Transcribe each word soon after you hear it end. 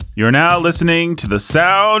You're now listening to the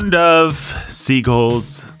sound of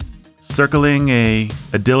seagulls circling a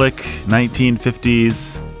idyllic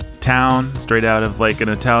 1950s town straight out of like an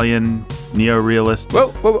Italian neo-realist.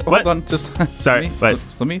 Whoa, hold on. Just sorry,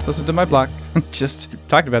 let me listen to my block. Just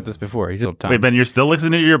talked about this before. Wait, Ben, you're still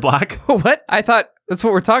listening to your block? What? I thought that's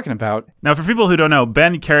what we're talking about. Now, for people who don't know,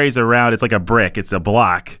 Ben carries around, it's like a brick, it's a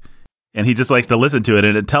block, and he just likes to listen to it,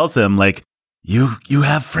 and it tells him, like, you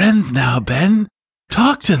have friends now, Ben.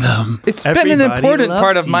 Talk to them. It's been an important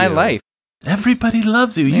part of my life. Everybody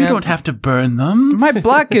loves you. You don't have to burn them. My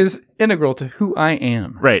block is integral to who I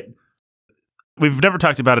am. Right. We've never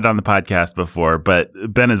talked about it on the podcast before, but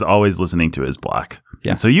Ben is always listening to his block.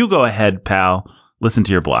 Yeah. And so you go ahead, pal. Listen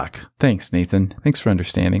to your block. Thanks, Nathan. Thanks for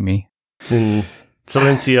understanding me.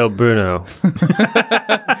 Silencio Bruno.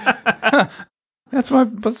 That's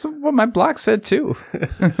what my block said too.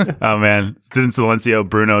 Oh man, didn't Silencio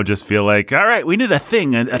Bruno just feel like, all right, we need a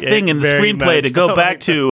thing in the screenplay to go back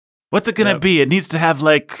to. What's it gonna be? It needs to have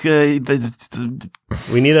like we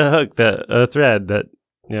need a hook, a thread that.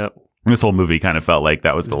 Yep. This whole movie kind of felt like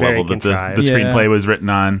that was the level that the screenplay was written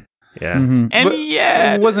on. Yeah,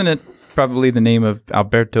 and wasn't it probably the name of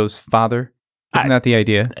Alberto's father? Isn't that the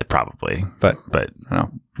idea? Probably, but I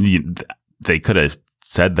don't know. They could have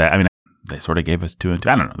said that. I mean. They sort of gave us 2 and 2.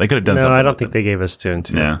 I don't know. They could have done something. No, I don't think they gave us 2 and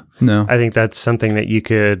 2. Yeah. No. I think that's something that you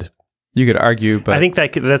could argue, but I think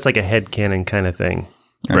that's like a headcanon kind of thing.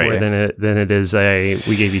 Right. More than it is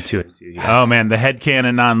we gave you 2 and 2. Oh man, the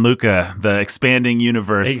headcanon on Luca, the expanding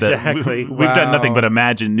universe. Exactly. We've done nothing but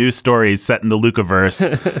imagine new stories set in the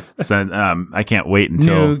Lucaverse. So, I can't wait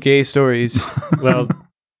until new gay stories. Well,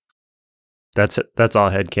 that's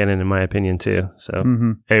all headcanon in my opinion too.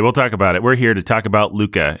 So Hey, we'll talk about it. We're here to talk about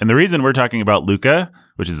Luca. And the reason we're talking about Luca,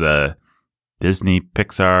 which is a Disney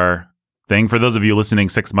Pixar thing, for those of you listening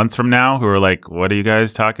 6 months from now who are like, what are you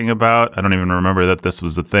guys talking about? I don't even remember that this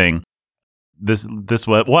was a thing. This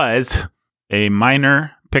was a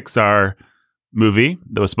minor Pixar movie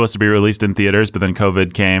that was supposed to be released in theaters, but then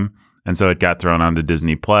COVID came, and so it got thrown onto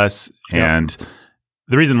Disney Plus. Yep. And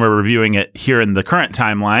the reason we're reviewing it here in the current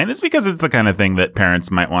timeline is because it's the kind of thing that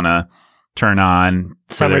parents might want to turn on.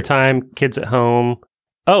 Summertime, kids at home.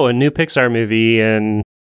 Oh, a new Pixar movie and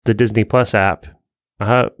the Disney Plus app.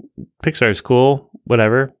 Pixar's cool.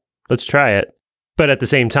 Whatever. Let's try it. But at the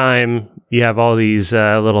same time, you have all these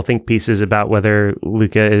little think pieces about whether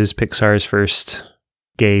Luca is Pixar's first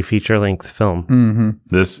gay feature-length film. Mm-hmm.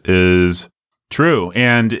 This is true.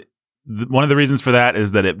 And one of the reasons for that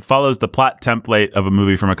is that it follows the plot template of a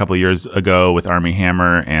movie from a couple of years ago with Armie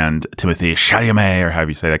Hammer and Timothée Chalamet, or however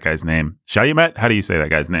you say that guy's name. Chalamet? How do you say that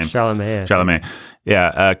guy's name? Chalamet.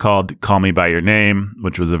 Yeah, called Call Me By Your Name,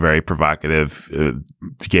 which was a very provocative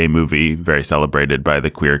gay movie, very celebrated by the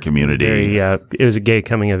queer community. It was a gay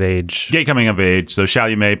coming of age. Gay coming of age. So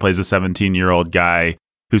Chalamet plays a 17-year-old guy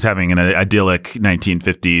who's having an idyllic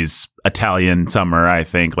 1950s Italian summer, I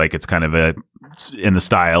think. Like it's kind of in the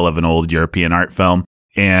style of an old European art film.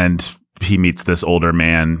 And he meets this older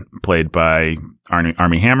man played by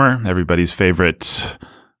Armie Hammer, everybody's favorite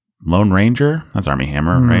Lone Ranger. That's Armie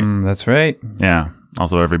Hammer, right? That's right. Yeah.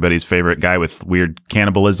 Also everybody's favorite guy with weird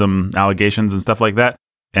cannibalism allegations and stuff like that.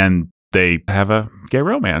 And they have a gay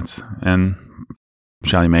romance. And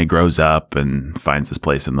Chalamet grows up and finds his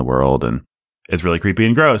place in the world and is really creepy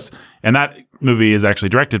and gross. And that movie is actually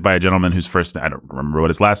directed by a gentleman whose I don't remember what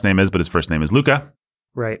his last name is, but his first name is Luca.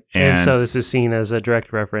 Right. And so this is seen as a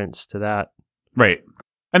direct reference to that. Right.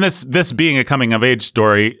 And this being a coming of age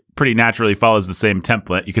story pretty naturally follows the same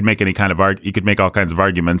template. You could make any kind of you could make all kinds of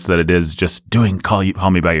arguments that it is just doing Call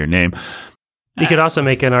Me By Your Name. You could also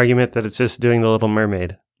make an argument that it's just doing The Little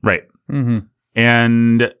Mermaid. Right. Mm-hmm.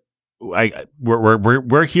 And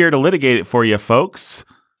we're here to litigate it for you folks.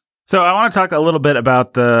 So I want to talk a little bit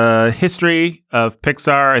about the history of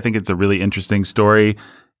Pixar. I think it's a really interesting story,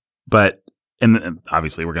 but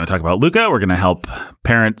obviously we're going to talk about Luca. We're going to help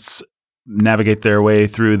parents navigate their way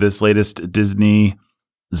through this latest Disney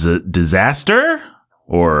disaster,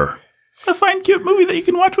 or a fine, cute movie that you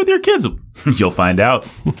can watch with your kids. You'll find out.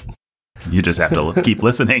 You just have to keep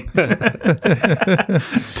listening.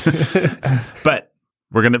 But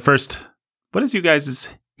we're going to first, what is you guys'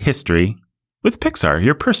 history with Pixar,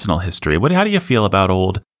 your personal history? How do you feel about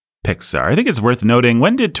old Pixar? I think it's worth noting,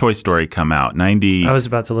 when did Toy Story come out? I was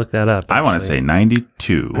about to look that up. I want to say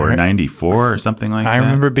 92 or 94 or something like that. I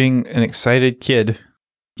remember being an excited kid.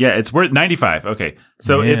 Yeah, it's worth 95. Okay.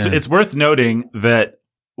 So it's worth noting that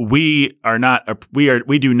we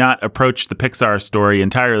do not approach the Pixar story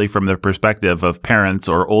entirely from the perspective of parents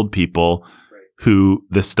or old people who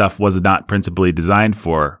this stuff was not principally designed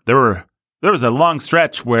for. There were there was a long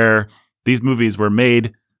stretch where these movies were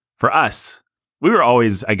made for us. We were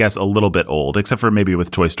always, I guess, a little bit old, except for maybe with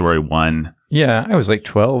Toy Story 1. Yeah, I was like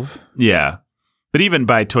 12. Yeah. But even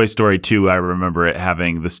by Toy Story 2, I remember it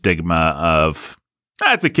having the stigma of,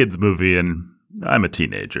 it's a kid's movie and I'm a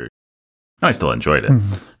teenager. I still enjoyed it.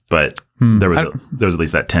 But there was at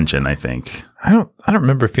least that tension, I think. I don't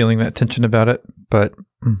remember feeling that tension about it, but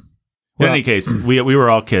in any case, we were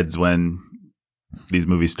all kids when these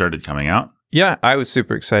movies started coming out. Yeah, I was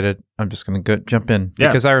super excited. I'm just going to jump in Yeah.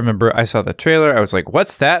 because I remember I saw the trailer. I was like,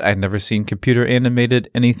 what's that? I'd never seen computer animated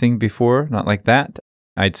anything before. Not like that.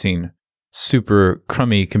 I'd seen super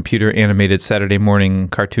crummy computer animated Saturday morning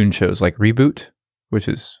cartoon shows like Reboot, which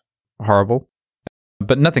is horrible,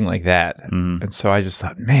 but nothing like that. And so I just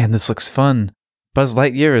thought, man, this looks fun. Buzz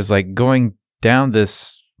Lightyear is like going down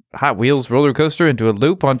this Hot Wheels roller coaster into a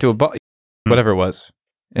loop onto a ball, whatever it was.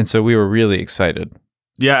 And so we were really excited.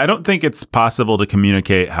 Yeah, I don't think it's possible to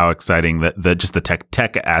communicate how exciting that just the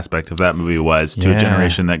tech aspect of that movie was to a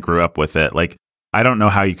generation that grew up with it. Like, I don't know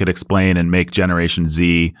how you could explain and make Generation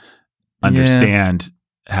Z understand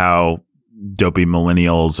how dopey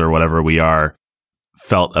millennials or whatever we are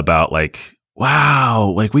felt about, like,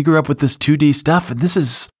 wow, like we grew up with this 2D stuff and this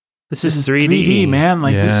is 3D, man.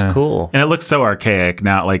 Like, this is cool. And it looks so archaic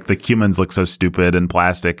now. Like, the humans look so stupid and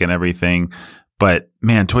plastic and everything. But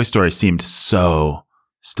man, Toy Story seemed so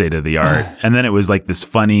state of the art. And then it was like this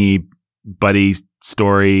funny buddy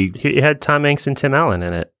story. It had Tom Hanks and Tim Allen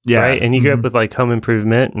in it. Yeah. Right? And you grew up with like Home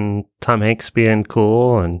Improvement and Tom Hanks being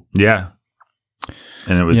cool. And yeah.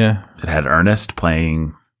 And it was, it had Ernest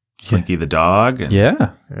playing Slinky the dog. And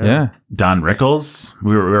Yeah. Don Rickles.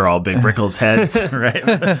 We were all big Rickles heads, right?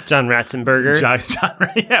 John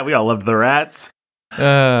Ratzenberger. Yeah, we all loved the rats.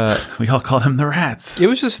 We all called him the Rats. It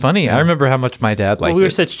was just funny. I remember how much my dad liked we were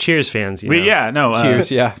it. such Cheers fans. You know?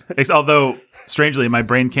 Cheers, yeah. Although, strangely, my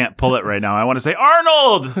brain can't pull it right now. I want to say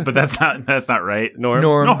Arnold, but that's not right. Norm.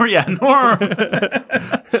 Norm.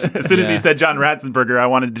 As soon as you said John Ratzenberger, I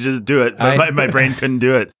wanted to just do it, but my brain couldn't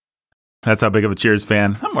do it. That's how big of a Cheers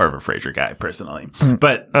fan. I'm more of a Frasier guy, personally.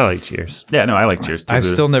 But I like Cheers. Yeah, no, I like Cheers, too. I've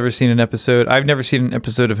still never seen an episode. I've never seen an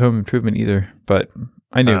episode of Home Improvement either, but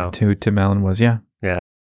I knew who Tim Allen was, yeah.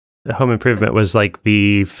 Home Improvement was like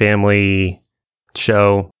the family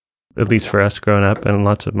show, at least for us growing up and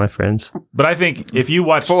lots of my friends. But I think if you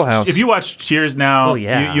watch Full House. If you watch Cheers now,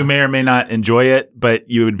 you may or may not enjoy it, but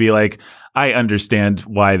you would be like, I understand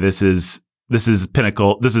why this is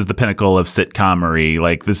pinnacle. This is the pinnacle of sitcomery.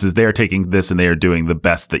 Like, they're taking this and they are doing the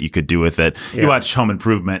best that you could do with it. Yeah. You watch Home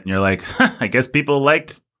Improvement and you're like, I guess people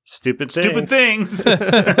liked stupid things.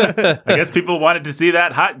 I guess people wanted to see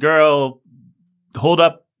that hot girl hold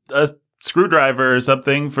up a screwdriver or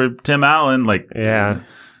something for Tim Allen. Like,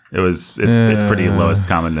 it's pretty lowest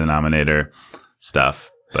common denominator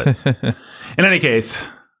stuff. But in any case,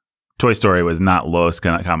 Toy Story was not lowest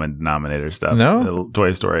common denominator stuff. No.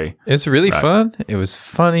 Toy Story. It's really fun. It was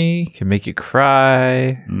funny. Can make you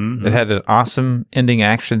cry. Mm-hmm. It had an awesome ending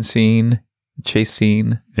action scene, chase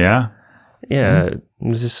scene. Yeah. Yeah. It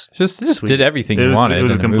was just did everything you wanted. It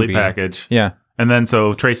was a in complete movie. package. Yeah. And then,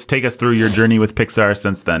 so Trace, take us through your journey with Pixar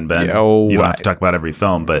since then, Ben. You don't have to talk about every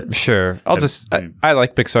film, but sure. I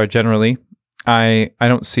like Pixar generally. I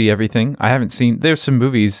don't see everything. I haven't seen. There's some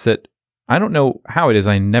movies that I don't know how it is.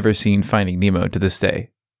 I never seen Finding Nemo to this day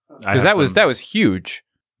because that was huge,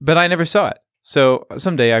 but I never saw it. So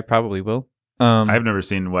someday I probably will. I've never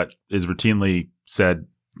seen what is routinely said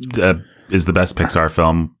is the best Pixar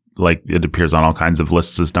film. Like, it appears on all kinds of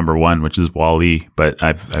lists as number one, which is WALL-E, but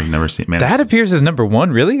I've never seen. That appears as number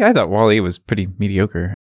one, really? I thought WALL-E was pretty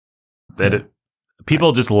mediocre.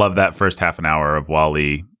 People just love that first half an hour of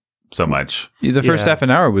WALL-E so much. The first half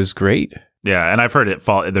an hour was great. Yeah, and I've heard it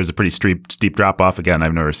fall. There's a pretty steep drop off. Again,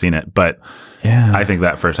 I've never seen it, but I think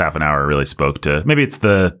that first half an hour really spoke to. Maybe it's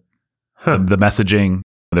the messaging.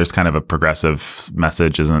 There's kind of a progressive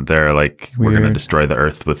message, isn't there? Like, we're going to destroy the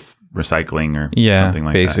earth with recycling or something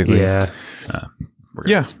like basically. that. We're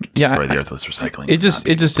going to destroy the earth with recycling. It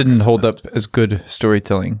just didn't hold up as good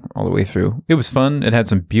storytelling all the way through. It was fun. It had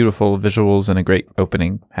some beautiful visuals and a great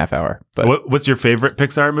opening half hour. But what's your favorite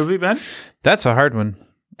Pixar movie, Ben? That's a hard one.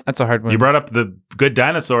 You brought up The Good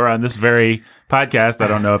Dinosaur on this very podcast. I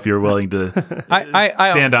don't know if you're willing to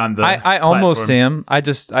stand on the I almost am.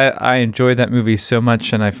 I enjoy that movie so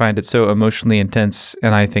much, and I find it so emotionally intense,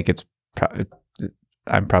 and I think it's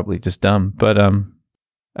I'm probably just dumb, but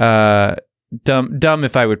dumb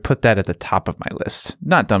if I would put that at the top of my list.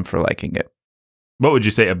 Not dumb for liking it. What would you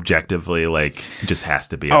say objectively, like, just has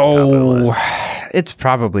to be at the top of the list? It's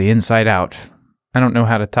probably Inside Out. I don't know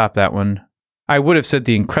how to top that one. I would have said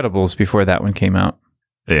The Incredibles before that one came out.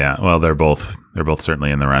 Yeah, well, they're both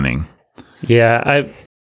certainly in the running. Yeah,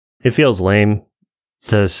 it feels lame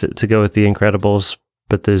to go with The Incredibles,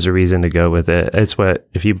 but there's a reason to go with it. It's what,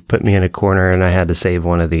 if you put me in a corner and I had to save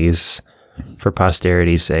one of these for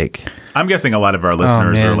posterity's sake. I'm guessing a lot of our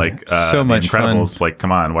listeners man. are like, So much Incredibles, fun. like,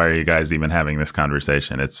 come on, why are you guys even having this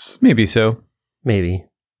conversation? It's Maybe so. Maybe.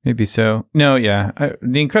 Maybe so. No, yeah.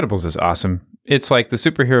 The Incredibles is awesome. It's like the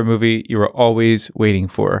superhero movie you were always waiting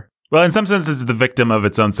for. well, in some sense, it's the victim of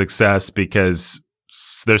its own success because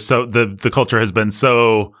there's the culture has been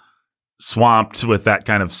so swamped with that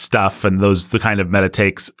kind of stuff and the kind of meta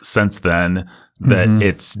takes since then that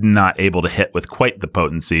it's not able to hit with quite the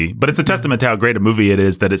potency. But it's a testament to how great a movie it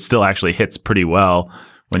is that it still actually hits pretty well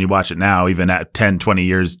when you watch it now, even at 10, 20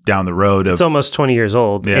 years down the road. It's almost 20 years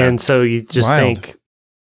old. Yeah. And so you just Wild. think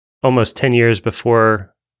almost 10 years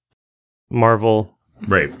before Marvel,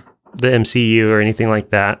 right. the MCU or anything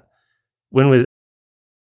like that. When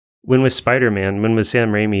was Spider-Man? When was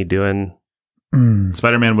Sam Raimi doing?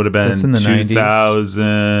 Spider-Man would have been That's in the 2000.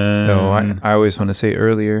 No, I always want to say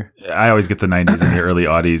earlier. I always get the 90s and the early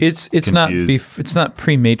aughties. It's not confused. it's not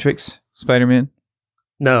pre-Matrix Spider-Man.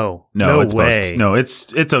 No it's way. post. No, it's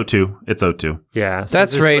 02. It's 02. Yeah, so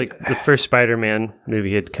That's just, right. Like, the first Spider-Man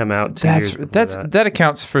movie had come out. 2 years before that. That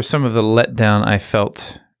accounts for some of the letdown I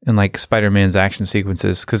felt in like Spider-Man's action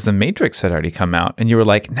sequences because the Matrix had already come out, and you were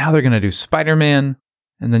like, now they're gonna do Spider-Man,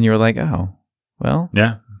 and then you were like, oh, well,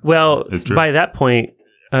 Yeah. Well, It's true. by that point,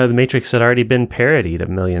 the Matrix had already been parodied a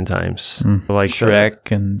million times. Like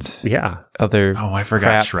Shrek and yeah. other. Oh, I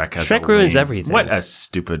forgot crap. Shrek has Shrek a ruins lame- everything. What a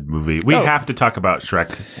stupid movie. We Oh. have to talk about Shrek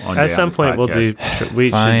one day At some on this point, we'll do. podcast. We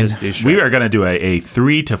Fine. should just do Shrek. We are going to do a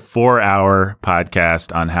 3 to 4 hour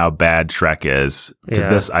podcast on how bad Shrek is. To Yeah.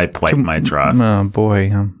 this, I plight my trough. Oh boy,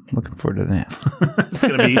 I'm looking forward to that.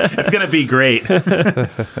 It's gonna be great.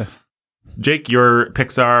 Jake, your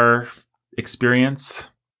Pixar experience?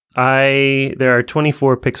 There are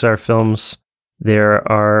 24 Pixar films.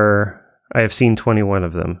 I have seen 21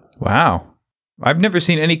 of them. Wow, I've never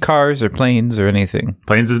seen any cars or planes or anything.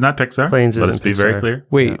 Planes is not Pixar. Planes Let us isn't be very Pixar. clear.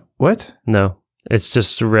 Wait, Yeah. what? No, it's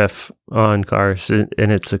just a riff on Cars and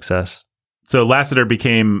its success. So Lasseter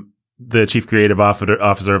became the chief creative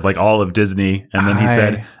officer of like all of Disney, and then he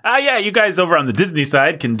said, yeah, you guys over on the Disney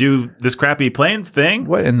side can do this crappy planes thing.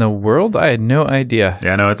 What in the world? I had no idea.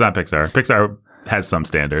 Yeah, no, it's not Pixar. Pixar has some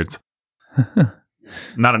standards.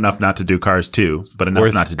 Not enough not to do Cars 2, but enough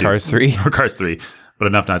Worth not to do Cars 3. or Cars 3, but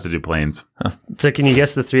enough not to do planes. So can you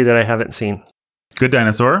guess the 3 that I haven't seen? Good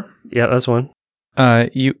Dinosaur. Yeah, that's one.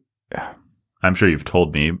 You I'm sure you've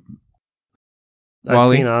told me. I've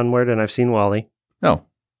Wall-E? seen Onward and I've seen Wall-E. no,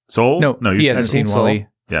 Soul? no, no, he you've hasn't seen seen Soul? Wall-E.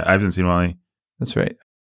 Yeah, I haven't seen Wall-E. That's right.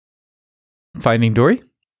 Finding Dory.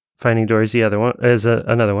 Finding Dory's the other one. Is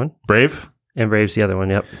another one. Brave? And Brave's the other one.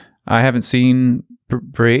 Yep. I haven't seen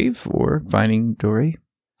Brave or Finding Dory.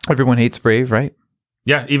 Everyone hates Brave, right?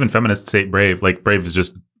 Yeah, even feminists hate Brave. Like, Brave is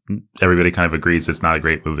just, everybody kind of agrees it's not a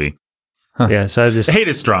great movie. Huh. Yeah. So I just Hate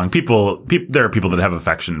is strong. There are people that have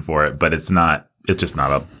affection for it, but it's just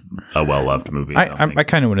not a well-loved movie. I don't think. I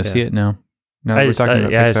kind of want to see Yeah. it now. Now that I we're just, talking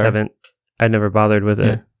about I just Pixar. haven't. I never bothered with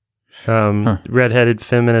it. Huh. Redheaded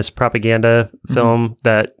feminist propaganda film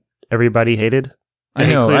that everybody hated. I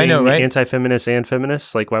know, including right? Anti-feminists and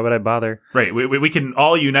feminists. Like, why would I bother? Right. We can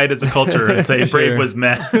all unite as a culture and say Brave Sure. was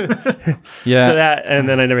meh. Yeah. So that, and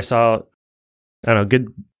then I never saw. I don't know.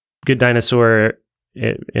 Good Dinosaur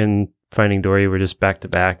and Finding Dory were just back to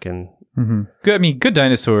back, and Mhm. Good. I mean, Good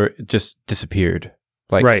Dinosaur just disappeared.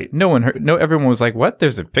 Like, Right. No one heard. No, everyone was like, "What?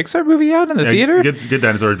 There's a Pixar movie out in the theater?" Good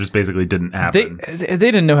Dinosaur just basically didn't happen. They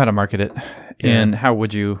didn't know how to market it, Yeah. and how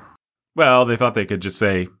would you? Well, they thought they could just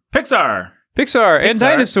say Pixar. Pixar and Pixar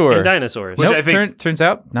Dinosaur. and dinosaurs. Which Nope. I think- turns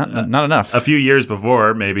out not enough. A few years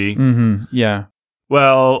before, maybe. Mm-hmm. Yeah.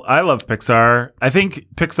 Well, I love Pixar. I think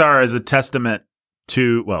Pixar is a testament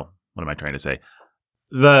to, well, what am I trying to say?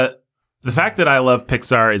 The fact that I love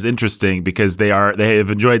Pixar is interesting because they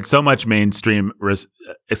have enjoyed so much mainstream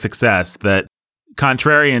success that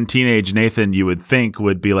contrarian teenage Nathan, you would think,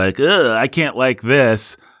 would be like, ugh, I can't like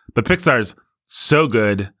this. But Pixar's so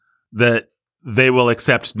good that they will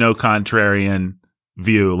accept no contrarian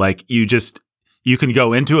view. Like, you can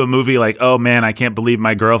go into a movie like, oh man, I can't believe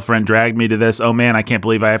my girlfriend dragged me to this. Oh man, I can't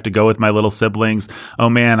believe I have to go with my little siblings. Oh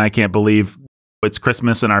man, I can't believe it's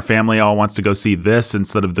Christmas and our family all wants to go see this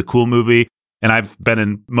instead of the cool movie. And I've been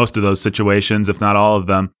in most of those situations, if not all of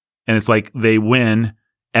them. And it's like they win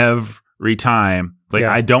every time. It's like,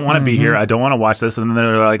 Yeah. I don't want to be Mhm. here. I don't want to watch this. And then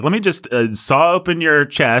they're like, let me just saw open your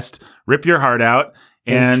chest, rip your heart out,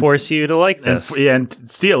 and force you to like and, this. and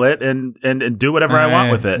steal it and do whatever I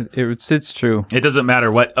want with it. It's true. It doesn't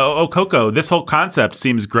matter what. Oh, Coco, this whole concept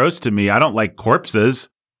seems gross to me. I don't like corpses.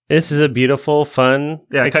 This is a beautiful, fun,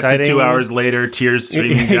 exciting. Cut to 2 hours later, tears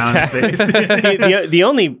streaming down his face. the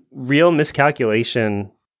only real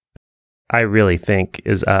miscalculation I really think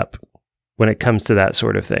is Up when it comes to that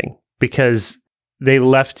sort of thing, because they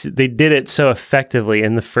did it so effectively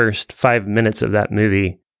in the first 5 minutes of that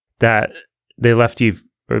movie that they left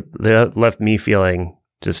me feeling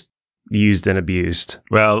just used and abused.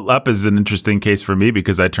 Well, Up is an interesting case for me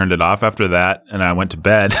because I turned it off after that and I went to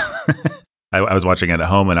bed. I was watching it at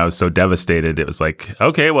home and I was so devastated. It was like,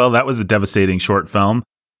 okay, well, that was a devastating short film.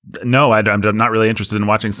 No, I'm not really interested in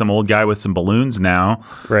watching some old guy with some balloons now.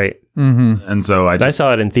 Right. Mm-hmm. And so I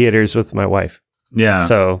saw it in theaters with my wife. Yeah.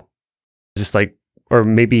 So just like, or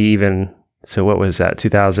maybe even, so what was that,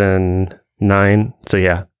 2009? So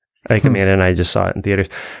yeah, I think Amanda and I just saw it in theaters.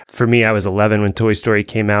 For me, I was 11 when Toy Story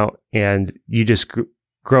came out, and you just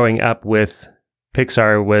growing up with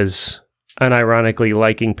Pixar was unironically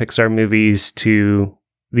liking Pixar movies to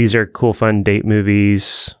these are cool, fun date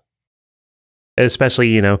movies. Especially,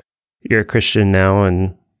 you're a Christian now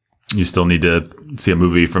and you still need to see a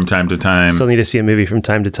movie from time to time. Still need to see a movie from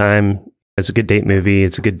time to time. It's a good date movie.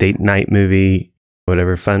 It's a good date night movie.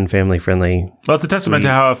 Whatever, fun, family friendly. Well, it's a testament to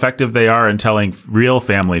how effective they are in telling real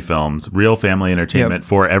family films, real family entertainment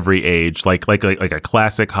for every age, like a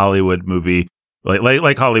classic Hollywood movie,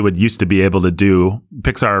 like Hollywood used to be able to do.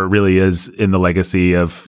 Pixar really is in the legacy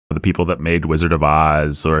of the people that made Wizard of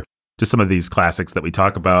Oz, or just some of these classics that we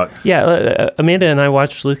talk about. Yeah, Amanda and I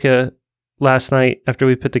watched Luca last night after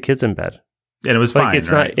we put the kids in bed, and it was fine.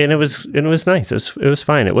 It's not, and it was nice. It was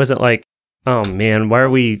fine. It wasn't like, oh man, why are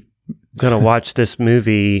we gonna watch this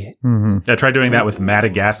movie? Mm-hmm. I tried doing that with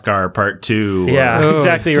Madagascar Part 2. Yeah,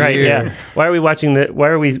 exactly right. Yeah, why are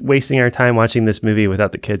we wasting our time watching this movie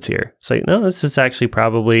without the kids here? It's like, no, this is actually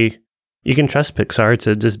probably, you can trust Pixar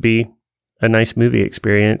to just be a nice movie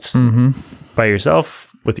experience by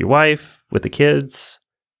yourself, with your wife, with the kids.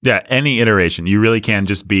 Yeah, any iteration. You really can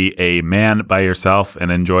just be a man by yourself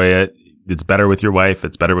and enjoy it. It's better with your wife.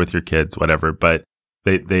 It's better with your kids, whatever. But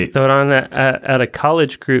they throw it on at a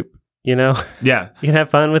college group, Yeah. You can have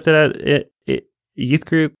fun with it at youth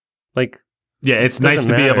group. Yeah, it's nice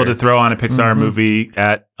to be able to throw on a Pixar movie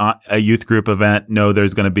at a youth group event. No,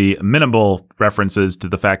 there's going to be minimal references to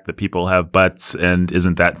the fact that people have butts and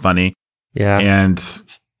isn't that funny. Yeah. And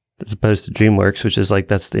as opposed to DreamWorks, which is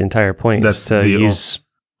that's the entire point. That's to use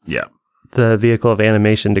the vehicle of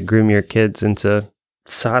animation to groom your kids into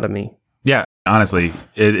sodomy. Yeah, honestly,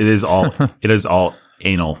 it is all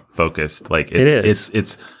anal focused.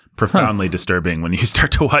 It's profoundly disturbing when you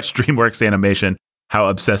start to watch DreamWorks animation, how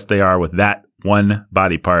obsessed they are with that one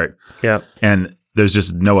body part. Yeah. And there's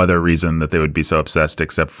just no other reason that they would be so obsessed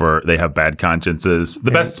except for they have bad consciences.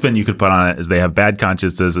 The best spin you could put on it is they have bad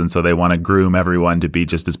consciences, and so they want to groom everyone to be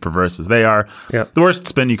just as perverse as they are. Yeah. The worst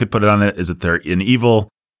spin you could put on it is that they're an evil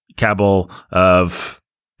cabal of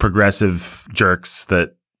progressive jerks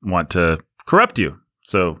that want to corrupt you.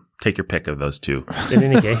 So take your pick of those two. In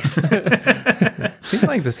any case. Seems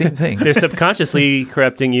like the same thing. They're subconsciously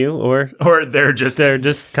corrupting you, or they're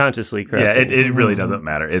just consciously corrupting. Yeah, it really doesn't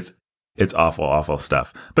matter. It's awful, awful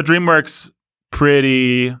stuff. But DreamWorks,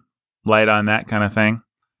 pretty light on that kind of thing.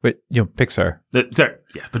 Wait, Pixar. But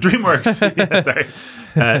DreamWorks.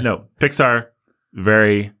 Sorry. No, Pixar,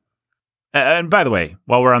 very... And by the way,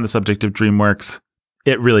 while we're on the subject of DreamWorks,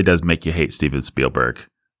 it really does make you hate Steven Spielberg.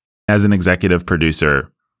 As an executive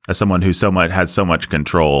producer, as someone who has so much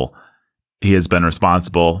control, he has been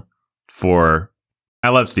responsible for... I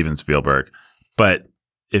love Steven Spielberg, but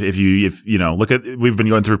if you look at, we've been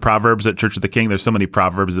going through Proverbs at Church of the King. There's so many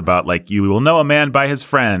Proverbs about you will know a man by his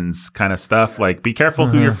friends kind of stuff. Be careful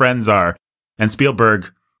who your friends are. And Spielberg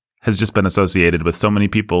has just been associated with so many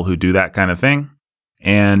people who do that kind of thing.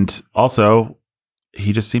 And also,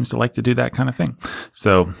 he just seems to like to do that kind of thing.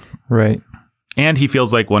 So, right. And he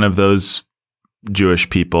feels like one of those Jewish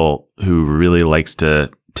people who really likes to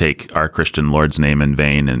take our Christian Lord's name in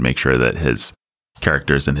vain and make sure that his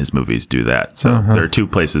characters in his movies do that. So there are two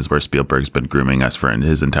places where Spielberg's been grooming us for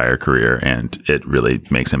his entire career, and it really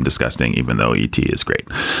makes him disgusting, even though E.T. is great.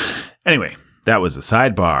 Anyway, that was a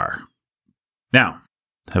sidebar. Now,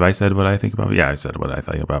 have I said what I think about? Yeah, I said what I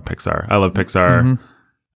think about Pixar. I love Pixar.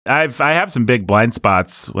 I have some big blind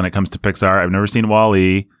spots when it comes to Pixar. I've never seen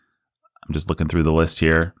WALL-E. I'm just looking through the list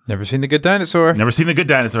here. Never seen The Good Dinosaur. Never seen The Good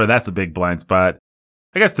Dinosaur. That's a big blind spot.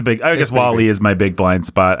 I guess WALL-E is my big blind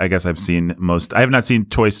spot. I guess I've seen most. I have not seen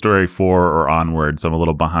Toy Story 4 or onward, so I'm a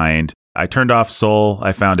little behind. I turned off Soul.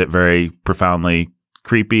 I found it very profoundly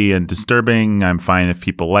creepy and disturbing. I'm fine if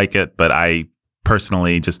people like it, but I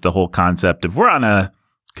personally, just the whole concept of we're on a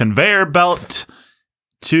conveyor belt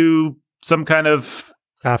to some kind of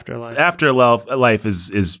afterlife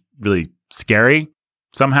is really scary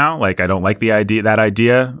somehow. Like, I don't like that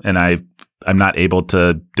idea, and I'm not able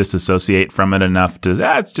to disassociate from it enough to,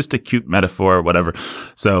 it's just a cute metaphor or whatever.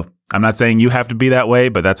 So I'm not saying you have to be that way,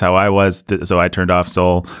 but that's how I was. So I turned off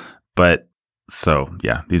Soul. But so,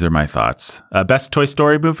 yeah, these are my thoughts. Best Toy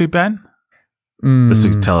Story movie, Ben? This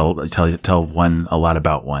would tell one a lot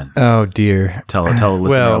about one. Oh, dear. Tell a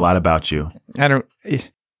listener a lot about you.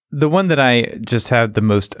 The one that I just had the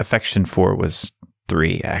most affection for was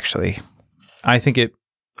 3, actually. I think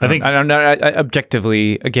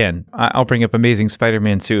objectively, again, I'll bring up Amazing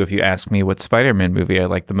Spider-Man 2 if you ask me what Spider-Man movie I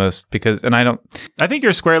like the most, I think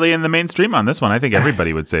you're squarely in the mainstream on this one. I think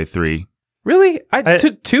everybody would say 3. Really?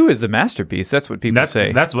 2 is the masterpiece. That's what people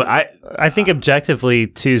say. That's what I think objectively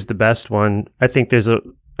 2 is the best one. I think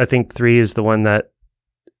 3 is the one that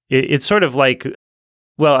it's sort of like,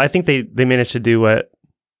 well, I think they managed to do what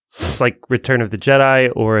it's like Return of the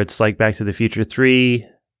Jedi, or it's like Back to the Future 3,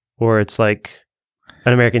 or it's like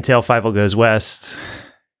An American Tail, Fievel Goes West.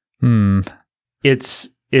 It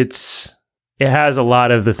has a lot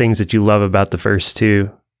of the things that you love about the first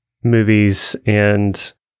 2 movies,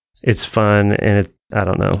 and it's fun, and I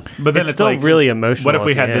don't know. But then it's still like, really emotional. What if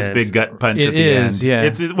we had this big gut punch at the end? Yeah.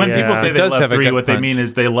 It's when people say they love 3, what they mean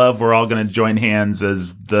is they love we're all going to join hands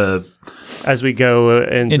as we go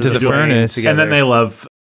into the furnace together. And then they love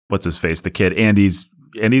what's his face, the kid. Andy's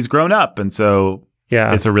grown up, and so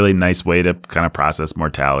it's a really nice way to kind of process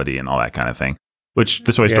mortality and all that kind of thing. Which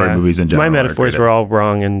the Toy Story movies in general. My metaphors were all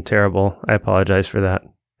wrong and terrible. I apologize for that.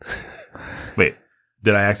 Wait.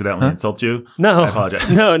 Did I accidentally insult you? No. I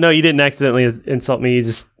apologize. No, you didn't accidentally insult me.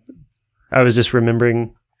 I was just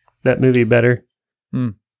remembering that movie better.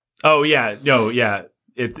 Oh, yeah. No, yeah.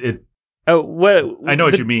 Oh, what? I know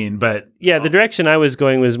what you mean, but... Yeah, the direction I was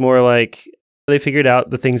going was more like they figured out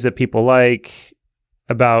the things that people like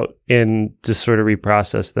about and just sort of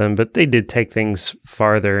reprocess them, but they did take things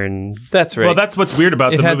farther, and that's right. Well, that's what's weird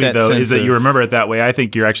about the movie, though, is that you remember it that way. I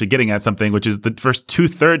think you're actually getting at something, which is the first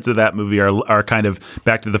 2/3 of that movie are kind of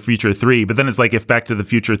Back to the Future 3, but then it's like if Back to the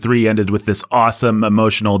Future 3 ended with this awesome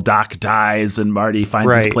emotional Doc dies and Marty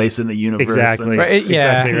finds his place in the universe. Exactly.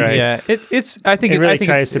 Exactly right. Yeah. I think it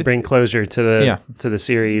tries to bring closure to the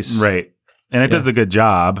series. Right. And it does a good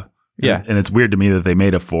job. Yeah. And it's weird to me that they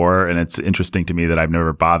made a 4, and it's interesting to me that I've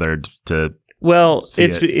never bothered to. Well,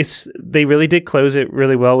 it's they really did close it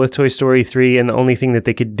really well with Toy Story 3, and the only thing that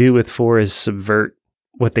they could do with 4 is subvert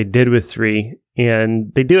what they did with 3.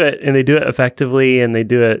 And they do it effectively, and they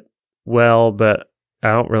do it well, but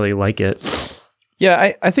I don't really like it.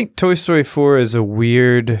 Yeah, I think Toy Story 4 is a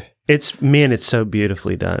weird... It's so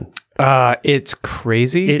beautifully done. It's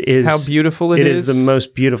crazy. It is how beautiful it is. It is the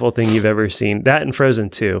most beautiful thing you've ever seen. That and Frozen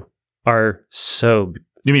 2 are so...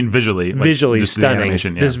 You mean visually? Visually stunning.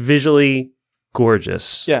 Just visually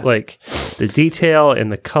gorgeous. Yeah. Like the detail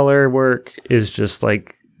and the color work is just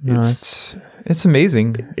like... It's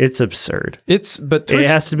amazing. It's absurd. But it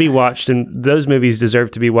has to be watched, and those movies deserve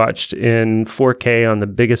to be watched in 4K on the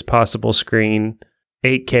biggest possible screen,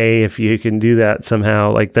 8K if you can do that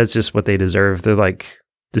somehow. Like, that's just what they deserve. They're like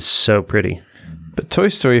just so pretty. But Toy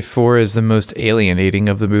Story 4 is the most alienating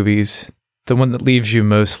of the movies. The one that leaves you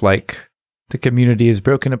most like the community is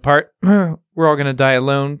broken apart. We're all going to die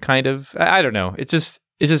alone, kind of. I don't know. It just.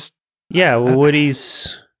 Yeah, well,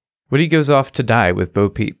 Woody goes off to die with Bo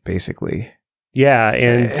Peep, basically. Yeah,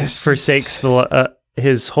 and forsakes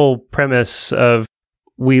his whole premise of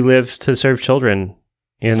we live to serve children,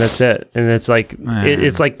 and that's it. And it's like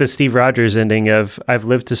it's like the Steve Rogers ending of I've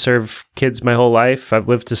lived to serve kids my whole life. I've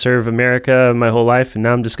lived to serve America my whole life, and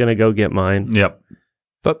now I'm just going to go get mine. Yep.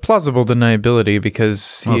 But plausible deniability,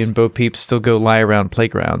 because he and Bo Peep still go lie around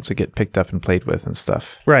playgrounds and get picked up and played with and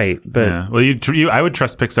stuff. Right, but well, I would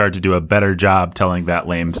trust Pixar to do a better job telling that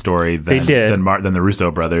lame story than the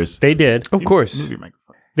Russo brothers. They did, of course.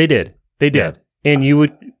 They did, yeah. And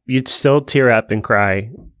you'd still tear up and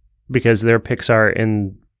cry because they're Pixar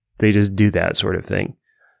and they just do that sort of thing.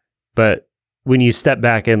 But when you step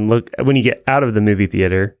back and look, when you get out of the movie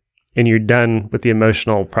theater and you're done with the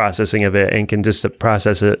emotional processing of it and can just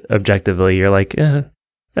process it objectively, you're like,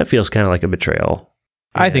 that feels kind of like a betrayal.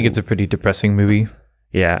 I think it's a pretty depressing movie.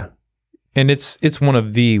 Yeah. And it's one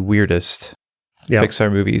of the weirdest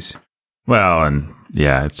Pixar movies. Well, and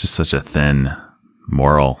yeah, it's just such a thin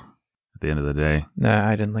moral at the end of the day. Nah,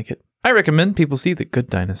 I didn't like it. I recommend people see The Good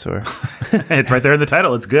Dinosaur. It's right there in the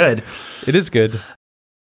title. It's good. It is good.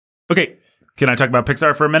 Okay. Can I talk about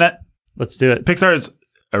Pixar for a minute? Let's do it. Pixar is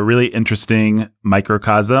a really interesting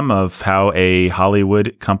microcosm of how a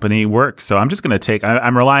Hollywood company works. So I'm just going to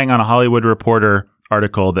I'm relying on a Hollywood Reporter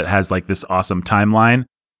article that has like this awesome timeline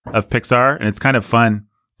of Pixar. And it's kind of fun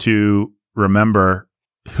to remember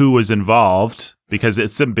who was involved because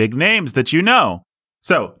it's some big names that you know.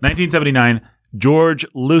 So 1979, George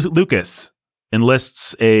Lucas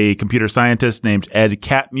enlists a computer scientist named Ed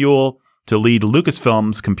Catmull to lead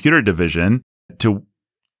Lucasfilm's computer division to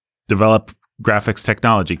develop graphics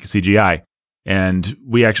technology, CGI. And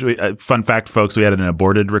we actually, fun fact, folks, we had an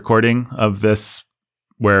aborted recording of this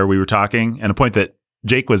where we were talking, and a point that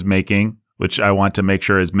Jake was making, which I want to make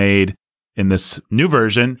sure is made in this new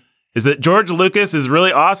version, is that George Lucas is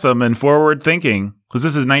really awesome and forward thinking, because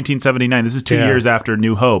this is 1979. This is 2 years after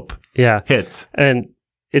New Hope hits. And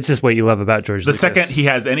it's just what you love about George Lucas. The second he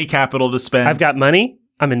has any capital to spend. I've got money.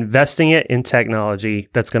 I'm investing it in technology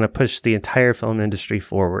that's going to push the entire film industry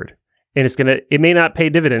forward. And it may not pay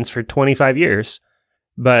dividends for 25 years,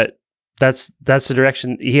 but that's the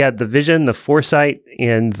direction. He had the vision, the foresight,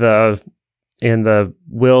 and the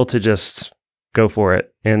will to just go for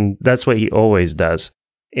it. And that's what he always does.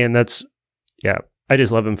 And I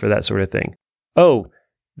just love him for that sort of thing. Oh,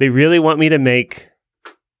 they really want me to make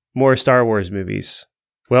more Star Wars movies.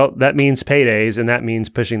 Well, that means paydays, and that means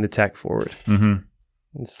pushing the tech forward. Mm-hmm.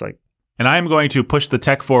 It's like, and I am going to push the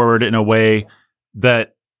tech forward in a way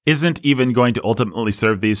that isn't even going to ultimately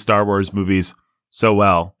serve these Star Wars movies so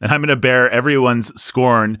well. And I'm going to bear everyone's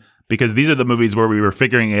scorn because these are the movies where we were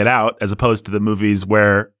figuring it out as opposed to the movies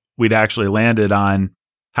where we'd actually landed on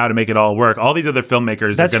how to make it all work. All these other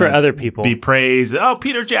filmmakers that's are for gonna other people. Be praised. Oh,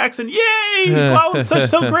 Peter Jackson, yay! Gollum's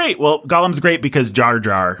so great. Well, Gollum's great because Jar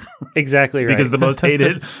Jar. Exactly right. Because the most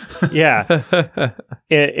hated. Yeah.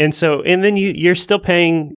 And then you're still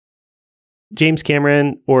paying James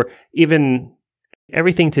Cameron, or even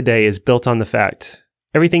everything today is built on the fact,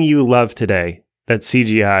 everything you love today that's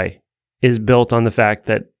CGI is built on the fact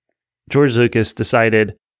that George Lucas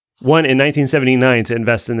decided, one, in 1979 to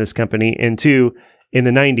invest in this company, and two, in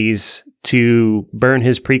the 90s to burn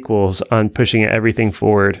his prequels on pushing everything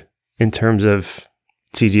forward in terms of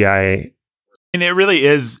CGI. And it really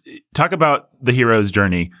is, talk about the hero's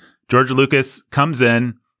journey. George Lucas comes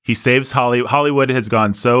in, he saves Hollywood. Hollywood has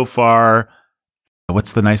gone so far.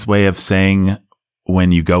 What's the nice way of saying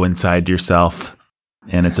when you go inside yourself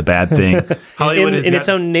and it's a bad thing? Hollywood in its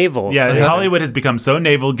own navel. Yeah, Hollywood has become so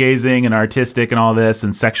navel-gazing and artistic and all this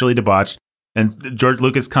and sexually debauched. And George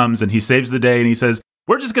Lucas comes and he saves the day and he says,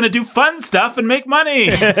 we're just going to do fun stuff and make money.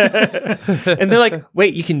 And they're like,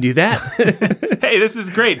 wait, you can do that? Hey, this is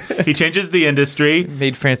great. He changes the industry.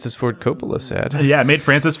 Made Francis Ford Coppola sad. Yeah, made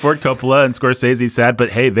Francis Ford Coppola and Scorsese sad,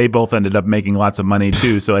 but hey, they both ended up making lots of money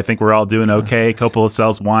too. So I think we're all doing okay. Coppola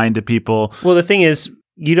sells wine to people. Well, the thing is,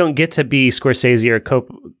 you don't get to be Scorsese or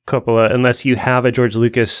Coppola unless you have a George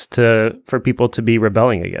Lucas for people to be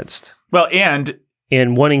rebelling against. Well, and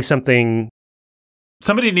wanting something.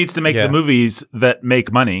 Somebody needs to make the movies that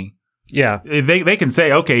make money. Yeah. They can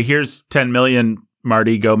say, okay, here's 10 million,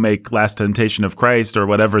 Marty, go make Last Temptation of Christ or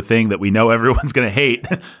whatever thing that we know everyone's going to hate.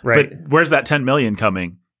 Right. But where's that 10 million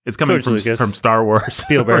coming? It's coming from Star Wars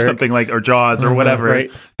Spielberg. Or something like, or Jaws or whatever.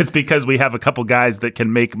 Right. It's because we have a couple guys that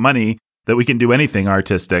can make money that we can do anything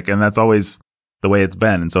artistic. And that's always the way it's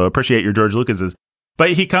been. And so I appreciate your George Lucas's.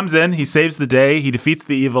 But he comes in, he saves the day, he defeats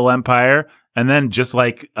the evil empire. And then just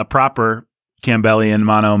like a proper Campbellian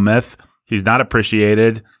mono myth, he's not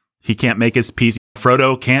appreciated. He can't make his peace.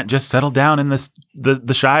 Frodo can't just settle down in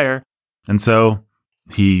the Shire. And so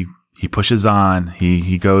he pushes on.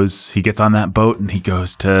 He gets on that boat and he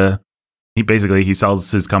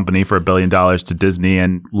sells his company for $1 billion to Disney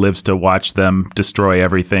and lives to watch them destroy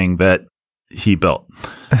everything that he built.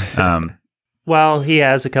 Well, he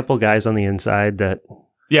has a couple guys on the inside that.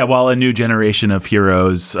 Yeah, while a new generation of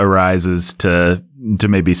heroes arises to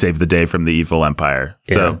maybe save the day from the evil empire.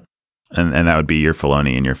 Yeah. So, and that would be your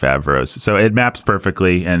Filoni and your Favreaus. So it maps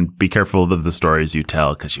perfectly, and be careful of the stories you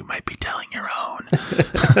tell because you might be telling your own.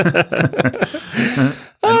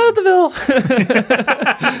 Oh, the Ville.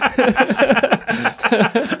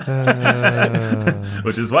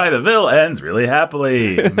 Which is why the Ville ends really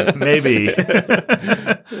happily. Maybe.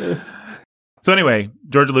 So anyway,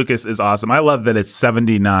 George Lucas is awesome. I love that it's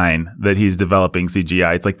 79 that he's developing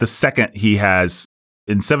CGI. It's like the second he has,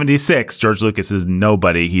 in 76, George Lucas is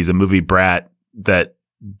nobody. He's a movie brat that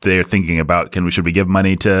they're thinking about, should we give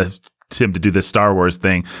money to him to do this Star Wars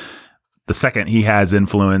thing? The second he has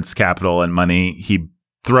influence, capital, and money, he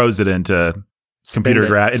throws it into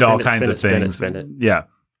into all kinds of things. Spend it. Yeah.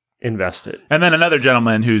 invest it. And then another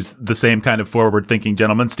gentleman who's the same kind of forward-thinking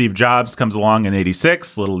gentleman, Steve Jobs, comes along in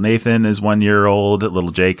 86. Little Nathan is 1 year old.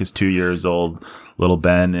 Little Jake is 2 years old. Little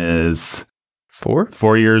Ben is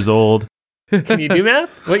 4 years old. Can you do math?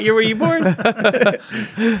 What year were you born?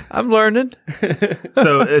 I'm learning.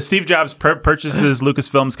 So Steve Jobs purchases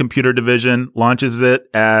Lucasfilm's computer division, launches it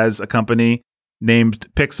as a company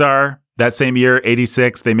named Pixar. That same year,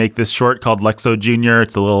 86, they make this short called Luxo Jr.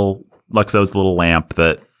 It's Luxo's little lamp,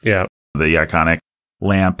 the iconic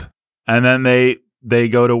lamp. And then they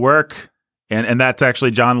go to work, and that's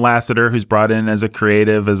actually John Lasseter, who's brought in as a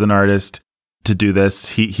creative, as an artist, to do this.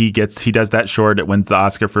 He does that short. It wins the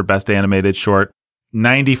Oscar for Best Animated Short.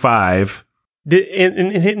 95.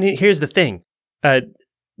 And here's the thing.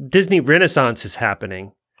 Disney Renaissance is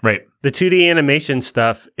happening. Right. The 2D animation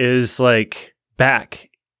stuff is like back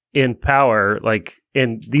in power. Like,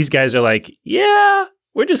 and these guys are like, yeah,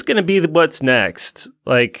 we're just going to be what's next.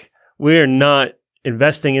 Like, we're not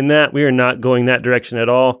investing in that. We are not going that direction at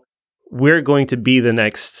all. We're going to be the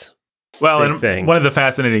next big thing. One of the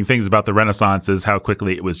fascinating things about the Renaissance is how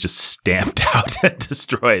quickly it was just stamped out and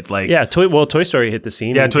destroyed. Like, yeah, Toy Story hit the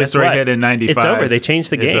scene. Yeah, Toy Story hit in 95. It's over. They changed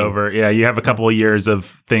the game. It's over. Yeah, you have a couple of years of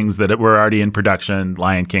things that were already in production,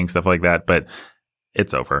 Lion King, stuff like that, but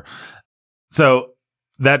it's over. So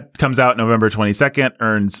that comes out November 22nd,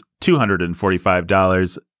 earns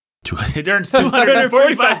 $245. It earns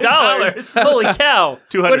 $245. Holy cow.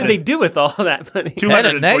 What did they do with all that money? Had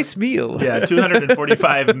a nice meal. Yeah,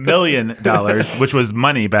 $245 million, which was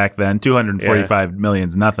money back then. $245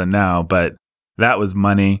 million's nothing now, but that was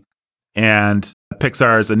money. And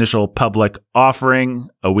Pixar's initial public offering,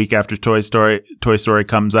 a week after Toy Story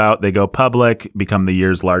comes out, they go public, become the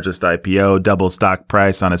year's largest IPO, double stock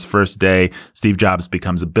price on its first day. Steve Jobs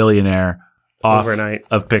becomes a billionaire off overnight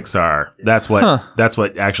of Pixar. That's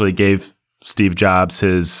what actually gave Steve Jobs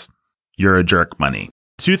his "you're a jerk" money.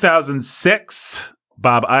 2006,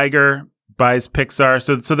 Bob Iger buys Pixar.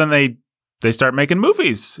 So then they start making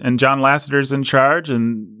movies, and John Lasseter's in charge,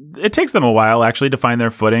 and it takes them a while actually to find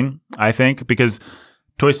their footing, I think, because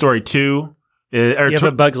Toy Story 2 you have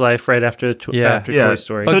a Bug's Life right after Toy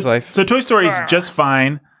Story. Bug's Life. So Toy Story's just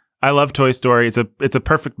fine. I love Toy Story. It's a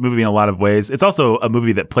perfect movie in a lot of ways. It's also a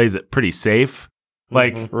movie that plays it pretty safe.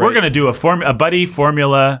 Like, we're going to do a buddy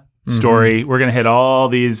formula story. We're going to hit all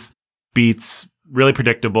these beats, really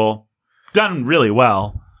predictable, done really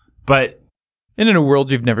well, but and in a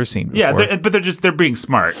world you've never seen before. Yeah, but they're being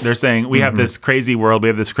smart. They're saying, we have this crazy world, we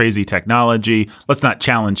have this crazy technology. Let's not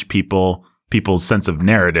challenge people's sense of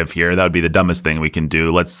narrative here. That would be the dumbest thing we can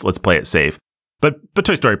do. Let's play it safe. But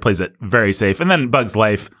Toy Story plays it very safe. And then Bug's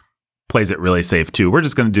Life plays it really safe too. We're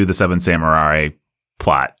just going to do the Seven Samurai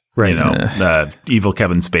plot. Right. You know, evil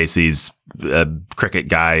Kevin Spacey's cricket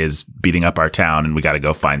guy is beating up our town, and we got to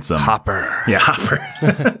go find some Hopper. Yeah,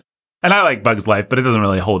 Hopper. And I like Bug's Life, but it doesn't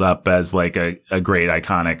really hold up as like a great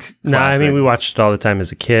iconic classic. No, I mean, we watched it all the time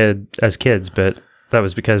as kids, but that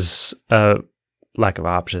was because lack of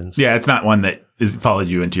options. Yeah, it's not one that followed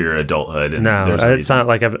you into your adulthood. And no, it's not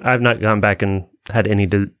like I've not gone back and had any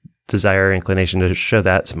desire or inclination to show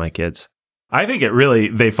that to my kids. I think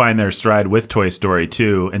they find their stride with Toy Story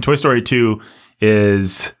 2. And Toy Story 2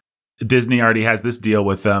 is, Disney already has this deal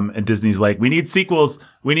with them. And Disney's like, we need sequels.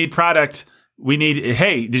 We need product.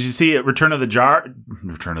 Hey, did you see Return of the Jar?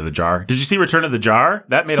 Did you see Return of the Jar?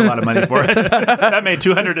 That made a lot of money for us. That made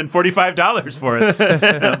 $245 for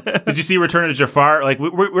us. Did you see Return of Jafar? Like,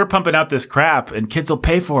 we're pumping out this crap and kids will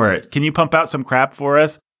pay for it. Can you pump out some crap for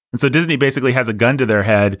us? And so Disney basically has a gun to their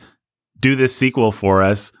head. Do this sequel for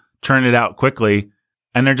us. Turn it out quickly.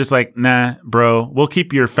 And they're just like, nah, bro, we'll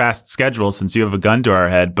keep your fast schedule since you have a gun to our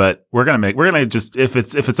head, but we're going to just, if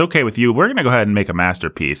it's okay with you, we're going to go ahead and make a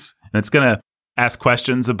masterpiece. And it's going to ask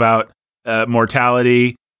questions about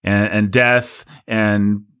mortality and death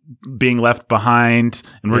and being left behind.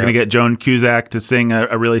 And we're going to get Joan Cusack to sing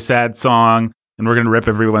a really sad song. And we're going to rip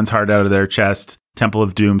everyone's heart out of their chest, Temple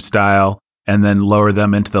of Doom style, and then lower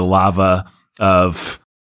them into the lava of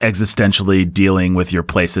existentially dealing with your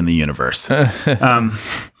place in the universe. And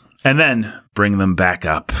then bring them back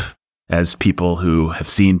up as people who have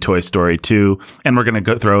seen Toy Story 2. And we're going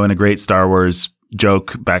to throw in a great Star Wars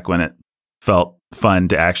joke back when it felt fun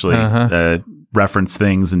to actually reference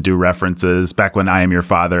things and do references. Back when I Am Your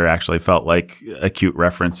Father actually felt like a cute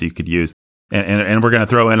reference you could use. And we're going to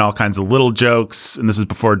throw in all kinds of little jokes. And this is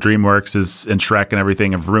before DreamWorks and Shrek and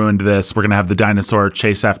everything have ruined this. We're going to have the dinosaur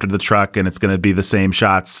chase after the truck, and it's going to be the same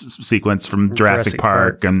shots sequence from Jurassic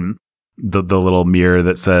Park and the little mirror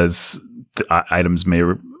that says items may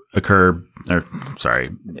occur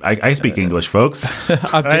I speak English, folks.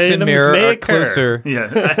 Objects in mirror are closer. Yeah,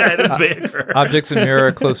 items may occur. Objects in mirror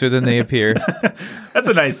are closer than they appear. That's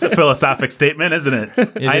a nice philosophic statement, isn't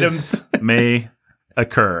it? Items may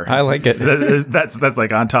occur. I like it. That's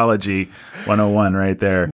like ontology 101 right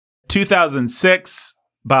there. 2006,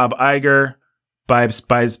 Bob Iger buys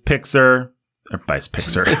Pixar.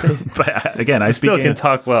 But again, I still can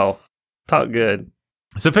talk well. Talk good.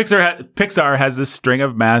 So Pixar has this string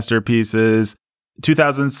of masterpieces.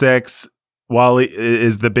 2006, WALL-E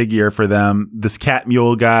is the big year for them. This Cat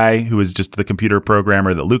Mule guy, who was just the computer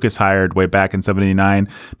programmer that Lucas hired way back in 1979,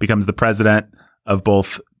 becomes the president of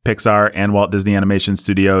both Pixar and Walt Disney Animation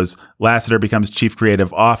Studios. Lasseter becomes chief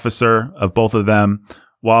creative officer of both of them.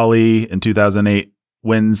 WALL-E in 2008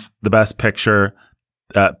 wins the Best Picture.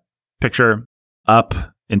 Up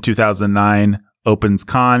in 2009 opens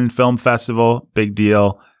Cannes Film Festival, big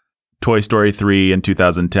deal. Toy Story 3 in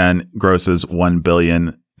 2010 grosses $1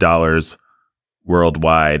 billion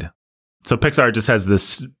worldwide. So Pixar just has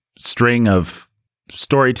this string of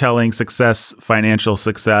storytelling success, financial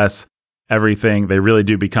success, everything. They really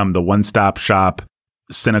do become the one-stop shop.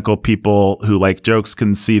 Cynical people who like jokes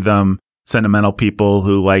can see them. Sentimental people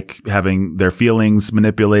who like having their feelings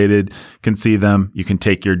manipulated can see them. You can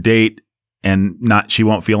take your date and she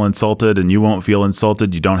won't feel insulted and you won't feel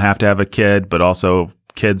insulted. You don't have to have a kid, but also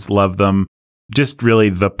kids love them. Just really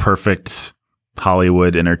the perfect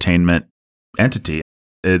Hollywood entertainment entity.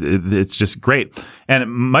 It's just great.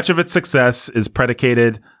 And much of its success is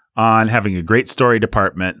predicated on having a great story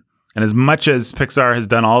department. And as much as Pixar has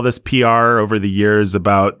done all this PR over the years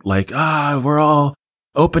about like, we're all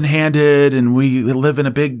open-handed and we live in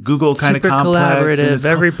a big Google kind of complex. Super collaborative.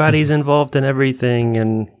 Everybody's involved in everything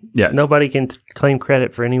and nobody can claim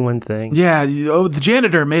credit for any one thing. Yeah. The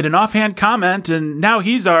janitor made an offhand comment and now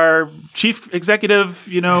he's our chief executive,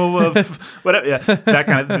 of whatever.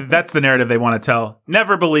 Yeah, that's the narrative they want to tell.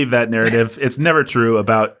 Never believe that narrative. It's never true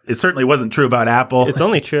it certainly wasn't true about Apple. It's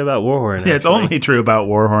only true about Warhorn. Yeah, it's only true about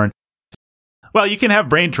Warhorn. Well, you can have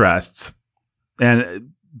brain trusts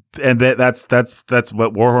and that's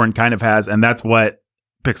what Warhorn kind of has, and that's what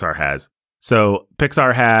Pixar has. So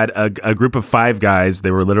Pixar had a group of 5 guys.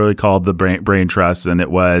 They were literally called the Brain Trust, and it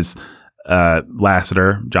was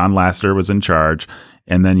Lasseter. John Lasseter was in charge,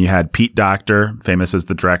 and then you had Pete Docter, famous as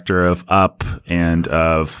the director of Up and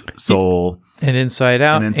of Soul, and Inside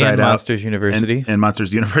Out, and Monsters University, and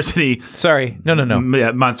Monsters University. Sorry, no.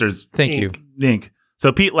 Yeah, Monsters. Thank you, Inc.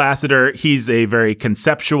 So Pete Lasseter, he's a very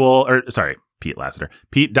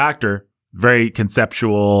Pete Docter, very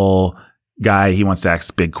conceptual guy. He wants to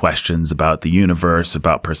ask big questions about the universe,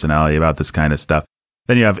 about personality, about this kind of stuff.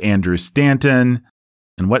 Then you have Andrew Stanton.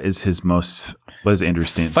 And what is Andrew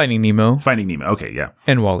Stanton? Finding Nemo. Okay, yeah.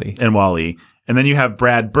 And WALL-E. And then you have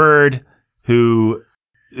Brad Bird, who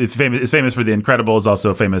is famous for The Incredibles,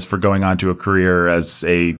 also famous for going on to a career as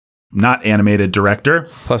a not animated director.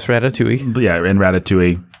 Plus Ratatouille. Yeah, and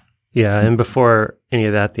Ratatouille. Yeah, and before any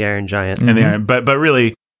of that, The Iron Giant. And but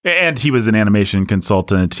really, and he was an animation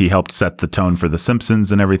consultant. He helped set the tone for The Simpsons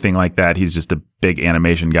and everything like that. He's just a big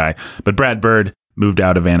animation guy. But Brad Bird moved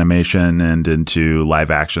out of animation and into live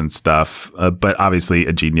action stuff. But obviously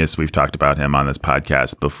a genius. We've talked about him on this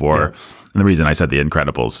podcast before. Yeah. And the reason I said The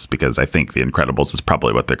Incredibles is because I think The Incredibles is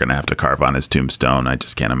probably what they're going to have to carve on his tombstone. I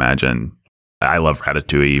just can't imagine. I love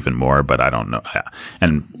Ratatouille even more, but I don't know.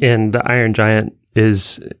 And The Iron Giant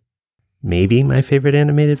is maybe my favorite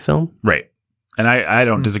animated film. Right. And I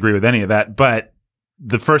don't disagree with any of that, but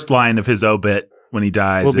the first line of his obit when he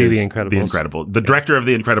dies will be is The Incredibles. The director of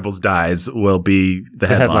The Incredibles dies will be the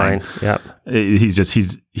headline. Yep.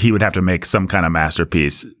 He would have to make some kind of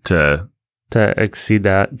masterpiece to exceed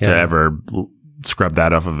that. Yeah. To ever scrub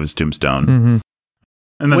that off of his tombstone. Mm-hmm.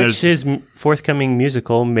 And then which his forthcoming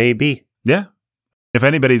musical may be. Yeah. If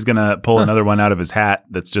anybody's going to pull another one out of his hat,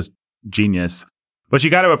 that's just genius. But you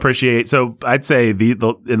got to appreciate. So I'd say in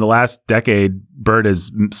the last decade, Bird has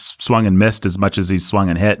swung and missed as much as he's swung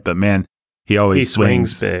and hit. But man, he always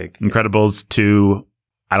swings big. Incredibles 2.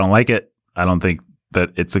 I don't like it. I don't think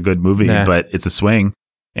that it's a good movie, but it's a swing.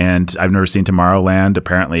 And I've never seen Tomorrowland.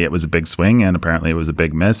 Apparently, it was a big swing, and apparently, it was a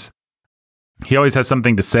big miss. He always has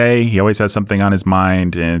something to say. He always has something on his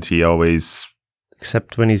mind, and he always.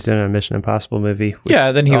 Except when he's doing a Mission Impossible movie.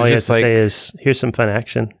 Yeah, then he was just like, all he has to say is, "Here's some fun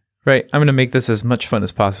action." Right, I'm going to make this as much fun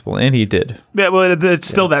as possible, and he did. Yeah, well, it's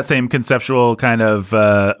still that same conceptual kind of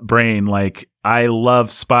brain. Like, I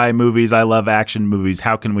love spy movies, I love action movies.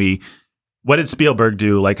 What did Spielberg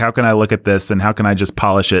do? Like, how can I look at this and how can I just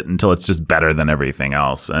polish it until it's just better than everything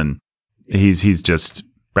else? And he's just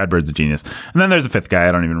Brad Bird's a genius. And then there's a fifth guy.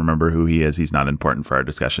 I don't even remember who he is. He's not important for our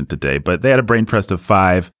discussion today. But they had a brain trust of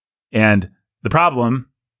 5. And the problem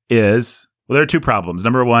is, well, there are 2 problems.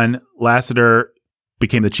 Number one, Lasseter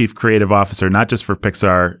became the chief creative officer, not just for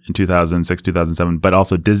Pixar in 2006, 2007, but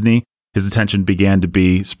also Disney. His attention began to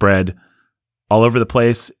be spread all over the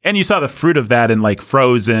place. And you saw the fruit of that in like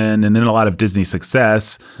Frozen and in a lot of Disney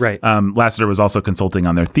success. Right. Lasseter was also consulting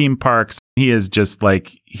on their theme parks. He is just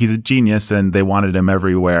like, he's a genius and they wanted him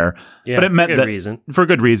everywhere. Yeah, but it meant that reason. For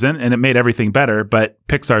good reason, and it made everything better. But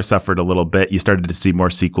Pixar suffered a little bit. You started to see more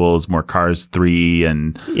sequels, more Cars 3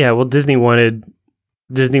 and... Yeah, well, Disney wanted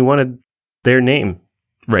their name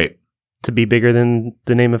Right. to be bigger than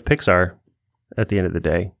the name of Pixar at the end of the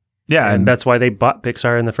day. Yeah. And that's why they bought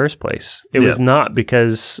Pixar in the first place. It was not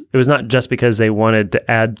just because they wanted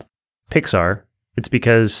to add Pixar. It's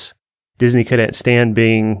because Disney couldn't stand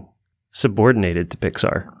being subordinated to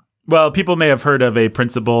Pixar. Well, people may have heard of a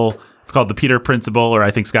principle. It's called the Peter Principle, or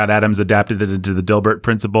I think Scott Adams adapted it into the Dilbert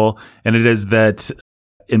Principle. And it is that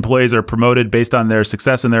employees are promoted based on their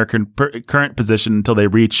success in their current position until they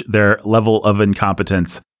reach their level of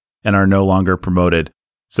incompetence and are no longer promoted.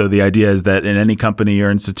 So the idea is that in any company or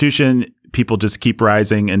institution, people just keep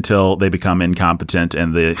rising until they become incompetent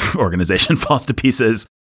and the organization falls to pieces.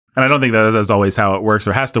 And I don't think that that's always how it works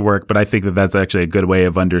or has to work, but I think that that's actually a good way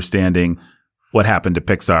of understanding what happened to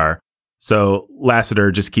Pixar. So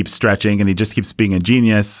Lasseter just keeps stretching and he just keeps being a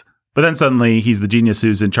genius. But then suddenly he's the genius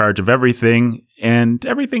who's in charge of everything and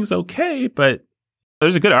everything's okay. But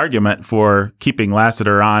there's a good argument for keeping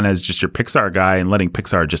Lasseter on as just your Pixar guy and letting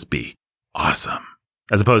Pixar just be awesome,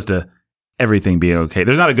 as opposed to everything being okay.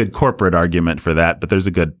 There's not a good corporate argument for that, but there's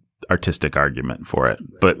a good artistic argument for it.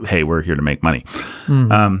 But hey, we're here to make money.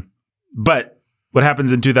 Mm-hmm. But what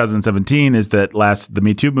happens in 2017 is that the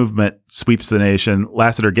Me Too movement sweeps the nation.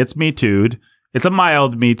 Lasseter gets Me Too'd. It's a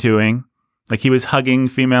mild Me Tooing. Like he was hugging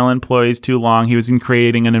female employees too long. He was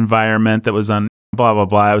creating an environment that was on blah, blah,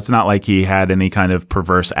 blah. It's not like he had any kind of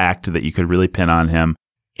perverse act that you could really pin on him.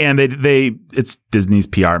 And it's Disney's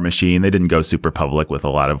PR machine. They didn't go super public with a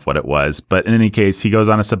lot of what it was. But in any case, he goes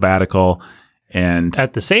on a sabbatical. And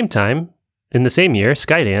at the same time, in the same year,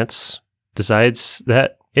 Skydance decides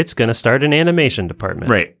that it's going to start an animation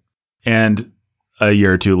department. Right. And a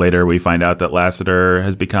year or two later, we find out that Lasseter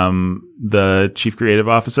has become the chief creative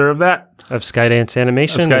officer of that. Of Skydance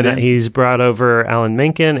Animation. And that he's brought over Alan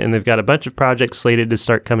Menken, and they've got a bunch of projects slated to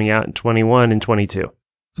start coming out in 21 and 22.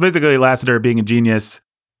 So basically, Lasseter, being a genius,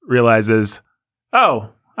 realizes,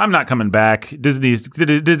 oh, I'm not coming back. Disney's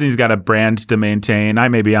got a brand to maintain. I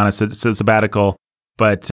may be on a sabbatical,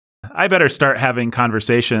 but I better start having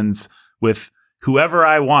conversations with whoever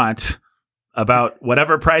I want about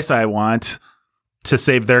whatever price I want to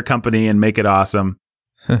save their company and make it awesome.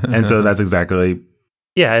 And so that's exactly...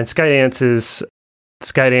 Yeah, and Skydance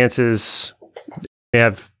is they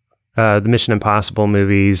have the Mission Impossible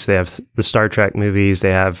movies, they have the Star Trek movies,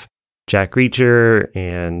 they have Jack Reacher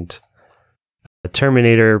and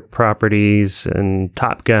Terminator properties and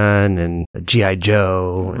Top Gun and G.I.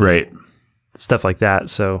 Joe. And right. Stuff like that.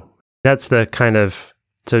 So that's the kind of...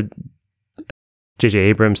 So J.J.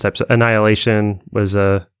 Abrams types of Annihilation was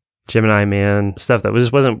a Gemini Man, stuff that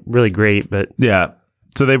wasn't really great, but... Yeah.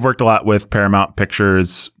 So they've worked a lot with Paramount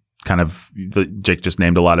Pictures, Jake just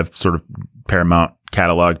named a lot of sort of Paramount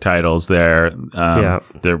catalog titles there.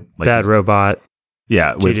 They're like Bad Robot.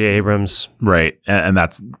 Yeah. J.J. Abrams. Right. And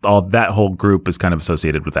that's all, that whole group is kind of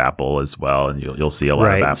associated with Apple as well. And you'll see a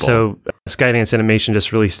lot of Apple. So Skydance Animation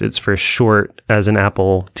just released its first short as an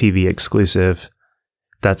Apple TV exclusive.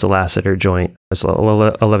 That's a Lasseter joint. It's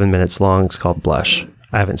 11 minutes long. It's called Blush.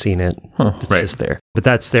 I haven't seen it. It's just there. But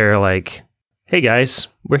that's their like, hey guys,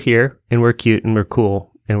 we're here and we're cute and we're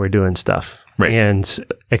cool and we're doing stuff. Right. And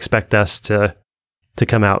expect us to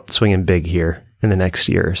come out swinging big here in the next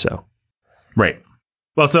year or so. Right.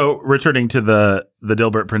 Well, so returning to the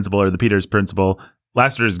Dilbert Principle or the Peters Principle,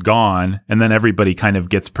 Lasseter's gone and then everybody kind of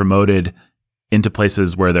gets promoted into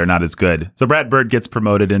places where they're not as good. So Brad Bird gets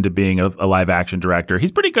promoted into being a live action director.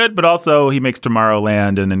 He's pretty good, but also he makes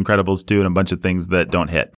Tomorrowland and Incredibles 2 and a bunch of things that don't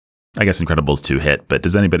hit. I guess Incredibles 2 hit, but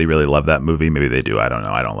does anybody really love that movie? Maybe they do. I don't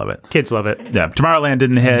know. I don't love it. Kids love it. Yeah. Tomorrowland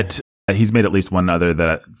didn't hit. He's made at least one other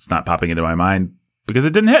that it's not popping into my mind because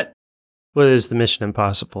it didn't hit. Well, there's the Mission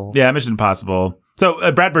Impossible. Yeah, Mission Impossible. So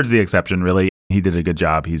Brad Bird's the exception, really. He did a good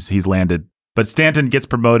job. He's landed. But Stanton gets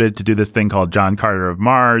promoted to do this thing called John Carter of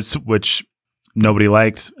Mars, which nobody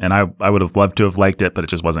liked, and I would have loved to have liked it, but it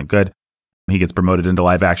just wasn't good. He gets promoted into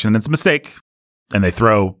live action, and it's a mistake. And they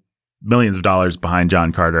throw millions of dollars behind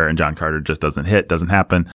John Carter, and John Carter just doesn't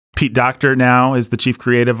happen. Pete Docter now is the chief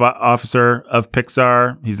creative officer of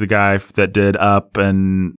Pixar. He's the guy that did Up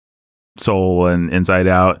and Soul and Inside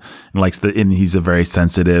Out, and he's a very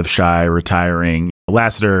sensitive, shy, retiring.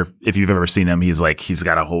 Lasseter, if you've ever seen him, he's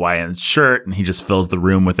got a Hawaiian shirt and he just fills the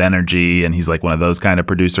room with energy, and he's like one of those kind of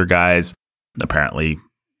producer guys. Apparently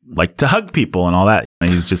like to hug people and all that.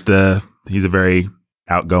 He's a very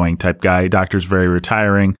outgoing type guy. Docter's very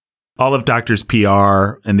retiring. All of Docter's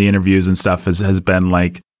PR and the interviews and stuff has been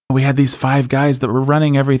like, we had these 5 guys that were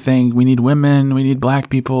running everything. We need women. We need black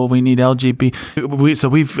people. We need LGBT. So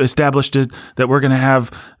we've established it that we're going to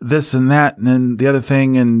have this and that and then the other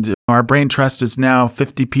thing. And our brain trust is now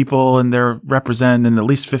 50 people and they're represented, and at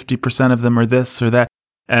least 50% of them are this or that.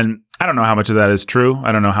 And I don't know how much of that is true.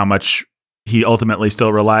 I don't know how much he ultimately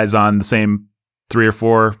still relies on the same 3 or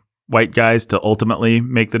 4 white guys to ultimately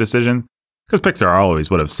make the decisions. Because Pixar always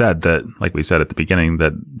would have said that, like we said at the beginning,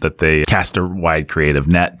 that they cast a wide creative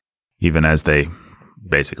net, even as they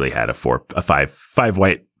basically had a five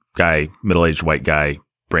white guy, middle-aged white guy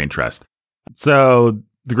brain trust. So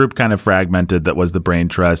the group kind of fragmented. That was the brain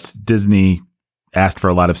trust. Disney asked for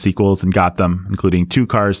a lot of sequels and got them, including 2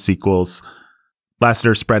 Cars sequels.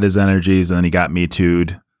 Lasseter spread his energies and then he got Me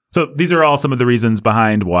Too'd. So these are all some of the reasons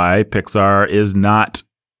behind why Pixar is not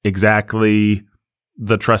exactly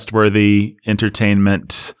the trustworthy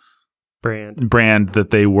entertainment brand that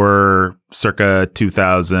they were circa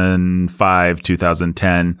 2005,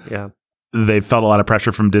 2010. Yeah. They felt a lot of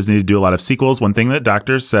pressure from Disney to do a lot of sequels. One thing that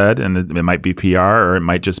Docter said, and it might be PR or it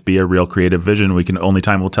might just be a real creative vision, only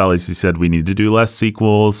time will tell, is he said, we need to do less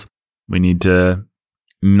sequels. We need to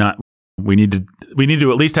at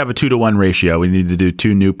least have a 2-to-1 ratio. We need to do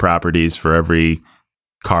 2 new properties for every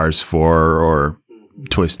Cars 4 or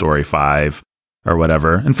Toy Story 5 or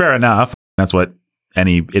whatever. And fair enough. That's what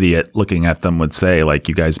any idiot looking at them would say. Like,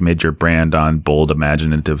 you guys made your brand on bold,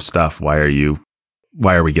 imaginative stuff. Why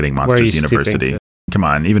are we getting Monsters University? Come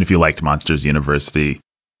on. Even if you liked Monsters University,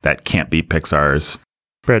 that can't be Pixar's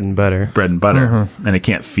bread and butter. Mm-hmm. And it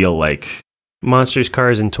can't feel like Monsters,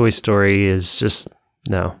 Cars, and Toy Story is just,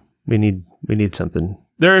 no, we need something.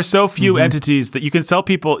 There are so few entities that you can sell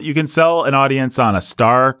people. You can sell an audience on a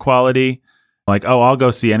star quality. Like, oh, I'll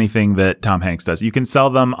go see anything that Tom Hanks does. You can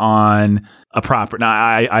sell them on a proper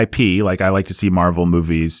IP. Like, I like to see Marvel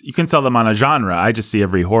movies. You can sell them on a genre. I just see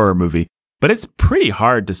every horror movie. But it's pretty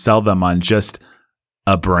hard to sell them on just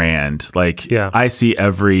a brand. Like, yeah. I see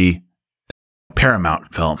every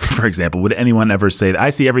Paramount film, for example. Would anyone ever say that?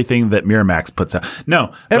 I see everything that Miramax puts out.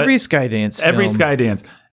 No. Every Skydance film.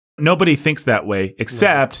 Nobody thinks that way,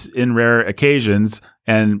 except in rare occasions.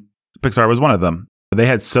 And Pixar was one of them. They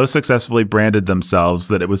had so successfully branded themselves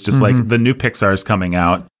that it was just like the new Pixar's coming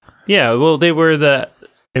out. Yeah, well, they were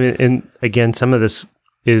and again, some of this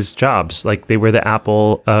is Jobs. Like, they were the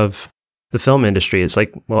Apple of the film industry. It's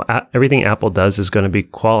like, well, everything Apple does is going to be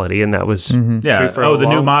quality, and that was true for the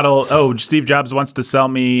new model. Oh, Steve Jobs wants to sell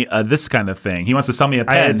me this kind of thing. He wants to sell me a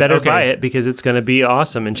pen. I had better buy it because it's going to be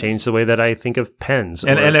awesome and change the way that I think of pens.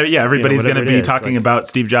 Everybody's going to be talking about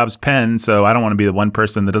Steve Jobs' pen, so I don't want to be the one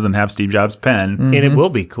person that doesn't have Steve Jobs' pen. And it will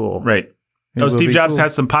be cool. Right. Steve Jobs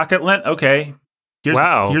has some pocket lint? Okay. Here's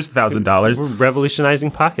 $1,000. We're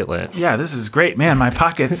revolutionizing pocket lint. Yeah, this is great. Man, my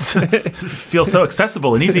pockets feel so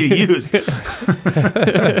accessible and easy to use.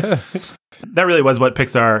 That really was what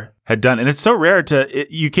Pixar had done. And it's so rare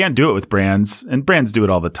you can't do it with brands, and brands do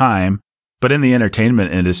it all the time. But in the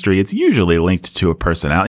entertainment industry, it's usually linked to a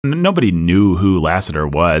personality. Nobody knew who Lasseter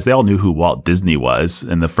was. They all knew who Walt Disney was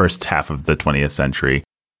in the first half of the 20th century.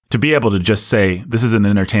 To be able to just say, this is an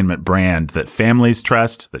entertainment brand that families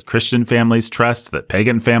trust, that Christian families trust, that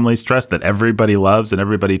pagan families trust, that everybody loves and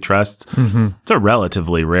everybody trusts, it's a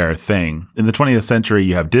relatively rare thing. In the 20th century,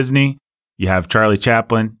 you have Disney, you have Charlie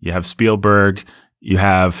Chaplin, you have Spielberg, you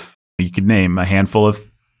could name a handful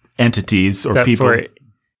of entities or that people. For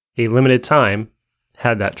a limited time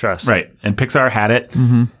had that trust. Right. And Pixar had it,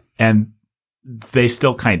 and they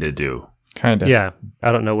still kind of do. Kind of. Yeah.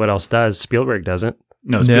 I don't know what else does. Spielberg doesn't.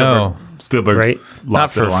 No, Spielberg right?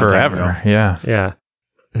 Lost not for forever. Yeah.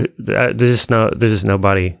 There's just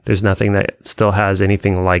nobody. There's nothing that still has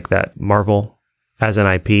anything like that. Marvel as an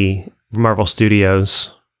IP, Marvel Studios.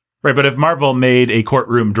 Right, but if Marvel made a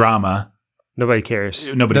courtroom drama, nobody cares.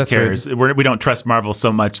 Nobody cares. Right. We don't trust Marvel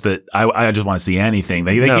so much that I just want to see anything.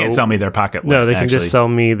 They can't sell me their pocket. No, they can just sell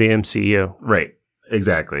me the MCU. Right.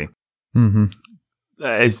 Exactly.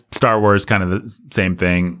 Star Wars, kind of the same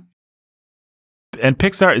thing. And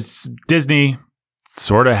Disney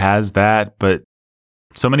sort of has that, but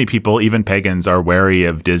so many people, even pagans, are wary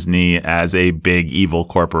of Disney as a big evil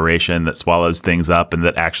corporation that swallows things up and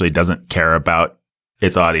that actually doesn't care about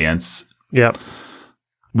its audience. Yep.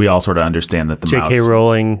 We all sort of understand that the J.K. mouse.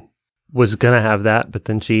 Rowling was going to have that, but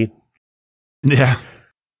then she... Yeah.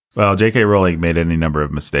 Well, J.K. Rowling made any number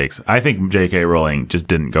of mistakes. I think J.K. Rowling just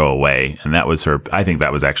didn't go away. And that was her. I think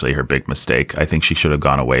that was actually her big mistake. I think she should have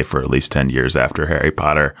gone away for at least 10 years after Harry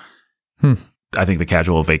Potter. I think The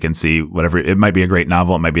Casual Vacancy, whatever, it might be a great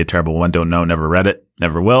novel. It might be a terrible one. Don't know. Never read it.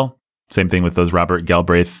 Never will. Same thing with those Robert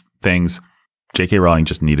Galbraith things. J.K. Rowling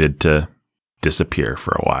just needed to disappear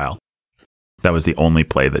for a while. That was the only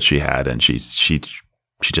play that she had. And she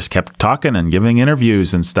just kept talking and giving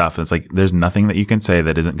interviews and stuff. It's like, there's nothing that you can say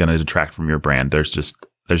that isn't going to detract from your brand.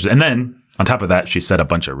 And then on top of that, she said a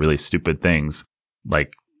bunch of really stupid things,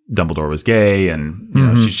 like Dumbledore was gay, and you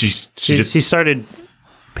know, she started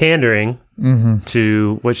pandering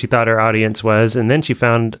to what she thought her audience was, and then she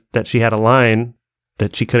found that she had a line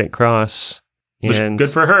that she couldn't cross. And good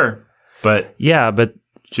for her, but yeah, but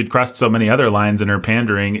she'd crossed so many other lines in her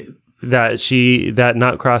pandering that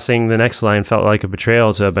not crossing the next line felt like a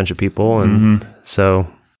betrayal to a bunch of people, and so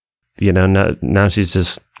now she's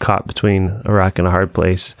just caught between a rock and a hard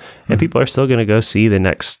place, and people are still going to go see the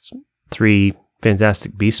next 3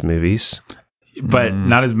 Fantastic Beasts movies, but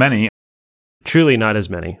not as many. Truly, not as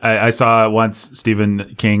many. I saw once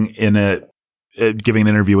Stephen King in giving an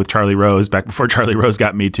interview with Charlie Rose back before Charlie Rose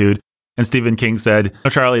got Me Too'd, and Stephen King said, "No,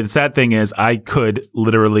 Charlie, the sad thing is, I could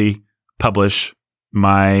literally publish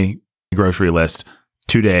my grocery list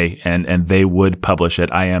today and they would publish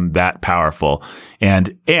it. I am that powerful.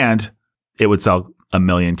 And it would sell 1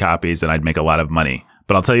 million copies and I'd make a lot of money.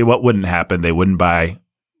 But I'll tell you what wouldn't happen. They wouldn't buy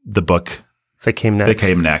the book that came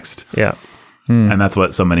next. Yeah. And that's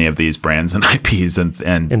what so many of these brands and IPs and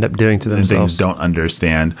end up doing to themselves. And things don't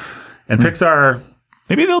understand. And Pixar,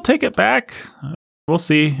 maybe they'll take it back. We'll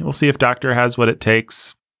see. We'll see if Doctor has what it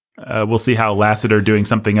takes. We'll see how Lasseter doing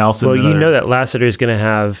something else. Well, you know that Lasseter is going to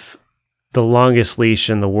have the longest leash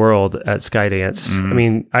in the world at Skydance. I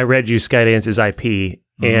mean, I read you Skydance's IP,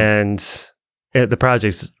 and the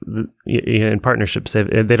projects in partnerships,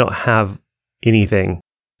 they don't have anything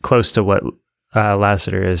close to what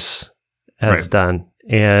Lasseter has done.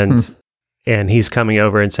 And he's coming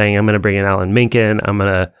over and saying, "I'm going to bring in Alan Menken. I'm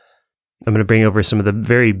going to bring over some of the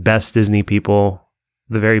very best Disney people,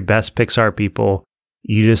 the very best Pixar people.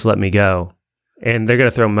 You just let me go." And they're going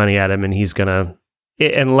to throw money at him, and he's going to,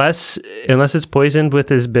 unless it's poisoned with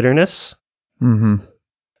his bitterness. A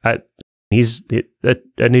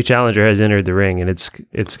new challenger has entered the ring, and it's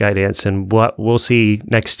Skydance, and we'll see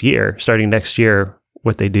starting next year,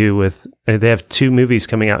 what they do with. They have 2 movies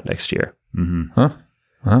coming out next year.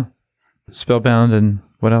 Spellbound and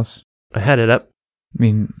what else? I had it up. I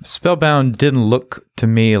mean, Spellbound didn't look to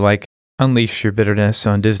me like Unleash Your Bitterness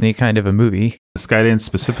on Disney kind of a movie. Skydance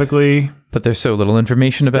specifically, but there's so little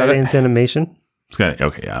information about it. Skydance animation.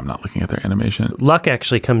 Okay, yeah, I'm not looking at their animation. Luck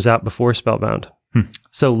actually comes out before Spellbound.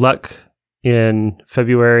 So Luck in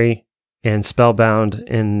February and Spellbound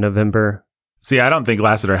in November. See, I don't think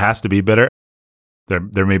Lasseter has to be bitter.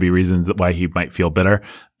 There may be reasons why he might feel bitter,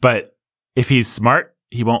 but if he's smart,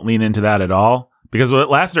 he won't lean into that at all. Because what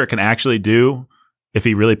Lasseter can actually do, if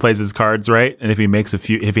he really plays his cards right, and if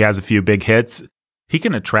he has a few big hits, he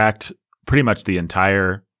can attract pretty much the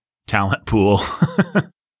entire talent pool.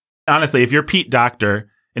 Honestly, if you're Pete Docter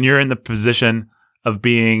and you're in the position of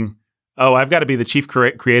being, I've got to be the chief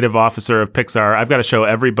creative officer of Pixar, I've got to show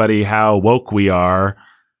everybody how woke we are,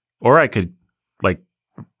 or I could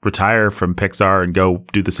retire from Pixar and go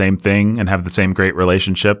do the same thing and have the same great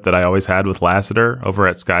relationship that I always had with Lasseter over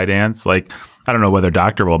at Skydance. I don't know whether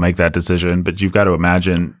Doctor will make that decision, but you've got to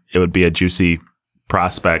imagine it would be a juicy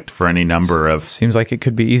prospect for any number of. Seems like it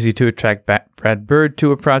could be easy to attract Brad Bird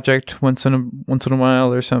to a project once in a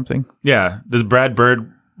while or something. Yeah. Does Brad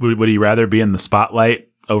Bird, would he rather be in the spotlight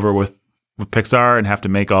over with Pixar and have to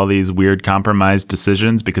make all these weird compromised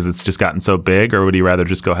decisions because it's just gotten so big, or would he rather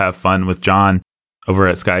just go have fun with John over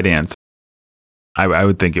at Skydance? I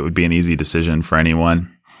would think it would be an easy decision for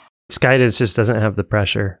anyone. Skydance just doesn't have the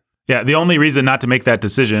pressure. Yeah, the only reason not to make that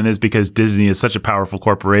decision is because Disney is such a powerful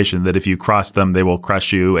corporation that if you cross them, they will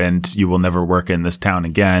crush you and you will never work in this town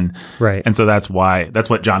again. Right. And so that's what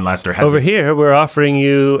John Lasseter has. Over here, we're offering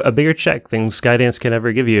you a bigger check than Skydance can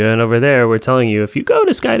ever give you. And over there, we're telling you, if you go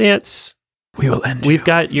to Skydance, we will end We've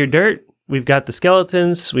got your dirt. We've got the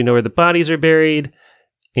skeletons. We know where the bodies are buried.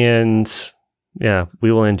 And yeah,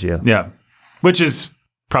 we will end you. Yeah. Which is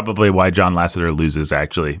probably why John Lasseter loses,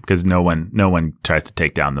 actually, because no one tries to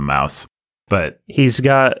take down the mouse. But he's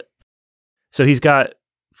got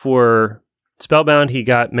for Spellbound, he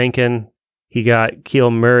got Menken, he got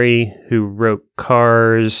Keel Murray, who wrote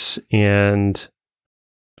Cars and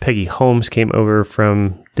Peggy Holmes came over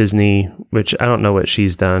from Disney, which I don't know what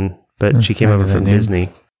she's done, but she came I over know that from name. Disney.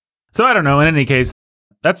 So I don't know. In any case,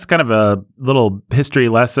 that's kind of a little history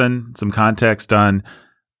lesson, some context on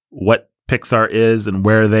what Pixar is and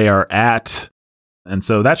where they are at. And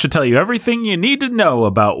so that should tell you everything you need to know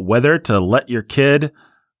about whether to let your kid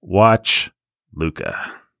watch Luca.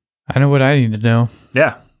 I know what I need to know.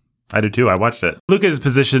 Yeah, I do too. I watched it. Luca is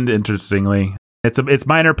positioned interestingly. It's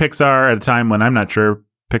minor Pixar at a time when I'm not sure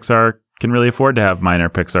Pixar can really afford to have minor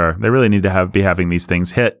Pixar. They really need to be having these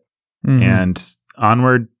things hit. Mhm. And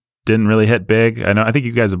Onward didn't really hit big. I think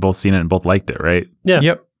you guys have both seen it and both liked it, right? Yeah.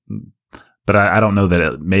 Yep. But I don't know that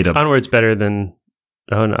it made a Onward's better than,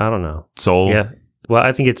 I don't know. Soul. Yeah. Well,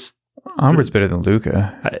 I think it's Onward's better than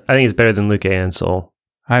Luca. I think it's better than Luca and Soul.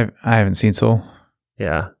 I haven't seen Soul.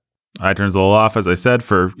 Yeah. I turned Soul off, as I said,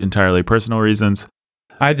 for entirely personal reasons.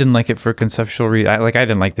 I didn't like it for conceptual reasons. I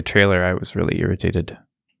didn't like the trailer. I was really irritated.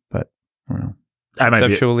 But I don't know.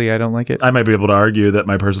 Conceptually, I don't like it. I might be able to argue that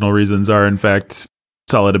my personal reasons are, in fact,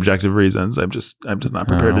 solid objective reasons. I'm just not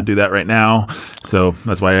prepared to do that right now. So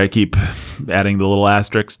that's why I keep adding the little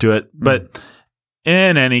asterisks to it. But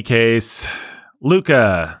in any case,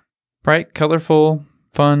 Luca. Bright, colorful,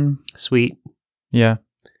 fun. Sweet. Yeah.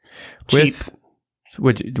 Cheap.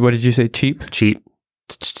 What did you say? Cheap? Cheap.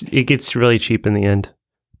 It gets really cheap in the end,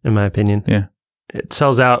 in my opinion. Yeah. It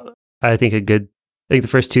sells out, I think, I think the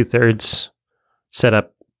first 2/3 set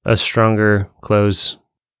up a stronger close.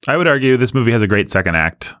 I would argue this movie has a great second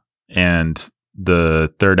act, and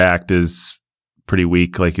the third act is pretty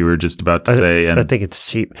weak, like you were just about to say. And I think it's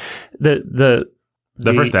cheap. The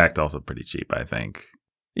first act also pretty cheap, I think.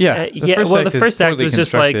 Yeah. the first act was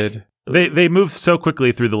just like They move so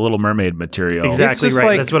quickly through the Little Mermaid material. exactly It's just right.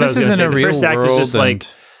 like, That's what I was this going to isn't say. a The first real act is just world like,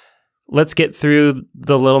 let's get through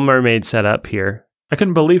the Little Mermaid setup here. I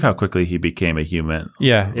couldn't believe how quickly he became a human.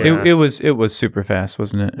 Yeah. Yeah. It was super fast,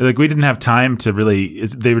 wasn't it? Like, we didn't have time to really.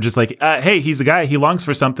 They were just like, "Hey, he's a guy. He longs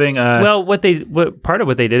for something." Well, part of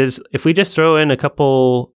what they did is, if we just throw in a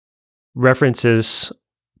couple references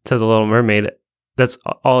to the Little Mermaid, that's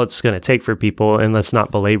all it's going to take for people, and let's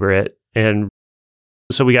not belabor it. And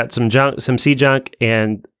so we got some sea junk,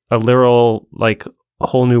 and a literal, like, a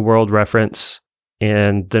whole new world reference,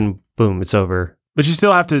 and then boom, it's over. But you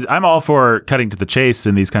still have to. I'm all for cutting to the chase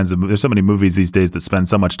in these kinds of. There's so many movies these days that spend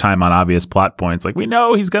so much time on obvious plot points. Like, we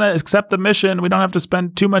know he's going to accept the mission. We don't have to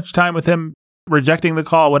spend too much time with him rejecting the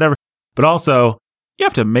call, whatever. But also, you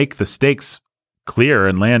have to make the stakes clear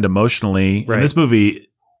and land emotionally. Right. And this movie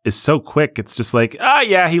is so quick. It's just like,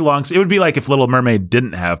 yeah, he longs. It would be like if Little Mermaid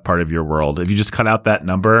didn't have part of your world. If you just cut out that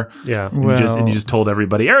number, Yeah. and you just told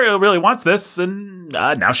everybody Ariel really wants this, and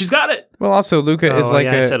now she's got it. Well, also Luca is like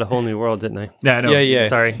I said a whole new world, didn't I? Yeah, I know. Yeah.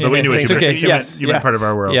 Sorry. But we knew what you It's meant. okay. You Yes. meant, you meant part of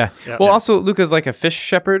our world. Yeah. Yeah. Well, Yeah. also Luca's like a fish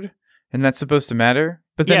shepherd, and that's supposed to matter.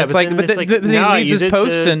 But then Yeah, it's but like, then but it's then, like, then no, he leaves you his did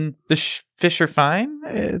post, to- and the fish are fine.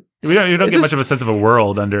 You don't get just- much of a sense of a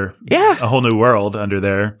world under Yeah. a whole new world under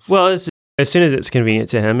there. Well, as soon as it's convenient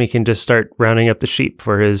to him, he can just start rounding up the sheep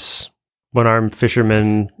for his one-armed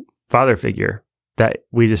fisherman father figure that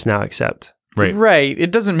we just now accept. Right. Right.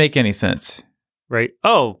 It doesn't make any sense. Right?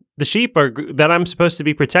 Oh, the sheep are that I'm supposed to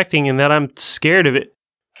be protecting, and that I'm scared of it.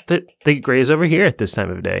 That they graze over here at this time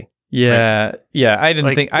of day. Yeah. Yeah. I didn't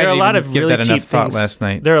Like, think. there I are a didn't lot even of give really that enough cheap thought things. last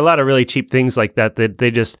night. There are a lot of really cheap things like that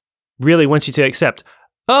they just really want you to accept.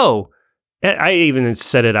 Oh, I even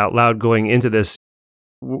said it out loud going into this.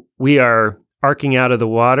 We are arcing out of the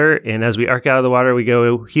water, and as we arc out of the water, we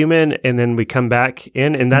go human, and then we come back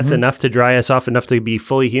in, and that's Mhm. enough to dry us off, enough to be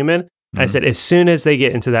fully human. I Mhm. said, as soon as they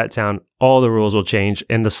get into that town, all the rules will change,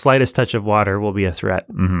 and the slightest touch of water will be a threat.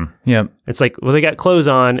 Mm-hmm. Yeah. It's like, well, they got clothes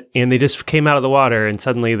on, and they just came out of the water, and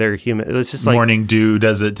suddenly they're human. It's just like, Morning dew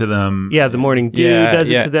does it to them. yeah, the morning dew Yeah, does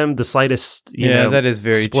it yeah. to them. The slightest, you Yeah, know, that is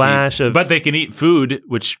very splash of, But they can eat food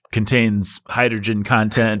which contains hydrogen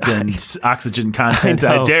content and oxygen content,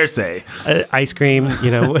 I I know. dare say. ice cream.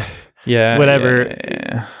 You know, Yeah. Whatever.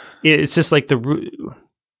 Yeah. it's just like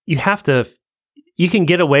you have to. You can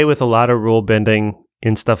get away with a lot of rule bending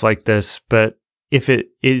and stuff like this, but if it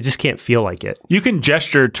just can't feel like it. You can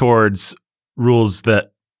gesture towards rules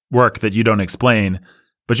that work that you don't explain,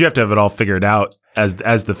 but you have to have it all figured out as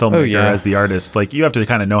the filmmaker, Oh, yeah. as the artist. Like, you have to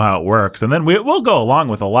kind of know how it works, and then we'll go along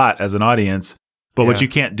with a lot as an audience. But what Yeah. you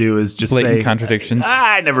can't do is just Blatant say contradictions.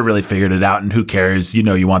 I never really figured it out, and who cares?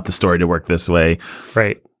 You want the story to work this way.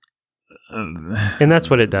 Right. And that's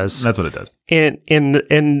what it does. That's what it does. And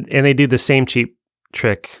they do the same cheap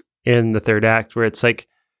trick in the third act where it's like,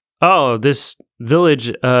 oh, this village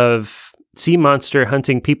of sea monster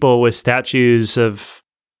hunting people with statues of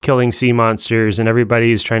killing sea monsters, and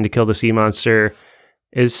everybody's trying to kill the sea monster,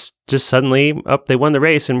 is just suddenly, they won the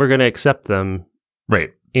race and we're going to accept them.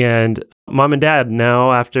 Right. And mom and dad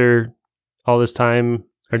now, after all this time,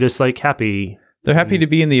 are just like happy. They're happy to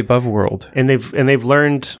be in the above world. And they've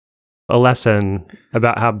learned a lesson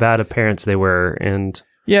about how bad of parents they were. And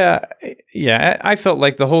yeah. I felt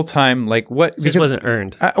like the whole time, like what? This wasn't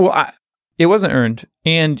earned. It wasn't earned.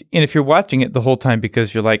 And if you're watching it the whole time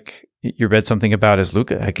because you're like, you read something about Is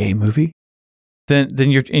Luca a gay movie? Then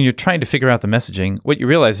you're trying to figure out the messaging. What you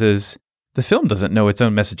realize is the film doesn't know its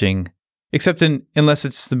own messaging, except unless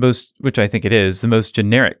it's the most, which I think it is, the most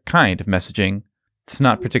generic kind of messaging. It's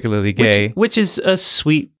not particularly gay. Which is a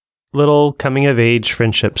sweet little coming of age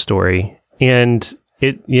friendship story. And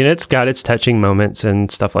it's got its touching moments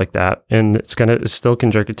and stuff like that. And it still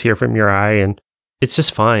can jerk a tear from your eye, and it's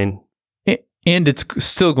just fine. And it's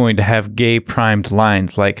still going to have gay primed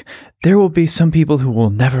lines like, there will be some people who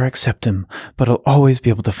will never accept him, but I'll always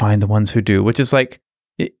be able to find the ones who do, which is like,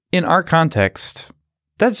 in our context,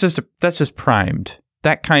 that's just primed.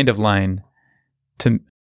 That kind of line to...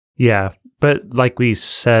 Yeah, but like we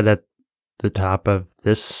said at the top of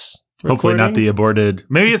this hopefully not the aborted...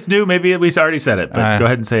 Maybe it's new, maybe we already said it, but go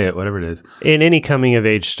ahead and say it, whatever it is. In any coming of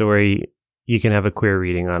age story, you can have a queer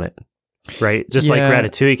reading on it. Right, just like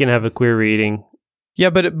Ratatouille can have a queer reading.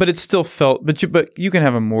 Yeah, but it's still felt. But you can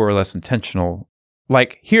have a more or less intentional.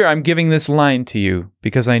 Like, here, I'm giving this line to you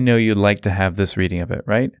because I know you'd like to have this reading of it,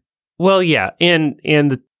 right? Well, yeah, and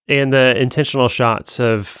the intentional shots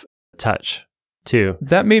of touch too.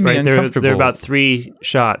 That made me uncomfortable. There are about 3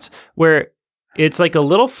 shots where it's like a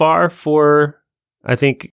little far for, I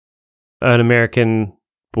think, an American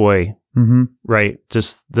boy. Mm-hmm. Right,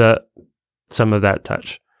 just some of that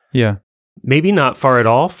touch. Yeah. Maybe not far at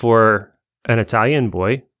all for an Italian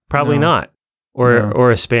boy. Probably not. Or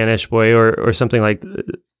a Spanish boy or something like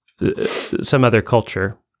some other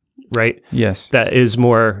culture, right? Yes. That is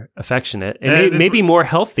more affectionate and maybe more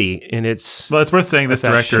healthy in its... Well, it's worth saying this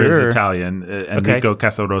director is Italian. Enrico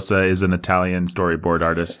Casarosa is an Italian storyboard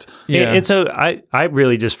artist. Yeah. And so I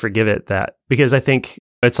really just forgive it that, because I think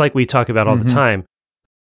it's like we talk about all the time.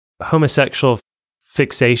 Homosexual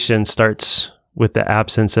fixation starts with the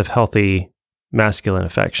absence of healthy masculine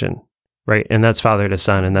affection, right? And that's father to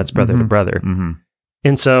son, and that's brother to brother. Mm-hmm.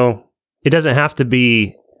 And so it doesn't have to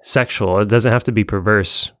be sexual. It doesn't have to be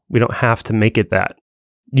perverse. We don't have to make it that.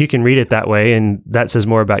 You can read it that way, and that says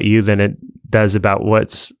more about you than it does about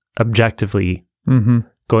what's objectively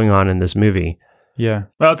going on in this movie. Yeah.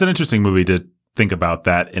 Well, it's an interesting movie to think about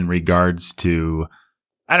that in regards to,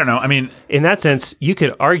 I don't know. I mean, in that sense, you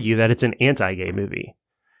could argue that it's an anti-gay movie.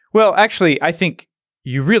 Well, actually, I think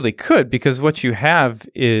you really could, because what you have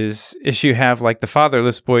is you have like the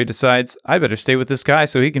fatherless boy decides, I better stay with this guy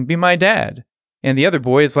so he can be my dad. And the other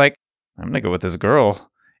boy is like, I'm going to go with this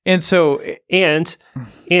girl. And so... And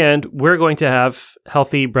we're going to have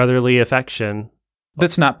healthy brotherly affection.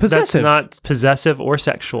 That's not possessive. That's not possessive or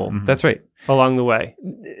sexual. Mm-hmm. That's right. Along the way.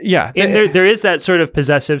 Yeah. And there is that sort of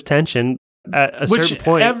possessive tension at a certain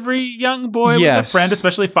point. Every young boy with a friend,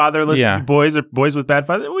 especially fatherless boys or boys with bad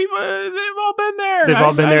fathers, they've all been there. They've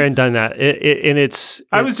all been there and done that.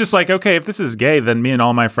 I was just like, okay, if this is gay, then me and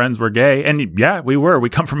all my friends were gay. And yeah, we were. We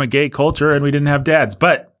come from a gay culture and we didn't have dads,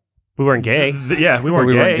 but we weren't gay. We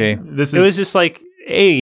weren't gay. It was just like,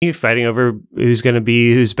 hey, you're fighting over who's going to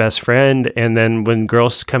be whose best friend. And then when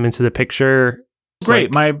girls come into the picture...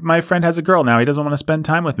 Great, like, my friend has a girl now. He doesn't want to spend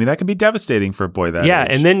time with me. That can be devastating for a boy that age.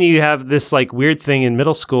 And then you have this like weird thing in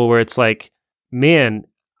middle school where it's like, man,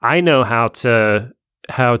 I know how to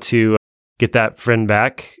get that friend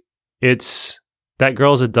back. It's that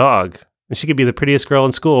girl's a dog. She could be the prettiest girl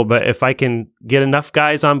in school, but if I can get enough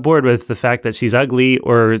guys on board with the fact that she's ugly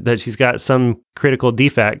or that she's got some critical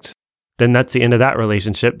defect, then that's the end of that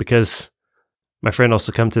relationship, because my friend will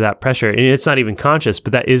succumb to that pressure. And it's not even conscious,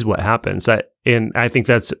 but that is what happens. And I think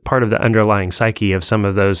that's part of the underlying psyche of some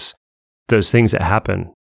of those things that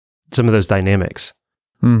happen, some of those dynamics.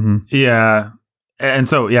 Mm-hmm. Yeah. And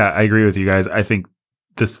so, I agree with you guys. I think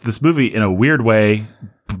this movie, in a weird way,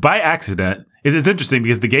 by accident, it's interesting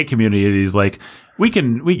because the gay community is like, we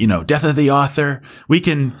death of the author. We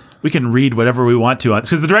can read whatever we want to,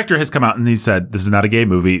 because the director has come out and he said, this is not a gay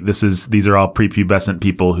movie. These are all prepubescent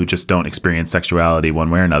people who just don't experience sexuality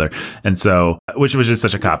one way or another. And so, which was just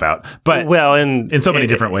such a cop out, but and in so many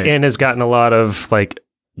different ways, and has gotten a lot of like,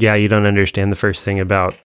 you don't understand the first thing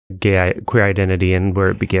about queer identity and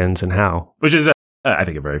where it begins and how, which is, I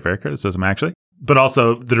think, a very fair criticism, actually. But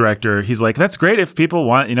also the director, he's like, that's great if people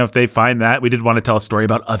want, if they find that. We did want to tell a story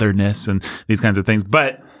about otherness and these kinds of things.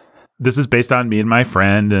 But this is based on me and my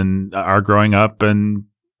friend and our growing up. And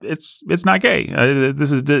it's not gay.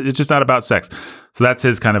 It's just not about sex. So that's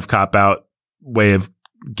his kind of cop out way of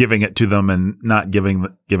giving it to them and not giving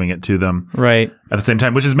it to them Right. at the same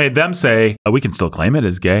time, which has made them say, we can still claim it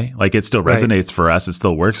as gay. Like it still resonates for us. It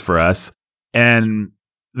still works for us. And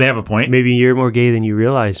they have a point. Maybe you're more gay than you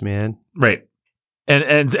realize, man. Right.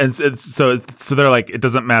 And so they're like, it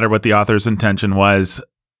doesn't matter what the author's intention was.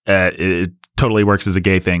 It totally works as a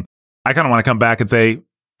gay thing. I kind of want to come back and say,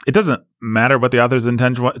 it doesn't matter what the author's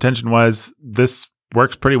intention was. This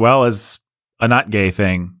works pretty well as a not gay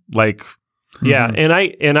thing. Like, yeah.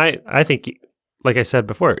 And I think, like I said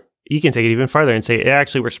before, you can take it even farther and say it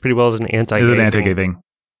actually works pretty well as an anti-gay is an anti-gay thing.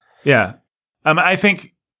 Yeah. I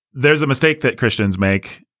think there's a mistake that Christians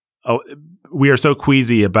make. Oh, we are so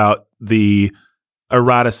queasy about the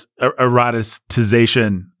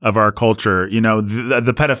eroticization of our culture,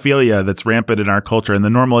 the pedophilia that's rampant in our culture and the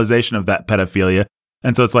normalization of that pedophilia.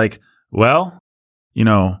 And so it's like, well,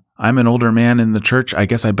 I'm an older man in the church. I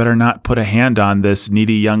guess I better not put a hand on this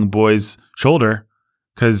needy young boy's shoulder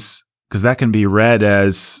because that can be read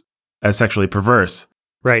as sexually perverse.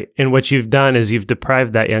 Right. And what you've done is you've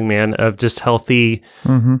deprived that young man of just healthy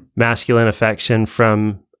masculine affection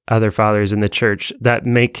from other fathers in the church that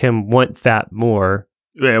make him want that more.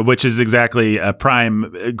 Yeah, which is exactly a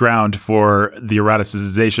prime ground for the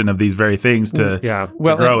eroticization of these very things to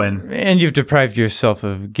grow in. And you've deprived yourself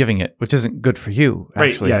of giving it, which isn't good for you,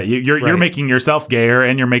 actually. Right, yeah. You're making yourself gayer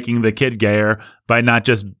and you're making the kid gayer by not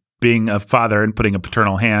just being a father and putting a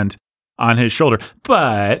paternal hand on his shoulder.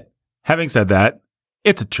 But having said that,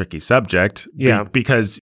 it's a tricky subject. Yeah.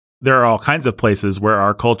 Because there are all kinds of places where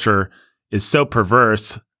our culture is so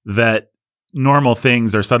perverse that normal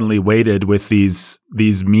things are suddenly weighted with these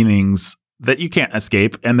meanings that you can't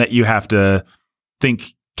escape and that you have to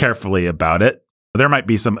think carefully about it. There might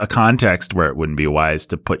be a context where it wouldn't be wise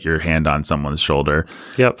to put your hand on someone's shoulder,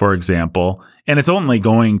 for example, and it's only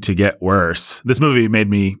going to get worse. This movie made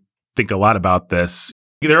me think a lot about this.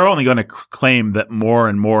 They're only going to claim that more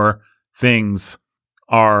and more things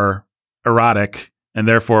are erotic, and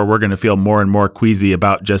therefore we're going to feel more and more queasy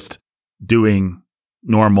about just doing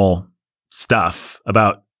normal stuff,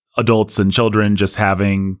 about adults and children just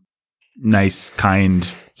having nice,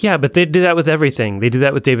 kind. Yeah, but they do that with everything. They do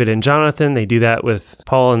that with David and Jonathan. They do that with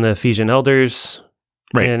Paul and the Ephesian elders.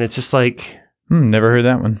 Right. And it's just like... never heard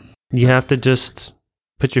that one. You have to just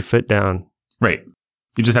put your foot down. Right.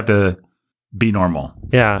 You just have to be normal.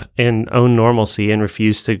 Yeah, and own normalcy and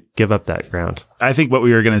refuse to give up that ground. I think what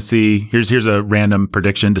we are going to see, here's a random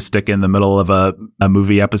prediction to stick in the middle of a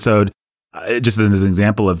movie episode, just as an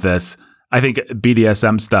example of this. I think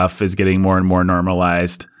BDSM stuff is getting more and more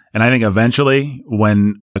normalized. And I think eventually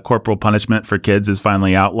when a corporal punishment for kids is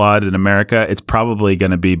finally outlawed in America, it's probably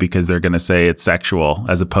going to be because they're going to say it's sexual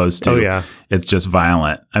as opposed to it's just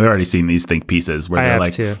violent. I've already seen these think pieces where they're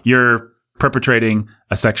like, you're perpetrating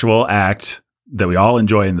a sexual act that we all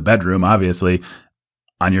enjoy in the bedroom, obviously,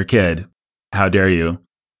 on your kid. How dare you?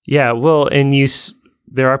 Yeah, well, and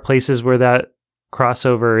there are places where that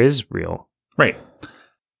crossover is real. Right.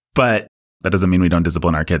 But that doesn't mean we don't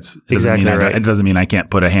discipline our kids. It exactly doesn't mean right. It doesn't mean I can't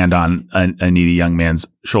put a hand on a needy young man's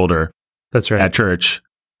shoulder. That's right. At church.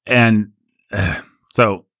 And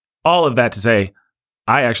so all of that to say,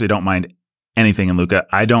 I actually don't mind anything in Luca.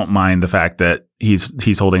 I don't mind the fact that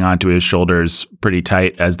he's holding on to his shoulders pretty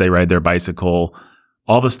tight as they ride their bicycle.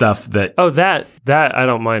 All the stuff that... Oh, that I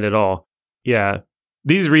don't mind at all. Yeah.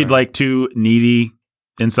 These read like two needy,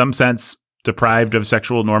 in some sense, deprived of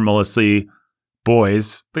sexual normalcy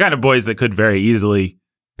boys, the kind of boys that could very easily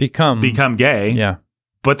become gay. Yeah.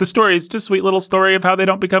 But the story is just a sweet little story of how they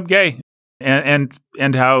don't become gay and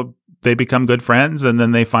how they become good friends. And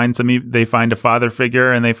then they find a father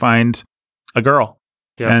figure and they find a girl.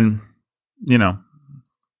 Yeah. And,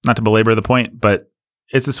 not to belabor the point, but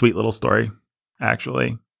it's a sweet little story,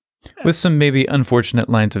 actually. With some maybe unfortunate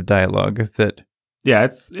lines of dialogue that... Yeah,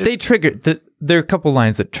 they triggered... There are a couple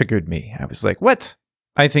lines that triggered me. I was like, what?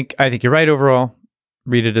 I think you're right overall.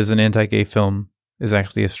 Read it as an anti-gay film is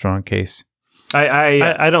actually a strong case.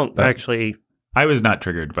 I don't actually... I was not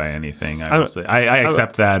triggered by anything, I would say. I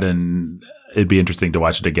accept that, and it'd be interesting to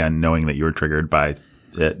watch it again knowing that you were triggered by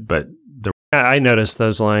it, but... I noticed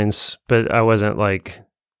those lines, but I wasn't like...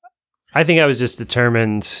 I think I was just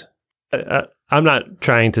determined... I'm not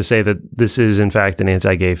trying to say that this is, in fact, an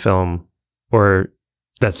anti-gay film, or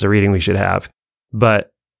that's the reading we should have,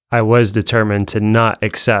 but I was determined to not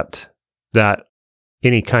accept that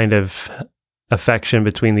any kind of affection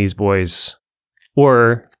between these boys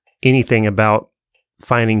or anything about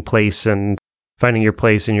finding your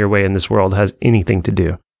place and your way in this world has anything to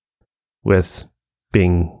do with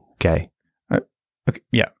being gay. Okay,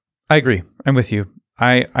 yeah, I agree. I'm with you.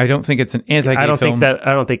 I don't think it's an anti-gay I don't film.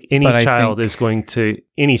 think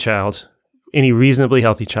any reasonably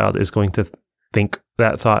healthy child is going to think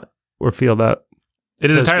that thought or feel that. It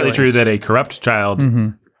is those entirely feelings. true that a corrupt child,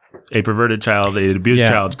 a perverted child, an abused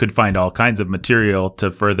child could find all kinds of material to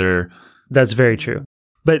further. That's very true.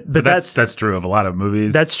 But that's true of a lot of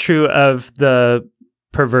movies. That's true of the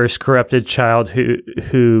perverse, corrupted child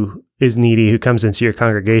who is needy, who comes into your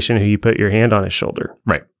congregation, who you put your hand on his shoulder.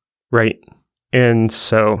 Right. And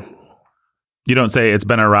so you don't say it's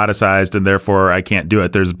been eroticized and therefore I can't do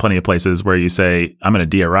it. There's plenty of places where you say, I'm going to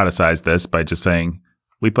de-eroticize this by just saying,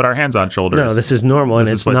 we put our hands on shoulders. No, this is normal and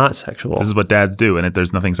it's not sexual. This is what dads do, and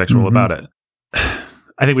there's nothing sexual about it.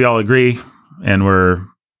 I think we all agree, and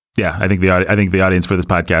I think the audience for this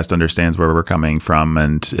podcast understands where we're coming from,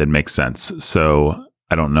 and it makes sense. So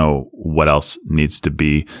I don't know what else needs to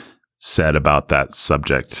be said about that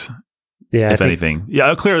subject. Yeah, if anything.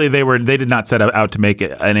 Yeah, clearly they did not set out to make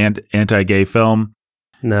an anti-gay film.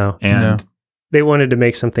 No. And they wanted to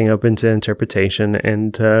make something open to interpretation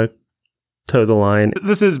and toe the line.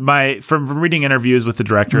 This is from reading interviews with the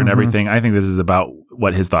director and everything, I think this is about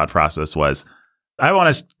what his thought process was. I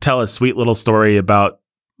want to tell a sweet little story about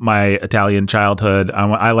my Italian childhood.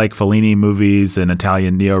 I like Fellini movies and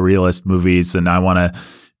Italian neorealist movies, and I want to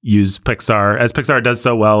use Pixar, as Pixar does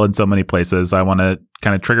so well in so many places. I want to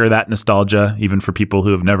kind of trigger that nostalgia, even for people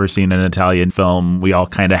who have never seen an Italian film. We all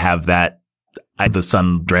kind of have that, the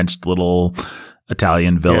sun-drenched little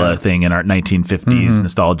Italian villa thing in our 1950s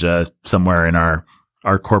nostalgia somewhere in our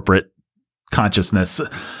corporate consciousness.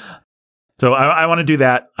 So I want to do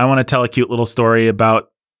that. I want to tell a cute little story about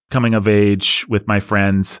coming of age with my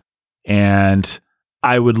friends, and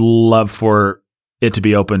I would love for it to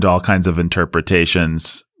be open to all kinds of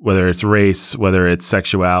interpretations, whether it's race, whether it's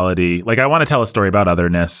sexuality. Like, I want to tell a story about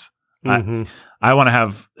otherness. I want to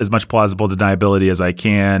have as much plausible deniability as I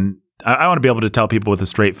can. I want to be able to tell people with a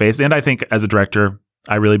straight face. And I think as a director,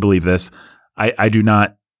 I really believe this. I do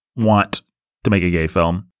not want to make a gay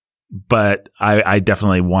film, but I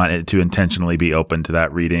definitely want it to intentionally be open to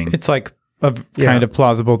that reading. It's like a kind of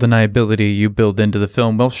plausible deniability you build into the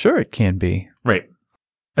film. Well, sure, it can be. Right.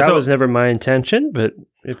 That was never my intention, but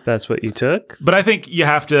if that's what you took. But I think you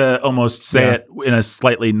have to almost say it in a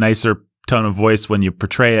slightly nicer tone of voice when you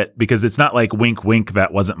portray it, because it's not like wink, wink,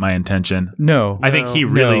 that wasn't my intention. No. I think he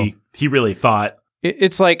really thought.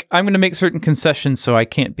 It's like, I'm going to make certain concessions so I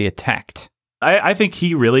can't be attacked. I think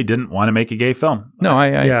he really didn't want to make a gay film. No,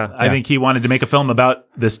 I think he wanted to make a film about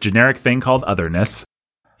this generic thing called otherness.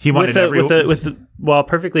 He wanted while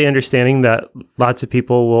perfectly understanding that lots of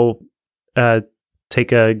people will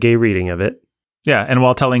take a gay reading of it. Yeah, and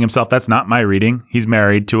while telling himself that's not my reading. He's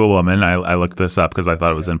married to a woman. I looked this up because I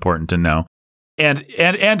thought it was important to know. And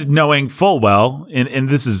knowing full well, and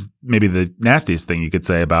this is maybe the nastiest thing you could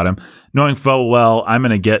say about him, knowing full well I'm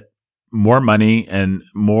going to get more money and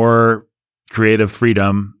more creative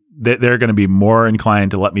freedom. They're going to be more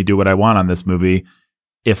inclined to let me do what I want on this movie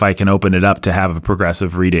if I can open it up to have a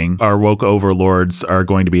progressive reading. Our woke overlords are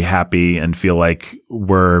going to be happy and feel like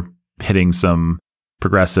we're hitting some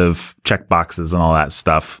progressive check boxes and all that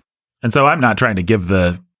stuff. And so I'm not trying to give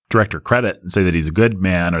the director credit and say that he's a good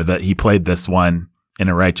man or that he played this one in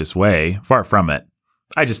a righteous way. Far from it.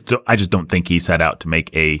 I just don't think he set out to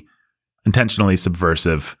make a intentionally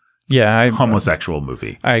subversive homosexual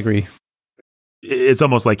movie. I agree. It's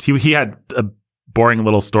almost like he had a boring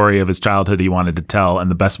little story of his childhood he wanted to tell, and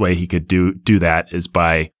the best way he could do that is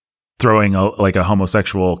by throwing a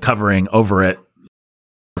homosexual covering over it.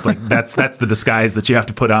 It's like that's the disguise that you have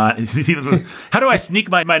to put on. How do I sneak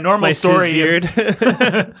my normal story? Weird.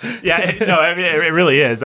 It really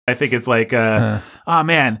is. I think it's like, oh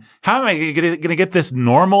man, how am I going to get this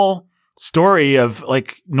normal story of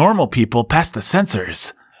like normal people past the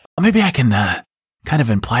censors? Well, maybe I can kind of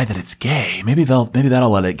imply that it's gay. Maybe that'll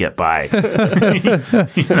let it get by.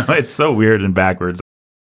 It's so weird and backwards.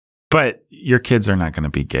 But your kids are not going to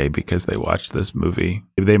be gay because they watched this movie.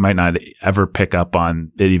 They might not ever pick up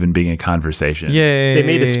on it even being a conversation. Yay. They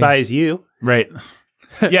may despise you. Right.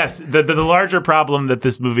 Yes. The larger problem that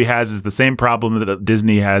this movie has is the same problem that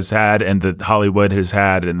Disney has had and that Hollywood has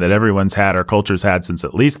had and that everyone's had, our culture's had since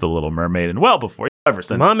at least The Little Mermaid and well before, ever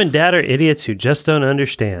since. Mom and dad are idiots who just don't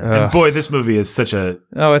understand. And boy, this movie is such a...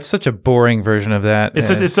 Oh, it's such a boring version of that.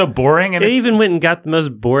 It's so boring. And they even went and got the most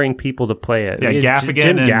boring people to play it. Yeah, Gaffigan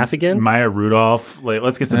Jim and Gaffigan. Maya Rudolph. Like,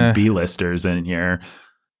 let's get some B-listers in here.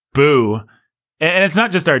 Boo. And it's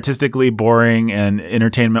not just artistically boring and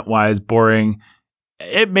entertainment-wise boring.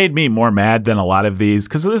 it made me more mad than a lot of these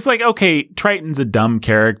because it's like, okay, Triton's a dumb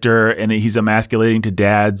character and he's emasculating to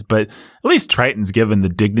dads, but at least Triton's given the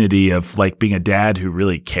dignity of like being a dad who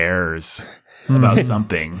really cares about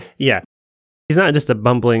something. Yeah. He's not just a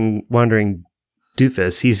bumbling, wandering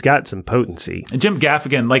doofus. He's got some potency. And Jim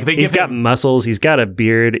Gaffigan, like he's got muscles. He's got a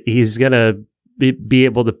beard. He's going to be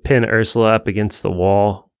able to pin Ursula up against the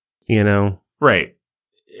wall, you know? Right.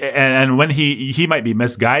 And when he might be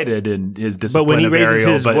misguided in his discipline, but when he raises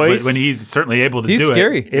his voice, but when he's certainly able to do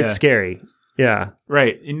scary. It's scary. Yeah.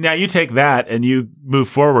 Right. Now you take that and you move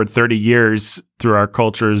forward 30 years through our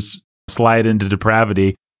culture's slide into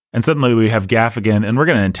depravity, and suddenly we have Gaffigan, and we're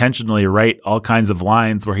going to intentionally write all kinds of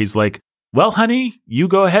lines where he's like, well, honey, you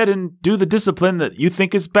go ahead and do the discipline that you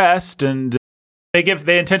think is best, and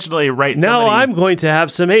they intentionally write. Now I'm going to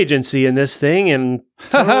have some agency in this thing and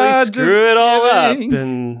totally screw it all up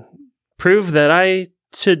and prove that I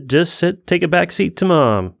should just take a back seat to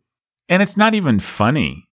mom. And it's not even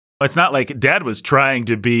funny. It's not like dad was trying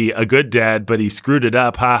to be a good dad, but he screwed it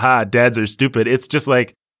up. Ha ha, dads are stupid. It's just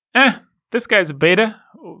like, this guy's a beta.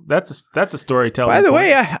 That's a storytelling. By the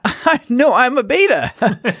way, I know I'm a beta.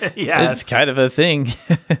 Yeah. It's kind of a thing.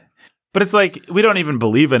 But it's like, we don't even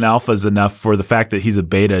believe in alphas enough for the fact that he's a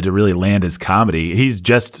beta to really land his comedy. He's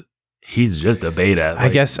just a beta.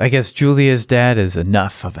 Like, I guess Julia's dad is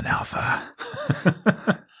enough of an alpha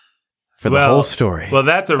for the whole story. Well,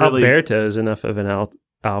 that's a really... Alberto is enough of an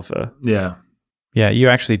alpha. Yeah. Yeah, you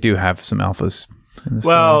actually do have some alphas in the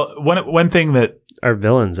story. One thing that... Our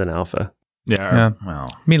villain's an alpha. Yeah. Well,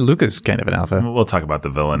 I mean, Luca's kind of an alpha. We'll talk about the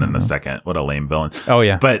villain in a second. What a lame villain. Oh,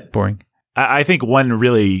 yeah. But boring. I think one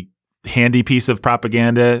really handy piece of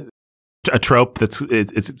propaganda, a trope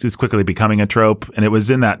it's quickly becoming a trope, and it was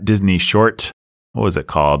in that Disney short. What was it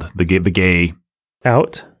called? The gay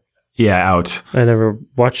Out? Yeah, Out. I never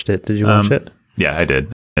watched it. Did you watch it? Yeah, I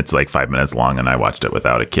did. It's like 5 minutes long, and I watched it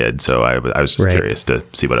without a kid, so I was just curious to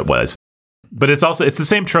see what it was. But it's the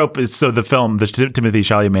same trope. So the film, the Timothée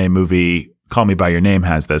Chalamet movie, Call Me by Your Name,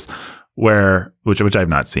 has this, which I've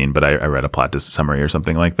not seen, but I read a plot summary or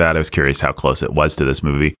something like that. I was curious how close it was to this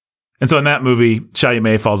movie. And so in that movie,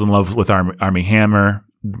 Chalamet falls in love with Armie Hammer.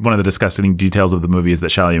 One of the disgusting details of the movie is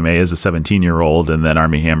that Chalamet is a 17-year-old, and then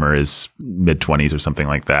Armie Hammer is mid-20s or something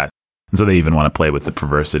like that. And so they even want to play with the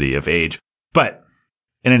perversity of age. But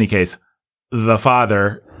in any case, the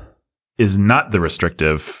father is not the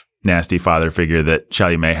restrictive, nasty father figure that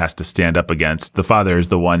Chalamet has to stand up against. The father is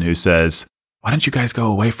the one who says, why don't you guys go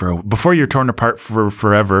away before you're torn apart for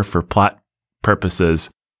forever for plot purposes,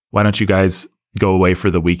 why don't you guys go away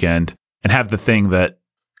for the weekend and have the thing that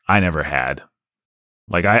I never had?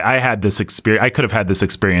 Like I had this experience. I could have had this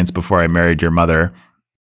experience before I married your mother.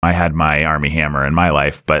 I had my Armie Hammer in my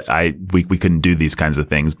life, but we couldn't do these kinds of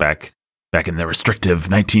things back in the restrictive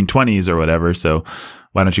 1920s or whatever. So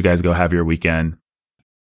why don't you guys go have your weekend?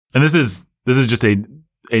 And this is just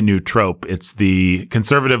a new trope. It's the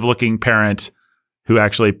conservative looking parent who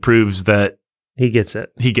actually proves that he gets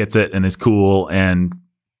it and is cool and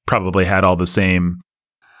probably had all the same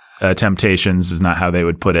temptations, is not how they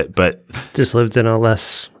would put it, but just lived in a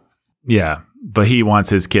less. Yeah. But he wants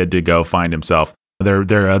his kid to go find himself.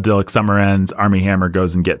 Their idyllic summer ends. Armie Hammer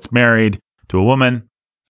goes and gets married to a woman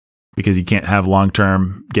because you can't have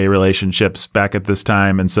long-term gay relationships back at this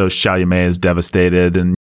time. And so Chalamet is devastated,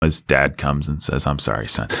 and his dad comes and says, I'm sorry,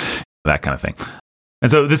 son, that kind of thing. And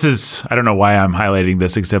so this is, I don't know why I'm highlighting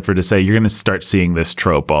this except for to say you're going to start seeing this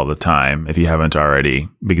trope all the time if you haven't already,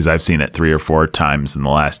 because I've seen it 3 or 4 times in the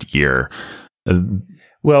last year.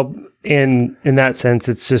 Well, in that sense,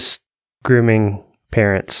 it's just grooming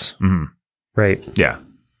parents, right? Yeah.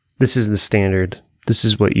 This is the standard. This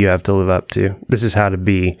is what you have to live up to. This is how to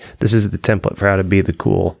be. This is the template for how to be the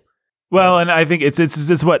cool. Well, and I think it's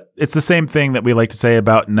the same thing that we like to say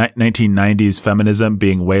about 1990s feminism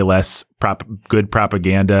being way less good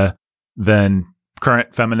propaganda than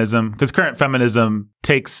current feminism, because current feminism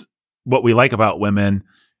takes what we like about women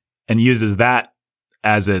and uses that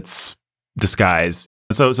as its disguise.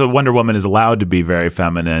 So Wonder Woman is allowed to be very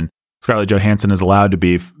feminine. Scarlett Johansson is allowed to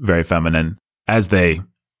be very feminine as they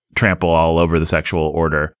trample all over the sexual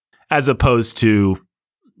order, as opposed to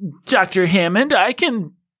Dr. Hammond, I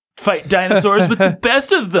can fight dinosaurs with the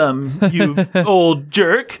best of them, you old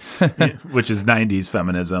jerk, which is 90s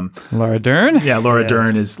feminism. Laura Dern? Yeah, Laura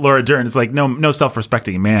Dern is like no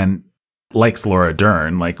self-respecting man likes Laura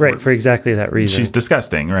Dern, like right, for exactly that reason. She's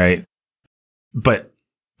disgusting, right? But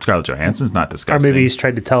Scarlett Johansson's not disgusting. Our movies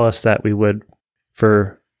tried to tell us that we would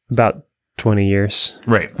for about 20 years.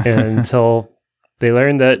 Right. Until they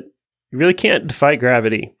learned that you really can't defy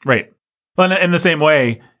gravity. Right. Well, in the same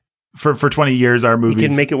way, for 20 years, our movies You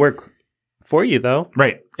can make it work for you, though.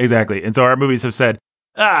 Right, exactly. And so our movies have said,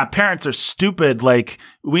 parents are stupid. Like,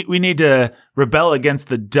 we need to rebel against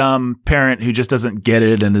the dumb parent who just doesn't get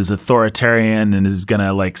it and is authoritarian and is going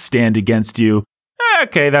to, like, stand against you.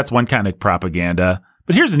 Okay, that's one kind of propaganda.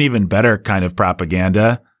 But here's an even better kind of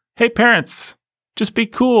propaganda. Hey, parents, just be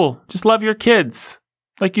cool. Just love your kids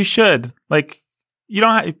like you should. Like, you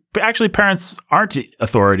don't have, actually, parents aren't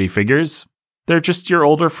authority figures. They're just your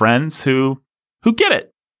older friends who get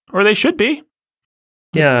it, or they should be.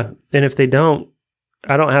 Yeah, and if they don't,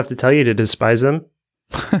 I don't have to tell you to despise them.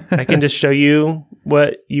 I can just show you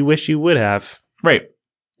what you wish you would have. Right.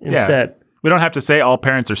 Instead. Yeah. We don't have to say all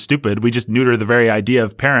parents are stupid. We just neuter the very idea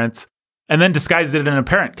of parents and then disguise it in a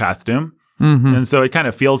parent costume. Mm-hmm. And so it kind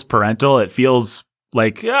of feels parental. It feels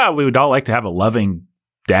like, we would all like to have a loving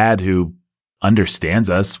dad who understands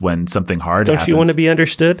us when something hard happens. Don't you want to be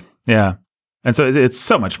understood? Yeah. And so it's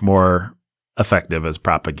so much more effective as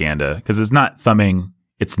propaganda because it's not thumbing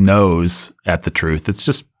its nose at the truth. It's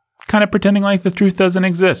just kind of pretending like the truth doesn't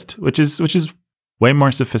exist, which is way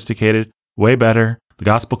more sophisticated, way better. The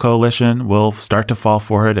Gospel Coalition will start to fall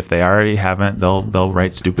for it. If they already haven't, they'll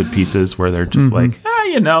write stupid pieces where they're just like,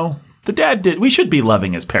 the dad did. We should be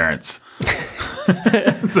loving as parents.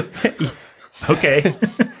 Okay.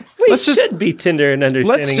 We should be tender and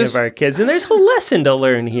understanding of our kids, and there's a lesson to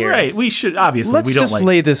learn here. Right. We should, obviously, Let's we don't just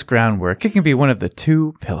lay this groundwork. It can be one of the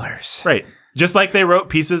two pillars. Right. Just like they wrote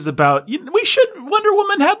pieces about, Wonder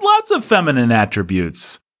Woman had lots of feminine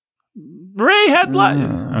attributes. Ray had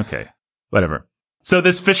lots. Okay. Whatever. So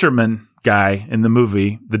this fisherman guy in the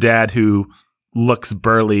movie, the dad who looks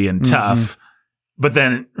burly and tough, but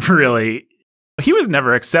then really, he was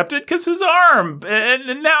never accepted because his arm,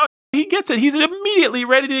 and now he gets it. He's immediately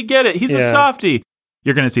ready to get it. He's a softie.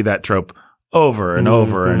 You're going to see that trope over and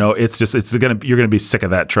over and over. You're going to be sick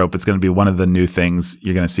of that trope. It's going to be one of the new things.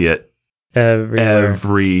 You're going to see it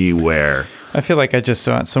everywhere. I feel like I just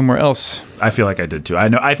saw it somewhere else. I feel like I did too.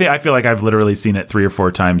 I feel like I've literally seen it 3 or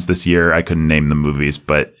 4 times this year. I couldn't name the movies,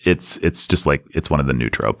 but it's just like it's one of the new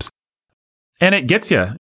tropes. And it gets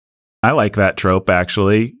you. I like that trope,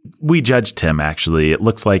 actually. We judged him, actually. It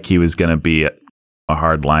looks like he was going to be a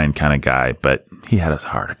hard line kind of guy, but he had a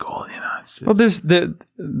heart of gold, Well, there's the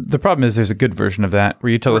problem is there's a good version of that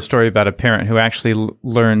where you tell a story about a parent who actually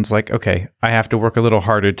learns, like, okay, I have to work a little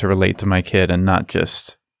harder to relate to my kid and not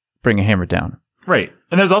just bring a hammer down. Right.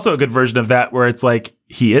 And there's also a good version of that where it's like,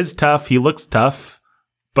 he is tough, he looks tough,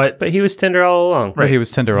 but he was tender all along. Right. He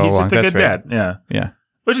was tender all along. He's just a good dad. Yeah. Yeah.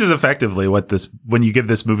 Which is effectively when you give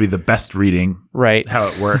this movie the best reading, right? How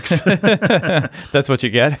it works. That's what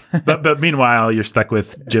you get. but meanwhile, you're stuck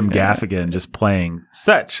with Jim Gaffigan just playing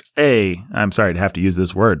I'm sorry to have to use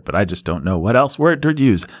this word, but I just don't know what else word to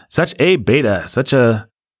use. Such a beta, such a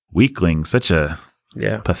weakling, such a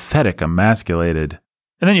pathetic, emasculated.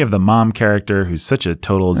 And then you have the mom character who's such a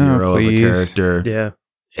total zero of a character. Yeah.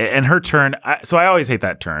 And her turn. So I always hate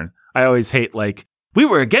that turn. I always hate, like, we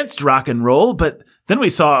were against rock and roll, but then we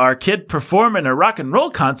saw our kid perform in a rock and roll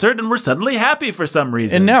concert and we're suddenly happy for some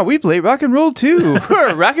reason. And now we play rock and roll too. We're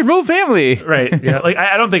a rock and roll family. Right. Yeah. Like,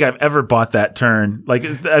 I don't think I've ever bought that turn. Like,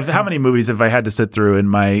 how many movies have I had to sit through in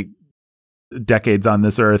my decades on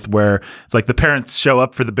this earth where it's like the parents show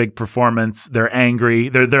up for the big performance, they're angry,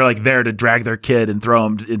 they're like there to drag their kid and throw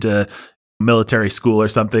him into military school or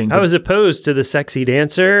something. I was opposed to the sexy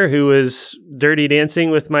dancer who was dirty dancing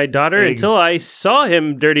with my daughter until I saw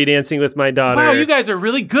him dirty dancing with my daughter. Wow, you guys are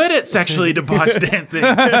really good at sexually debauched dancing.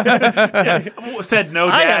 Said no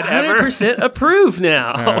dad ever. I 100% approve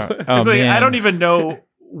now. It's like, I don't even know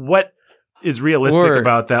what is realistic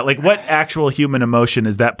about that. Like, what actual human emotion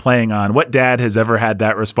is that playing on? What dad has ever had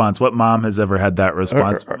that response? What mom has ever had that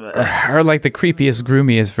response? Or like the creepiest,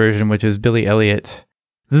 groomiest version, which is Billy Elliot.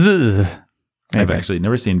 I've actually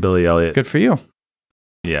never seen Billy Elliot. Good for you.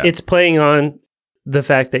 Yeah. It's playing on the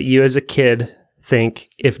fact that you as a kid think,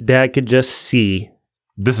 if dad could just see.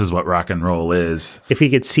 This is what rock and roll is. If he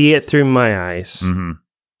could see it through my eyes,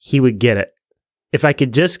 he would get it. If I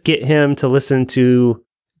could just get him to listen to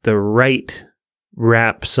the right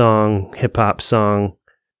rap song, hip hop song,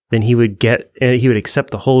 then he would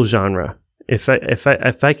accept the whole genre. If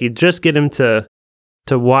I could just get him to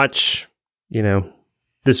watch,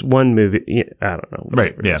 this one movie, I don't know.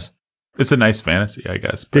 Right, yeah. It's a nice fantasy, I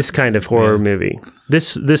guess. This kind of horror movie.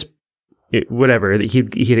 Whatever,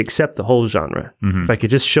 he'd accept the whole genre. If I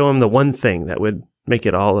could just show him the one thing that would make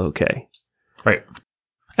it all okay. Right.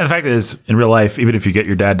 And the fact is, in real life, even if you get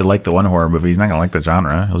your dad to like the one horror movie, he's not going to like the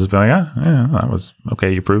genre. He'll just be like, yeah, that was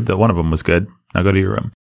okay. You proved that one of them was good. Now go to your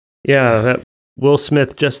room. Yeah, that Will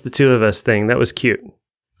Smith, Just the Two of Us thing, that was cute.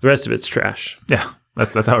 The rest of it's trash. Yeah,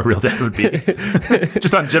 that's how a real dad would be.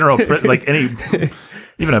 Just on general, like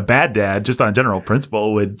even a bad dad, just on general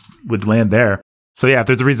principle would land there. So yeah, if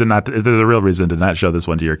there's a real reason to not show this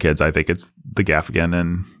one to your kids, I think it's the Gaffigan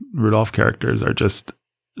and Rudolph characters are just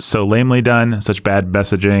so lamely done, such bad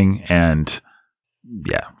messaging, and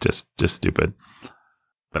yeah, just stupid.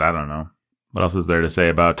 But I don't know. What else is there to say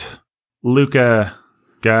about Luca,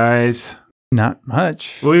 guys? Not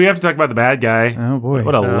much. Well, we have to talk about the bad guy. Oh boy.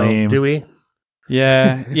 What a lame. Do we?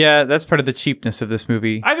 Yeah, that's part of the cheapness of this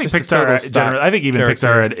movie. I think Just a total Pixar, stock I think even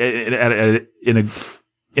character. Pixar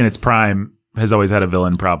in its prime has always had a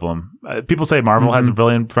villain problem. People say Marvel has a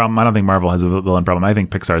villain problem. I don't think Marvel has a villain problem. I think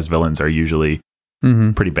Pixar's villains are usually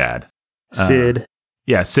pretty bad. Sid.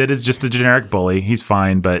 Yeah, Sid is just a generic bully. He's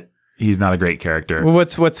fine, but he's not a great character. Well,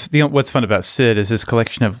 what's fun about Sid is his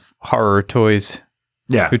collection of horror toys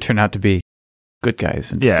Yeah, who turn out to be good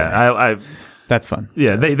guys instead. yeah. That's fun.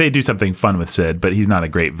 Yeah, they do something fun with Sid, but he's not a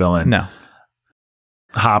great villain. No.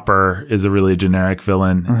 Hopper is a really generic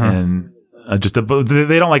villain, and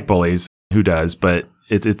they don't like bullies. Who does? But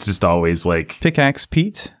it's just always like Pickaxe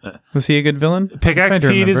Pete. Was he a good villain? Pickaxe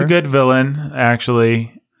Pete is a good villain.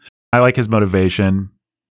 Actually, I like his motivation.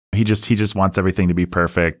 He just wants everything to be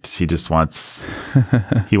perfect. He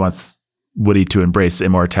wants Woody to embrace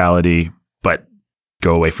immortality, but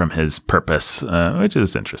go away from his purpose, which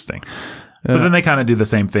is interesting. But then they kind of do the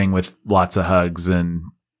same thing with lots of hugs and.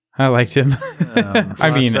 I liked him. I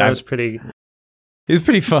mean, that was pretty. It was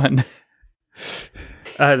pretty fun.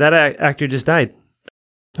 That actor just died.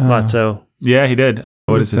 Lotso. Yeah, he did.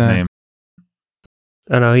 What is his name?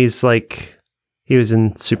 I don't know. He was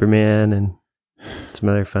in Superman and some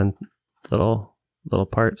other fun little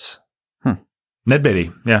parts. Ned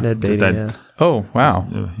Beatty. Yeah, Ned Beatty. just died. Yeah. Oh,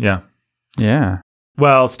 wow. Yeah. Yeah.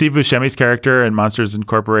 Well, Steve Buscemi's character in Monsters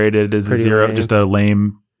Incorporated is Pretty a zero, lame. just a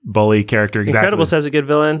lame bully character. Exactly. Incredibles has a good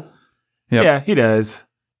villain. Yep. Yeah, he does.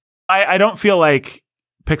 I don't feel like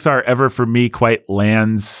Pixar ever, for me, quite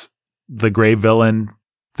lands the gray villain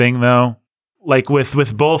thing, though. Like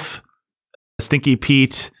with both Stinky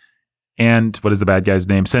Pete and what is the bad guy's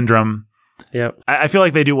name? Syndrome. Yep. I feel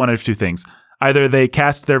like they do one of two things. Either they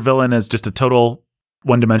cast their villain as just a total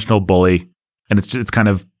one-dimensional bully, and it's kind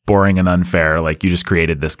of boring and unfair. Like, you just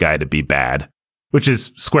created this guy to be bad, which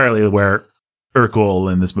is squarely where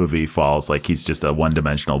Urkel in this movie falls. Like, he's just a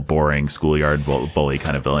one-dimensional, boring schoolyard bully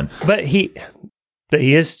kind of villain. But he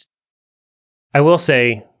is. I will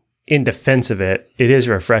say, in defense of it, it is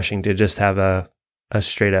refreshing to just have a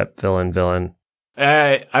straight up villain.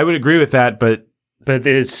 I would agree with that, but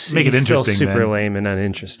it's Make it he's still interesting, super then. lame and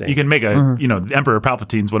uninteresting. you can make Emperor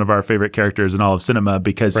Palpatine's one of our favorite characters in all of cinema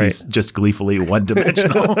because he's just gleefully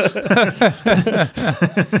one-dimensional.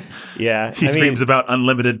 Yeah, He screams about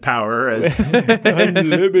unlimited power as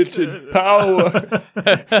unlimited power.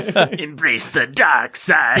 embrace the dark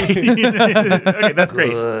side. Okay, that's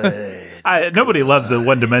great. Nobody loves a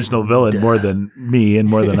one-dimensional villain more than me and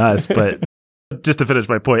more than us, but just to finish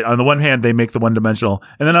my point, on the one hand, they make the one-dimensional,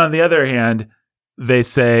 and then on the other hand, they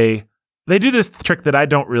do this trick that I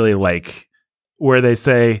don't really like, where they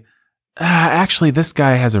say, actually, this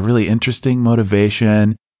guy has a really interesting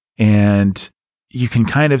motivation, and you can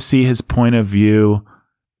kind of see his point of view.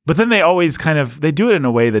 But then they always they do it in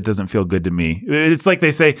a way that doesn't feel good to me. It's like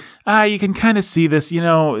they say, you can kind of see this,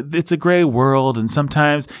 it's a gray world, and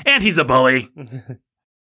sometimes, and he's a bully. Yeah.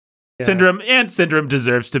 Syndrome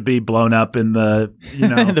deserves to be blown up in the,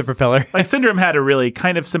 the propeller. like Syndrome had a really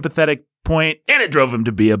kind of sympathetic point, and it drove him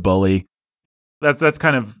to be a bully. That's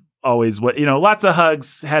kind of always what, lots of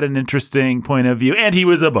hugs had an interesting point of view, and he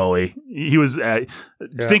was a bully. He was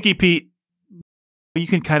Stinky Pete. You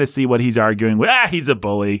can kind of see what he's arguing with. He's a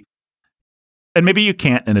bully. And maybe you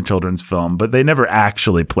can't in a children's film, but they never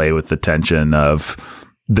actually play with the tension of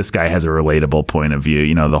this guy has a relatable point of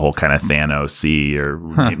view, the whole kind of Thanos-y or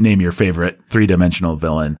name your favorite three-dimensional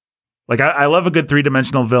villain. Like, I love a good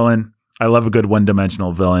three-dimensional villain. I love a good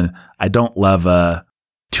one-dimensional villain. I don't love a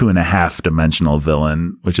 2.5-dimensional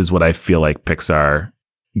villain, which is what I feel like Pixar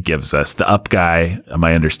gives us. The Up guy,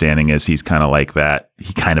 my understanding is he's kind of like that.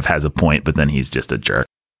 He kind of has a point, but then he's just a jerk.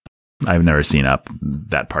 I've never seen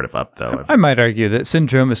that part of Up, though. I might argue that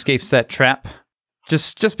Syndrome escapes that trap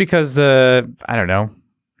just because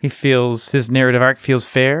he feels his narrative arc feels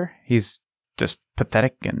fair. He's just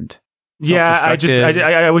pathetic and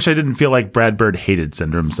I wish I didn't feel like Brad Bird hated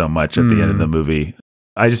Syndrome so much at the end of the movie.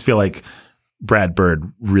 I just feel like Brad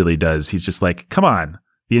Bird really does. He's just like, come on,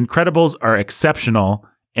 The Incredibles are exceptional,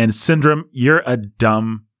 and Syndrome, you're a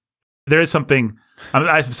dumb there is something.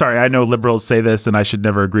 I'm sorry, I know liberals say this, and I should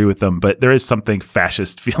never agree with them, but there is something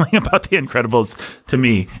fascist feeling about The Incredibles to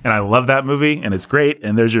me, and I love that movie, and it's great.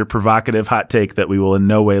 And there's your provocative hot take that we will in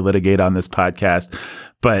no way litigate on this podcast,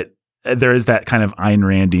 but there is that kind of Ayn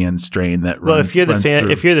Randian strain that. Well, runs, if you're the runs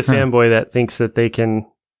through. fanboy that thinks that they can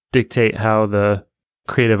dictate how the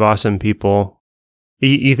creative, awesome people,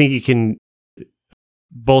 you think you can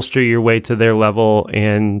bolster your way to their level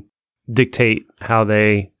and dictate how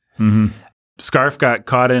they. Mm-hmm. Scarf got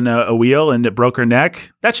caught in a wheel and it broke her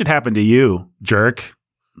neck. That should happen to you, jerk.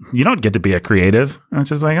 You don't get to be a creative. And it's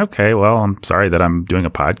just like, okay, well, I'm sorry that I'm doing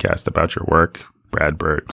a podcast about your work, Brad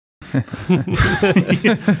Bird.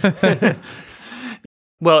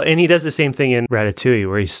 Well, and he does the same thing in Ratatouille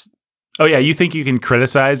where he's... Oh, yeah, you think you can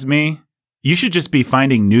criticize me? You should just be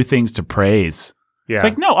finding new things to praise. Yeah. It's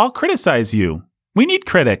like, no, I'll criticize you. We need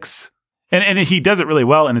critics. And he does it really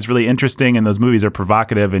well, and it's really interesting, and those movies are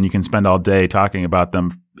provocative, and you can spend all day talking about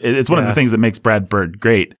them. It's one of the things that makes Brad Bird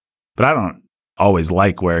great, but I don't always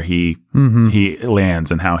like where he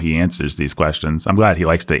lands and how he answers these questions. I'm glad he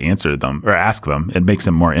likes to answer them or ask them. It makes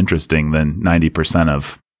him more interesting than 90%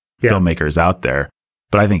 of filmmakers out there.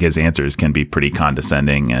 But I think his answers can be pretty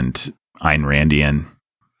condescending and Ayn Randian,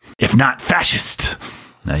 if not fascist.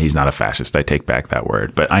 No, he's not a fascist. I take back that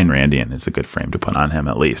word. But Ayn Randian is a good frame to put on him,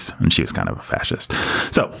 at least. And she was kind of a fascist.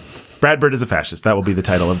 So, Brad Bird is a fascist. That will be the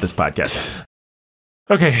title of this podcast.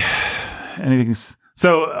 Okay.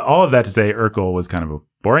 So, all of that to say, Urkel was kind of a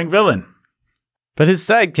boring villain. But his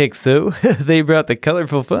sidekicks, though, they brought the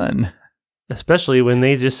colorful fun. Especially when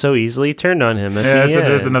they just so easily turned on him. That's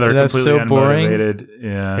another That's completely so boring. unmotivated.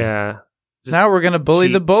 Yeah. Just now we're going to bully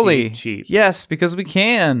the bully. Cheap. Yes, because we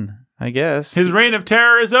can. I guess. His reign of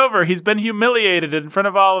terror is over. He's been humiliated in front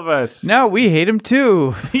of all of us. Now we hate him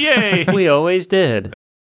too. Yay. We always did.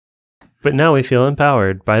 But now we feel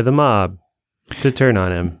empowered by the mob to turn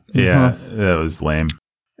on him. Yeah, that was lame.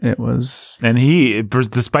 It was. And he,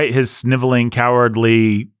 despite his sniveling,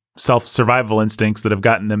 cowardly self-survival instincts that have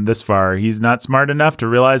gotten him this far, he's not smart enough to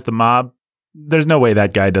realize the mob. There's no way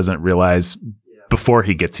that guy doesn't realize before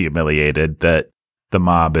he gets humiliated that the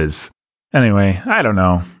mob is... Anyway, I don't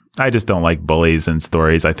know. I just don't like bullies in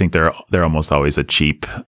stories. I think they're almost always a cheap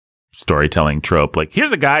storytelling trope. Like,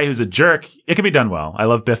 here's a guy who's a jerk. It can be done well. I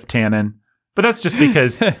love Biff Tannen, but that's just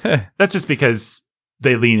because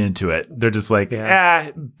they lean into it. They're just like,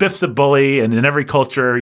 Biff's a bully, and in every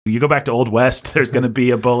culture, you go back to Old West, there's going to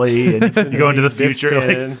be a bully, and you go into the future,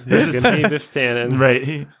 there's going to be Biff Tannen,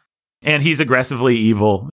 right? And he's aggressively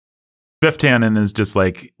evil. Biff Tannen is just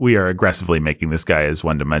like, we are aggressively making this guy as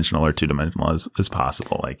one-dimensional or two-dimensional as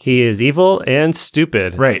possible. Like, he is evil and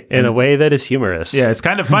stupid, right? In a way that is humorous. Yeah, it's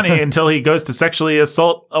kind of funny until he goes to sexually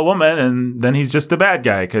assault a woman, and then he's just the bad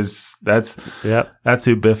guy because that's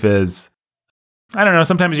who Biff is. I don't know.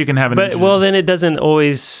 Sometimes you can have then it doesn't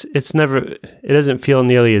always. It doesn't feel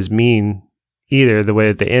nearly as mean either the way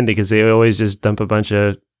that they end it because they always just dump a bunch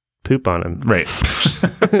of poop on him, right?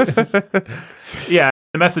 Yeah.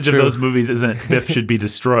 The message of those movies isn't Biff should be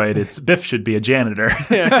destroyed. It's Biff should be a janitor.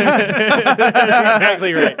 Exactly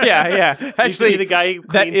right. Yeah. Actually, the guy who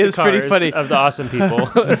that is the pretty funny. Of the awesome people.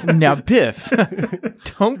 Now, Biff,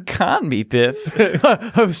 don't con me, Biff.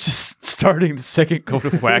 I was just starting the second coat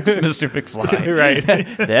of wax, Mr. McFly. Right.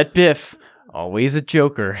 That Biff. Always a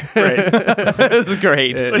joker. Right. It's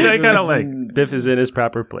great. Which I kind of like. Biff is in his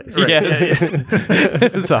proper place. Right. Yes.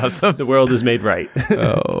 It's awesome. The world is made right.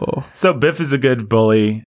 Oh. So Biff is a good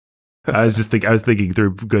bully. I was thinking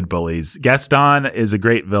through good bullies. Gaston is a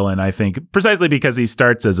great villain, I think, precisely because he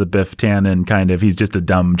starts as a Biff Tannen kind of. He's just a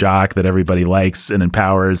dumb jock that everybody likes and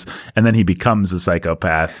empowers, and then he becomes a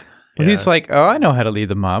psychopath. Well, he's like, oh, I know how to lead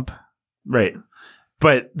the mob. Right.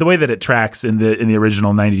 But the way that it tracks in the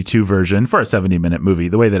original 92 version for a 70-minute movie,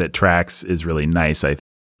 the way that it tracks is really nice.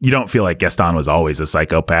 You don't feel like Gaston was always a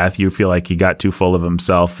psychopath. You feel like he got too full of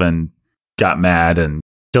himself and got mad and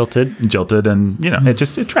jilted, and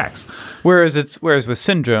it tracks. Whereas with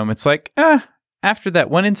Syndrome, it's like, after that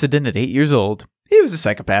one incident at 8 years old, he was a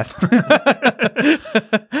psychopath.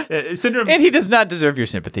 Syndrome, and he does not deserve your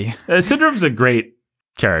sympathy. Syndrome's a great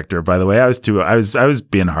character, by the way. I was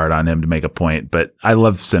being hard on him to make a point, but I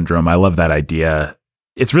love Syndrome. I love that idea.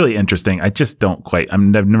 It's really interesting. I just don't I've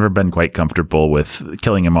never been quite comfortable with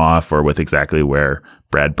killing him off or with exactly where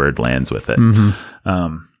Brad Bird lands with it.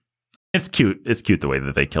 Mm-hmm. It's cute. It's cute the way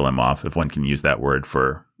that they kill him off, if one can use that word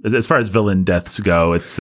for, as far as villain deaths go.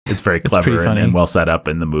 It's very clever and well set up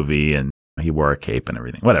in the movie, and he wore a cape and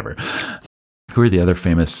everything. Whatever. Who are the other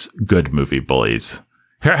famous good movie bullies?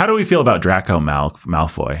 How do we feel about Draco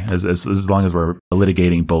Malfoy? As long as we're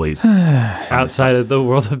litigating bullies. Outside of the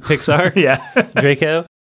world of Pixar, Yeah. Draco.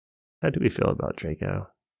 How do we feel about Draco?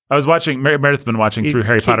 I was watching, Meredith's been watching through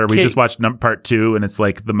Harry Potter. We just watched part 2, and it's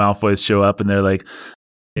like the Malfoys show up, and they're like...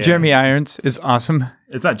 Yeah. Jeremy Irons is awesome.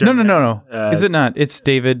 It's not Jeremy. No. Is it not? It's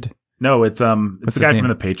David. No, it's the his guy name? from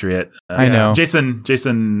The Patriot. I know.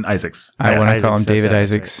 Jason Isaacs. I want to call him Isaacs, David that's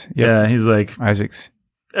Isaacs. Yep. Yeah, he's like, Isaacs.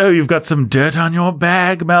 oh, you've got some dirt on your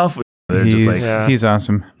bag, Malfoy. They're just like, Yeah. He's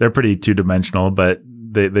awesome. they're pretty two-dimensional, but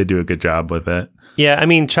they do a good job with it. Yeah, I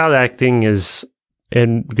mean, good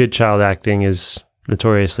child acting is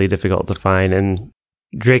notoriously difficult to find, and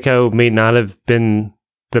Draco may not have been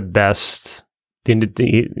the best. I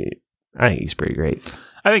think he's pretty great.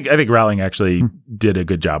 I think Rowling actually did a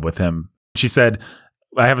good job with him. She said,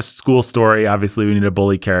 I have a school story. Obviously, we need a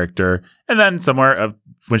bully character. And then somewhere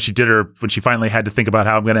when she finally had to think about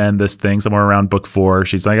how I'm going to end this thing, somewhere around book 4,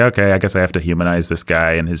 she's like, okay, I guess I have to humanize this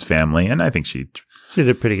guy and his family. And I think she She did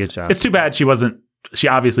a pretty good job. it's too bad she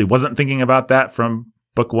obviously wasn't thinking about that from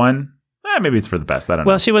book 1. Maybe it's for the best. I don't know.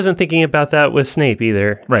 Well, she wasn't thinking about that with Snape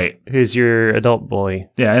either, Right. who's your adult bully.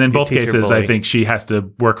 Yeah. And in Your both teacher cases, bully. I think she has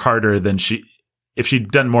to work harder than if she'd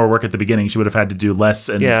done more work at the beginning, she would have had to do less.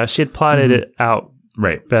 And Yeah, she had plotted it out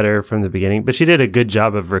Right. better from the beginning, but she did a good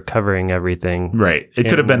job of recovering everything. Right. It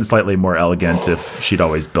could have been slightly more elegant if she'd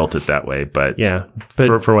always built it that way, but Yeah,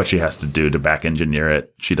 but for what she has to do to back engineer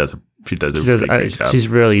it, she does a pretty great job. she's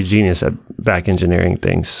really a genius at back engineering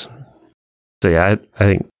things. So yeah, I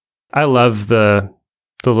think I love the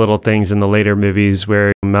little things in the later movies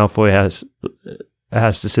where Malfoy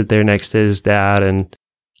has to sit there next to his dad, and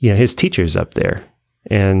his teacher's up there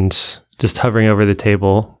and just hovering over the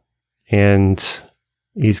table, and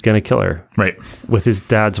he's going to kill her Right. with his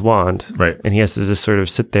dad's wand. Right. And he has to just sort of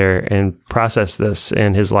sit there and process this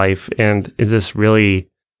and his life, and is this really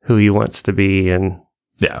who he wants to be? And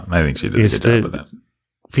Yeah, I think she did a Used good job to- with that.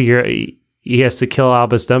 figure he has to kill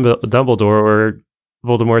Albus Dumbledore or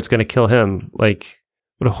Voldemort's going to kill him. Like,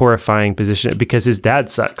 what a horrifying position, because his dad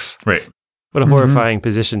sucks. Right. What a Mhm. horrifying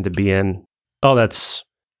position to be in. Oh, that's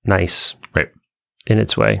nice. Right. In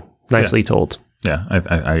its way. Nicely told. Yeah,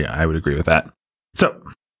 I would agree with that. So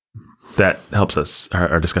that helps us,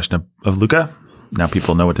 our discussion of Luca. Now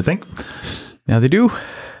people know what to think. Now they do.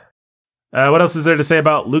 What else is there to say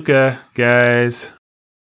about Luca, guys?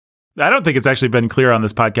 I don't think it's actually been clear on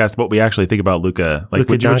this podcast what we actually think about Luca. Like,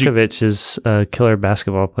 Luka Donkovic is a killer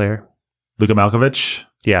basketball player. Luka Malkovich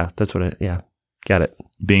Yeah, that's what got it.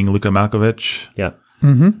 being Luka Malkovich.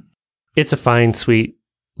 Mm-hmm. It's a fine, sweet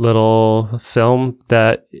little film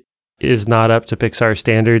that is not up to Pixar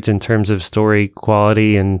standards in terms of story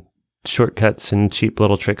quality and shortcuts and cheap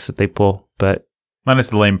little tricks that they pull. But Minus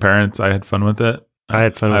the lame parents, I had fun with it. I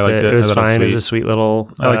had fun I with liked it. It was I thought fine. It was sweet. a sweet little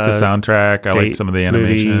I like the soundtrack. I like date some of the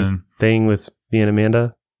movie animation. thing with me and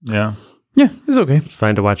Amanda. Yeah. Yeah, it's okay.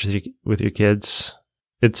 Fine to watch with your kids.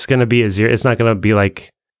 It's going to be a 0. It's not going to be like,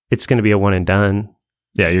 it's going to be a one and done.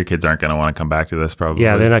 Yeah, your kids aren't going to want to come back to this probably.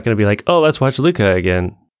 Yeah, they're not going to be like, oh, let's watch Luca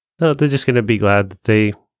again. No, they're just going to be glad that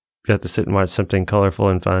they got to sit and watch something colorful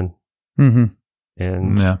and fun. Mm-hmm.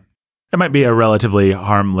 And Yeah. It might be a relatively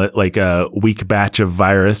harmless, like a weak batch of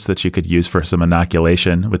virus that you could use for some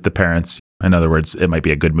inoculation with the parents. In other words, it might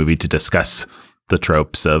be a good movie to discuss the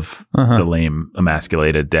tropes of the lame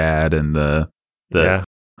emasculated dad and the yeah.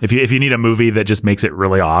 if you need a movie that just makes it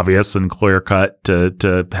really obvious and clear cut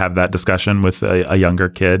to have that discussion with a younger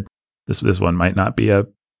kid, this one might not be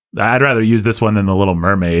I'd rather use this one than The Little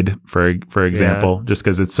Mermaid for example, just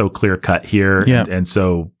because it's so clear cut here and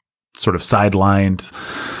so sort of sidelined.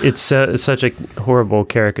 It's such a horrible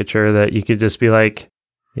caricature that you could just be like,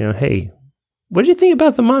 hey, what do you think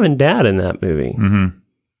about the mom and dad in that movie? Mm-hmm.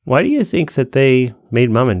 Why do you think that they made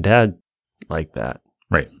mom and dad like that?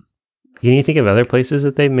 Right. Can you think of other places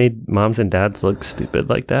that they made moms and dads look stupid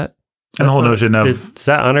like that? And the whole notion of... Does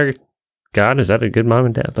that honor God? Is that a good mom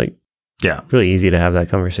and dad? Like, yeah. Really easy to have that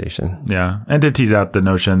conversation. Yeah. And to tease out the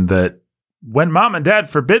notion that when mom and dad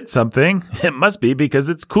forbid something, it must be because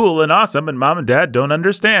it's cool and awesome and mom and dad don't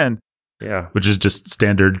understand. Yeah. Which is just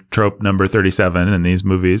standard trope number 37 in these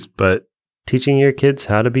movies. But teaching your kids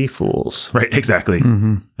how to be fools. Right. Exactly.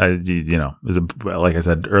 Mm-hmm. Like I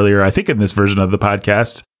said earlier, I think in this version of the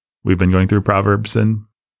podcast, we've been going through Proverbs and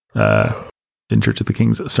in Church of the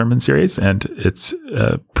King's sermon series, and it's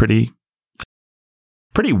pretty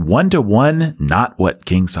one-to-one, not what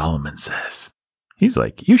King Solomon says. He's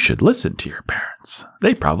like, you should listen to your parents.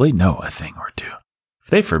 They probably know a thing or two. If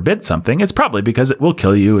they forbid something, it's probably because it will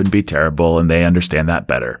kill you and be terrible, and they understand that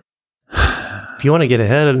better. If you want to get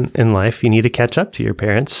ahead in life, you need to catch up to your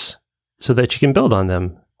parents. so that you can build on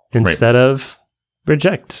them instead of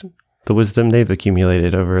reject the wisdom they've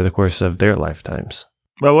accumulated over the course of their lifetimes.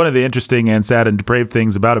 Well, one of the interesting and sad and depraved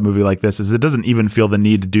things about a movie like this is it doesn't even feel the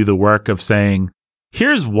need to do the work of saying,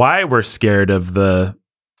 here's why we're scared of the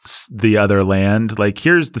other land. Like,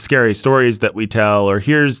 here's the scary stories that we tell, or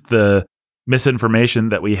here's the misinformation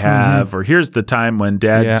that we have, or here's the time when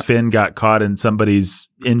Dad's fin got caught in somebody's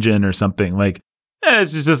engine or something. Like,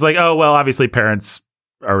 it's just like, oh, well, obviously parents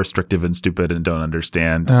are restrictive and stupid and don't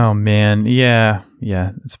understand. Oh, man. Yeah.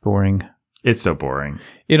 Yeah. It's boring. It's so boring.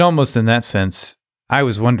 It almost, in that sense, I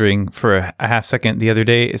was wondering for a half second the other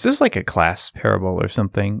day, is this like a class parable or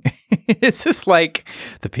something? Is this like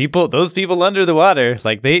those people under the water,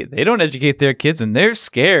 like they don't educate their kids and they're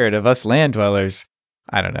scared of us land dwellers?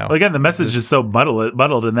 I don't know. Well, again, the message is so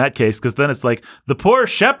muddled in that case, because then it's like the poor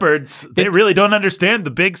shepherds, they really don't understand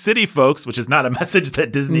the big city folks, which is not a message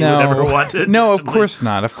that Disney would ever want to. No, of course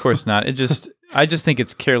not. Of course not. I just think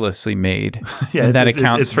it's carelessly made. And that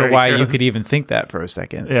accounts for why you could even think that for a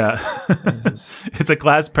second. Yeah. It's a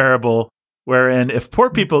class parable wherein if poor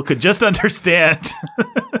people could just understand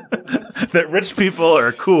that rich people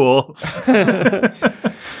are cool.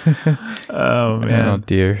 Oh, man. Oh,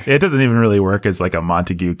 dear. It doesn't even really work as like a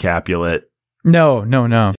Montague Capulet. No.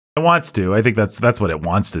 It wants to. I think that's what it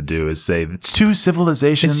wants to do, is say it's two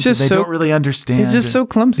civilizations and they don't really understand. It's just so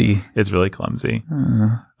clumsy. It's really clumsy.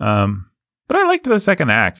 But I liked the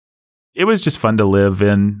second act. It was just fun to live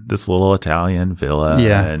in this little Italian villa.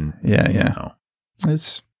 Yeah. You Yeah. know.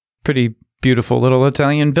 It's pretty beautiful little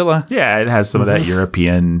Italian villa. Yeah, it has some of that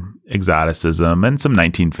European exoticism and some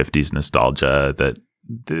 1950s nostalgia that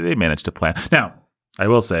they managed to plan. Now, I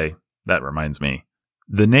will say, that reminds me,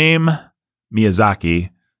 the name Miyazaki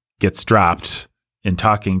gets dropped in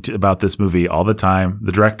talking about this movie all the time.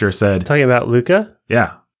 The director said... Talking about Luca?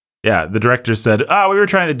 Yeah. Yeah, the director said, we were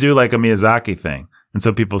trying to do like a Miyazaki thing. And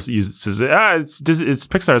so people use it to say, it's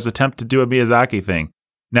Pixar's attempt to do a Miyazaki thing.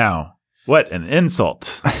 Now, what an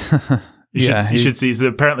insult. You should see. So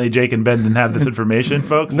apparently Jake and Ben didn't have this information,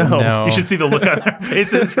 folks. No. You should see the look on their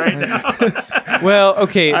faces right now. Well,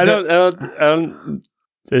 okay. I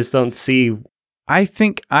just don't see. I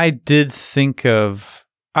think I did think of...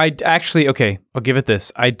 okay, I'll give it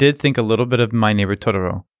this. I did think a little bit of My Neighbor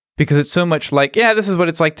Totoro. Because it's so much like, this is what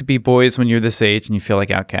it's like to be boys when you're this age and you feel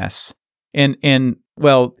like outcasts. And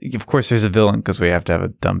well, of course there's a villain because we have to have a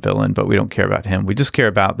dumb villain, but we don't care about him. We just care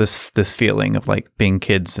about this feeling of like being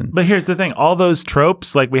kids. But here's the thing. All those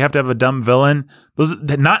tropes, like we have to have a dumb villain,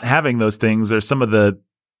 not having those things are some of the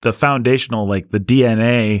foundational, like the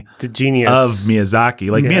DNA the genius of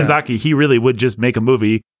Miyazaki. Like Miyazaki, he really would just make a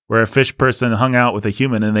movie where a fish person hung out with a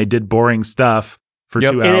human and they did boring stuff for 2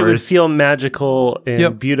 hours. And it would feel magical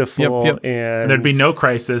and beautiful. And there'd be no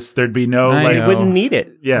crisis. There'd be no they wouldn't need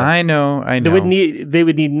it. Yeah. I know. They would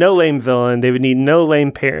need no lame villain. They would need no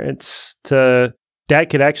lame parents. Dad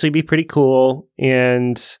could actually be pretty cool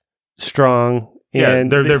and strong. And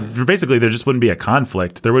they're basically, there just wouldn't be a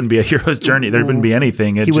conflict. There wouldn't be a hero's journey. There wouldn't be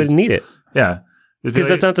anything. He wouldn't need it. Yeah. Because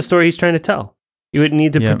that's not the story he's trying to tell. You wouldn't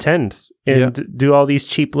need to pretend and do all these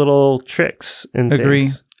cheap little tricks and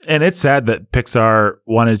things. And it's sad that Pixar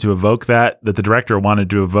wanted to evoke that the director wanted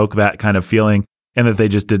to evoke that kind of feeling, and that they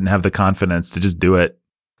just didn't have the confidence to just do it.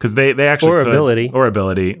 Because they actually Or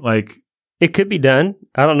ability. Like, it could be done.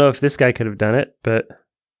 I don't know if this guy could have done it, but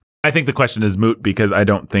I think the question is moot, because I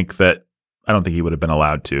don't think he would have been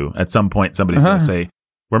allowed to. At some point, somebody's going to say,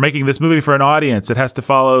 we're making this movie for an audience. It has to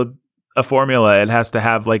follow a formula. It has to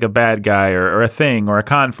have like a bad guy or a thing or a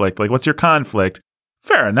conflict. Like, what's your conflict?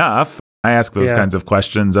 Fair enough. I ask those kinds of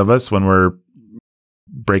questions of us when we're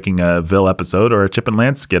breaking a Vil episode or a Chip and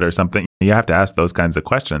Lance skit or something. You have to ask those kinds of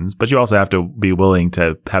questions, but you also have to be willing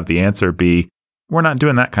to have the answer be, we're not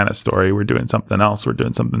doing that kind of story. We're doing something else. We're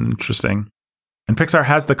doing something interesting. And Pixar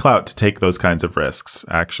has the clout to take those kinds of risks,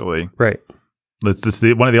 actually. Right. It's just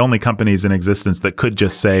one of the only companies in existence that could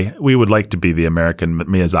just say, we would like to be the American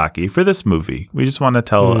Miyazaki for this movie. We just want to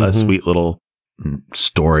tell a sweet little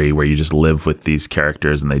story where you just live with these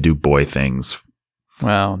characters and they do boy things.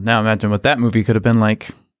 Well, now imagine what that movie could have been like.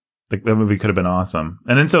 Like, that movie could have been awesome.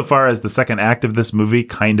 And insofar as the second act of this movie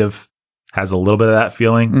kind of has a little bit of that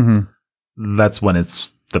feeling, that's when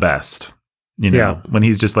it's the best. You know, when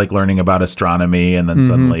he's just like learning about astronomy, and then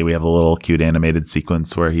suddenly we have a little cute animated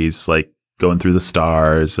sequence where he's like going through the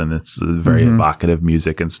stars, and it's very evocative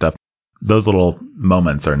music and stuff. Those little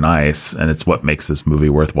moments are nice, and it's what makes this movie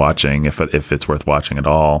worth watching, if it's worth watching at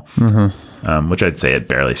all. Which I'd say it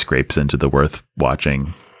barely scrapes into the worth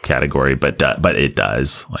watching category, but it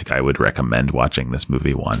does. Like, I would recommend watching this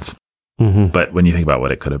movie once. But when you think about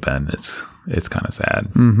what it could have been, it's kind of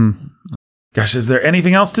sad. Gosh, is there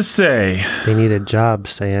anything else to say? They need a job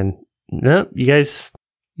saying, no, you guys,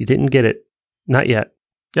 you didn't get it. Not yet.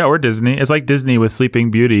 Yeah, or Disney. It's like Disney with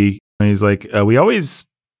Sleeping Beauty. He's like, we always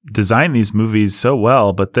design these movies so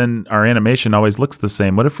well, but then our animation always looks the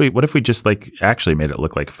same. What if we just like actually made it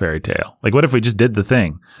look like a fairy tale? Like, what if we just did the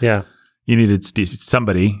thing? Yeah. You needed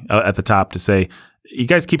somebody at the top to say, you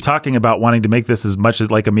guys keep talking about wanting to make this as much as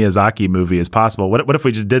like a Miyazaki movie as possible. What if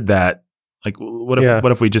we just did that? Like,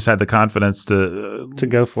 what if we just had the confidence to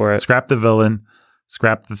go for it? Scrap the villain,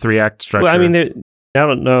 scrap the 3-act structure. Well, I mean, I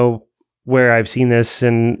don't know where I've seen this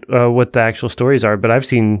and what the actual stories are, but I've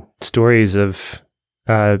seen stories of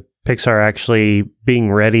Pixar actually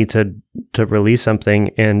being ready to release something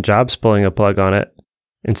and Jobs pulling a plug on it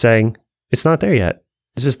and saying, it's not there yet.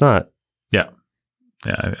 It's just not. Yeah.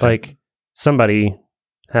 Like, somebody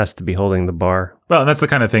has to be holding the bar. Well, and that's the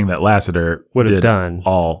kind of thing that Lasseter would have did done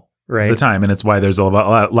all right the time. And it's why there's a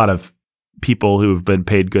lot of people who've been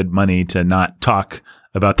paid good money to not talk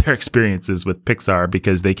about their experiences with Pixar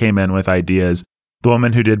because they came in with ideas. The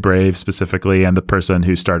woman who did Brave specifically and the person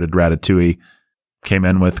who started Ratatouille came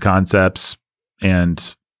in with concepts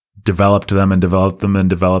and developed them. And then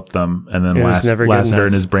Lasseter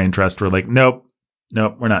and his brain trust were like, nope,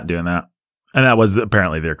 we're not doing that. And that was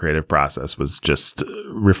apparently their creative process, was just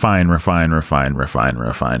refine, which by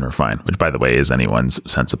the way is anyone's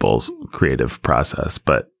sensible creative process.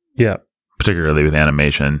 But yeah, particularly with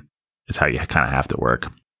animation, is how you kind of have to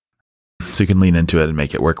work. So you can lean into it and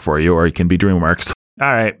make it work for you, or you can be DreamWorks.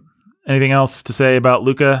 All right. Anything else to say about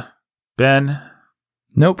Luca? Ben?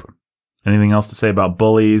 Nope. Anything else to say about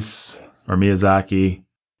Bullies or Miyazaki?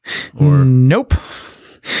 Or nope.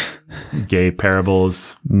 Gay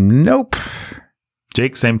Parables? Nope.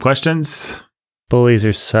 Jake, same questions? Bullies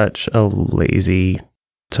are such a lazy,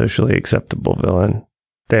 socially acceptable villain.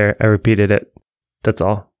 There, I repeated it. That's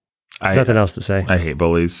all. Nothing else to say. I hate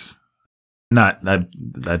Bullies. I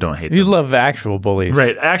don't hate You them. love actual bullies.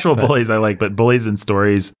 Right. Actual bullies I like, but bullies in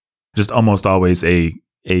stories, just almost always a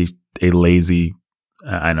lazy,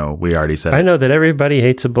 I know, we already said I know that everybody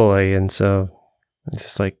hates a bully, and so it's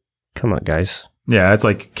just like, come on, guys. Yeah, it's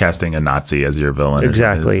like casting a Nazi as your villain.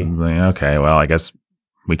 Exactly. It's like, okay, well, I guess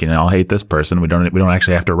we can all hate this person. We don't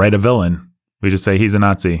actually have to write a villain. We just say he's a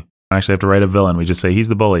Nazi. We don't actually have to write a villain. We just say he's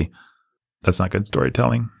the bully. That's not good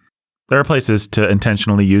storytelling. There are places to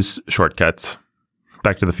intentionally use shortcuts.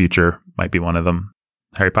 Back to the Future might be one of them.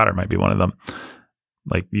 Harry Potter might be one of them.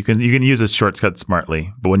 Like you can use a shortcut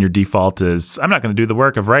smartly, but when your default is, I'm not going to do the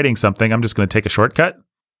work of writing something, I'm just going to take a shortcut,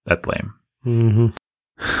 that's lame. Mm-hmm.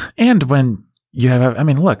 And when you have, I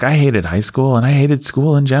mean, look, I hated high school and I hated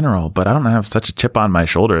school in general, but I don't have such a chip on my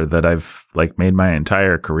shoulder that I've like made my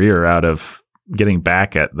entire career out of getting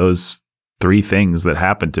back at those 3 things that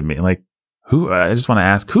happened to me. Like, I just want to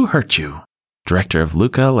ask, who hurt you? Director of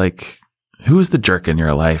Luca? Like, who is the jerk in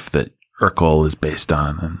your life that Urkel is based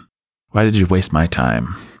on? And why did you waste my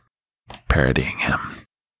time parodying him?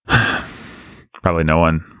 Probably no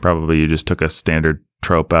one. Probably you just took a standard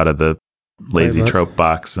trope out of the lazy trope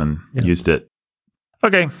box and used it.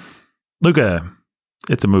 Okay. Luca,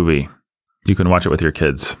 it's a movie. You can watch it with your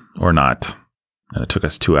kids or not. And it took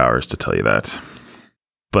us 2 hours to tell you that.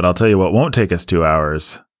 But I'll tell you what won't take us 2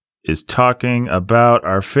 hours is talking about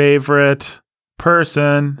our favorite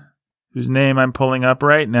person whose name I'm pulling up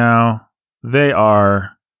right now. They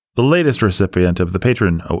are the latest recipient of the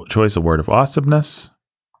Patron Choice Award of Awesomeness,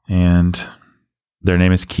 and their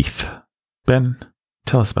name is Keith. Ben,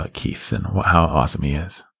 tell us about Keith and how awesome he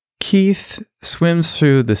is. Keith swims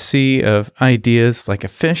through the sea of ideas like a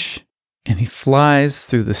fish, and he flies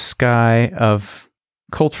through the sky of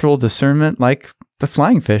cultural discernment like the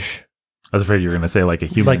flying fish. I was afraid you were going to say like a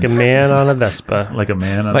human. Like a man on a Vespa. Like a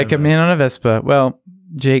man on like a man on a Vespa. Well,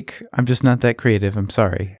 Jake, I'm just not that creative. I'm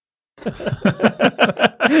sorry. That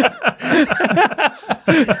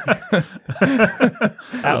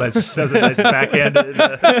was a nice backhanded.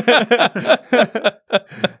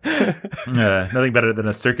 Nothing better than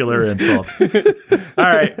a circular insult. All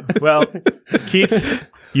right. Well, Keith,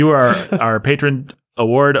 you are our Patron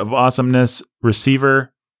Award of Awesomeness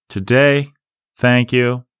receiver today. Thank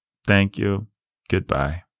you. Thank you.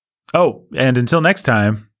 Goodbye. Oh, and until next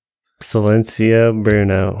time. Silencia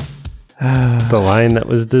Bruno. The line that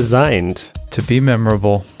was designed to be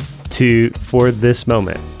memorable for this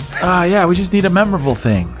moment. Yeah, we just need a memorable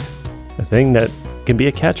thing. A thing that can be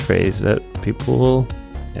a catchphrase that people will...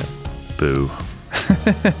 Boo.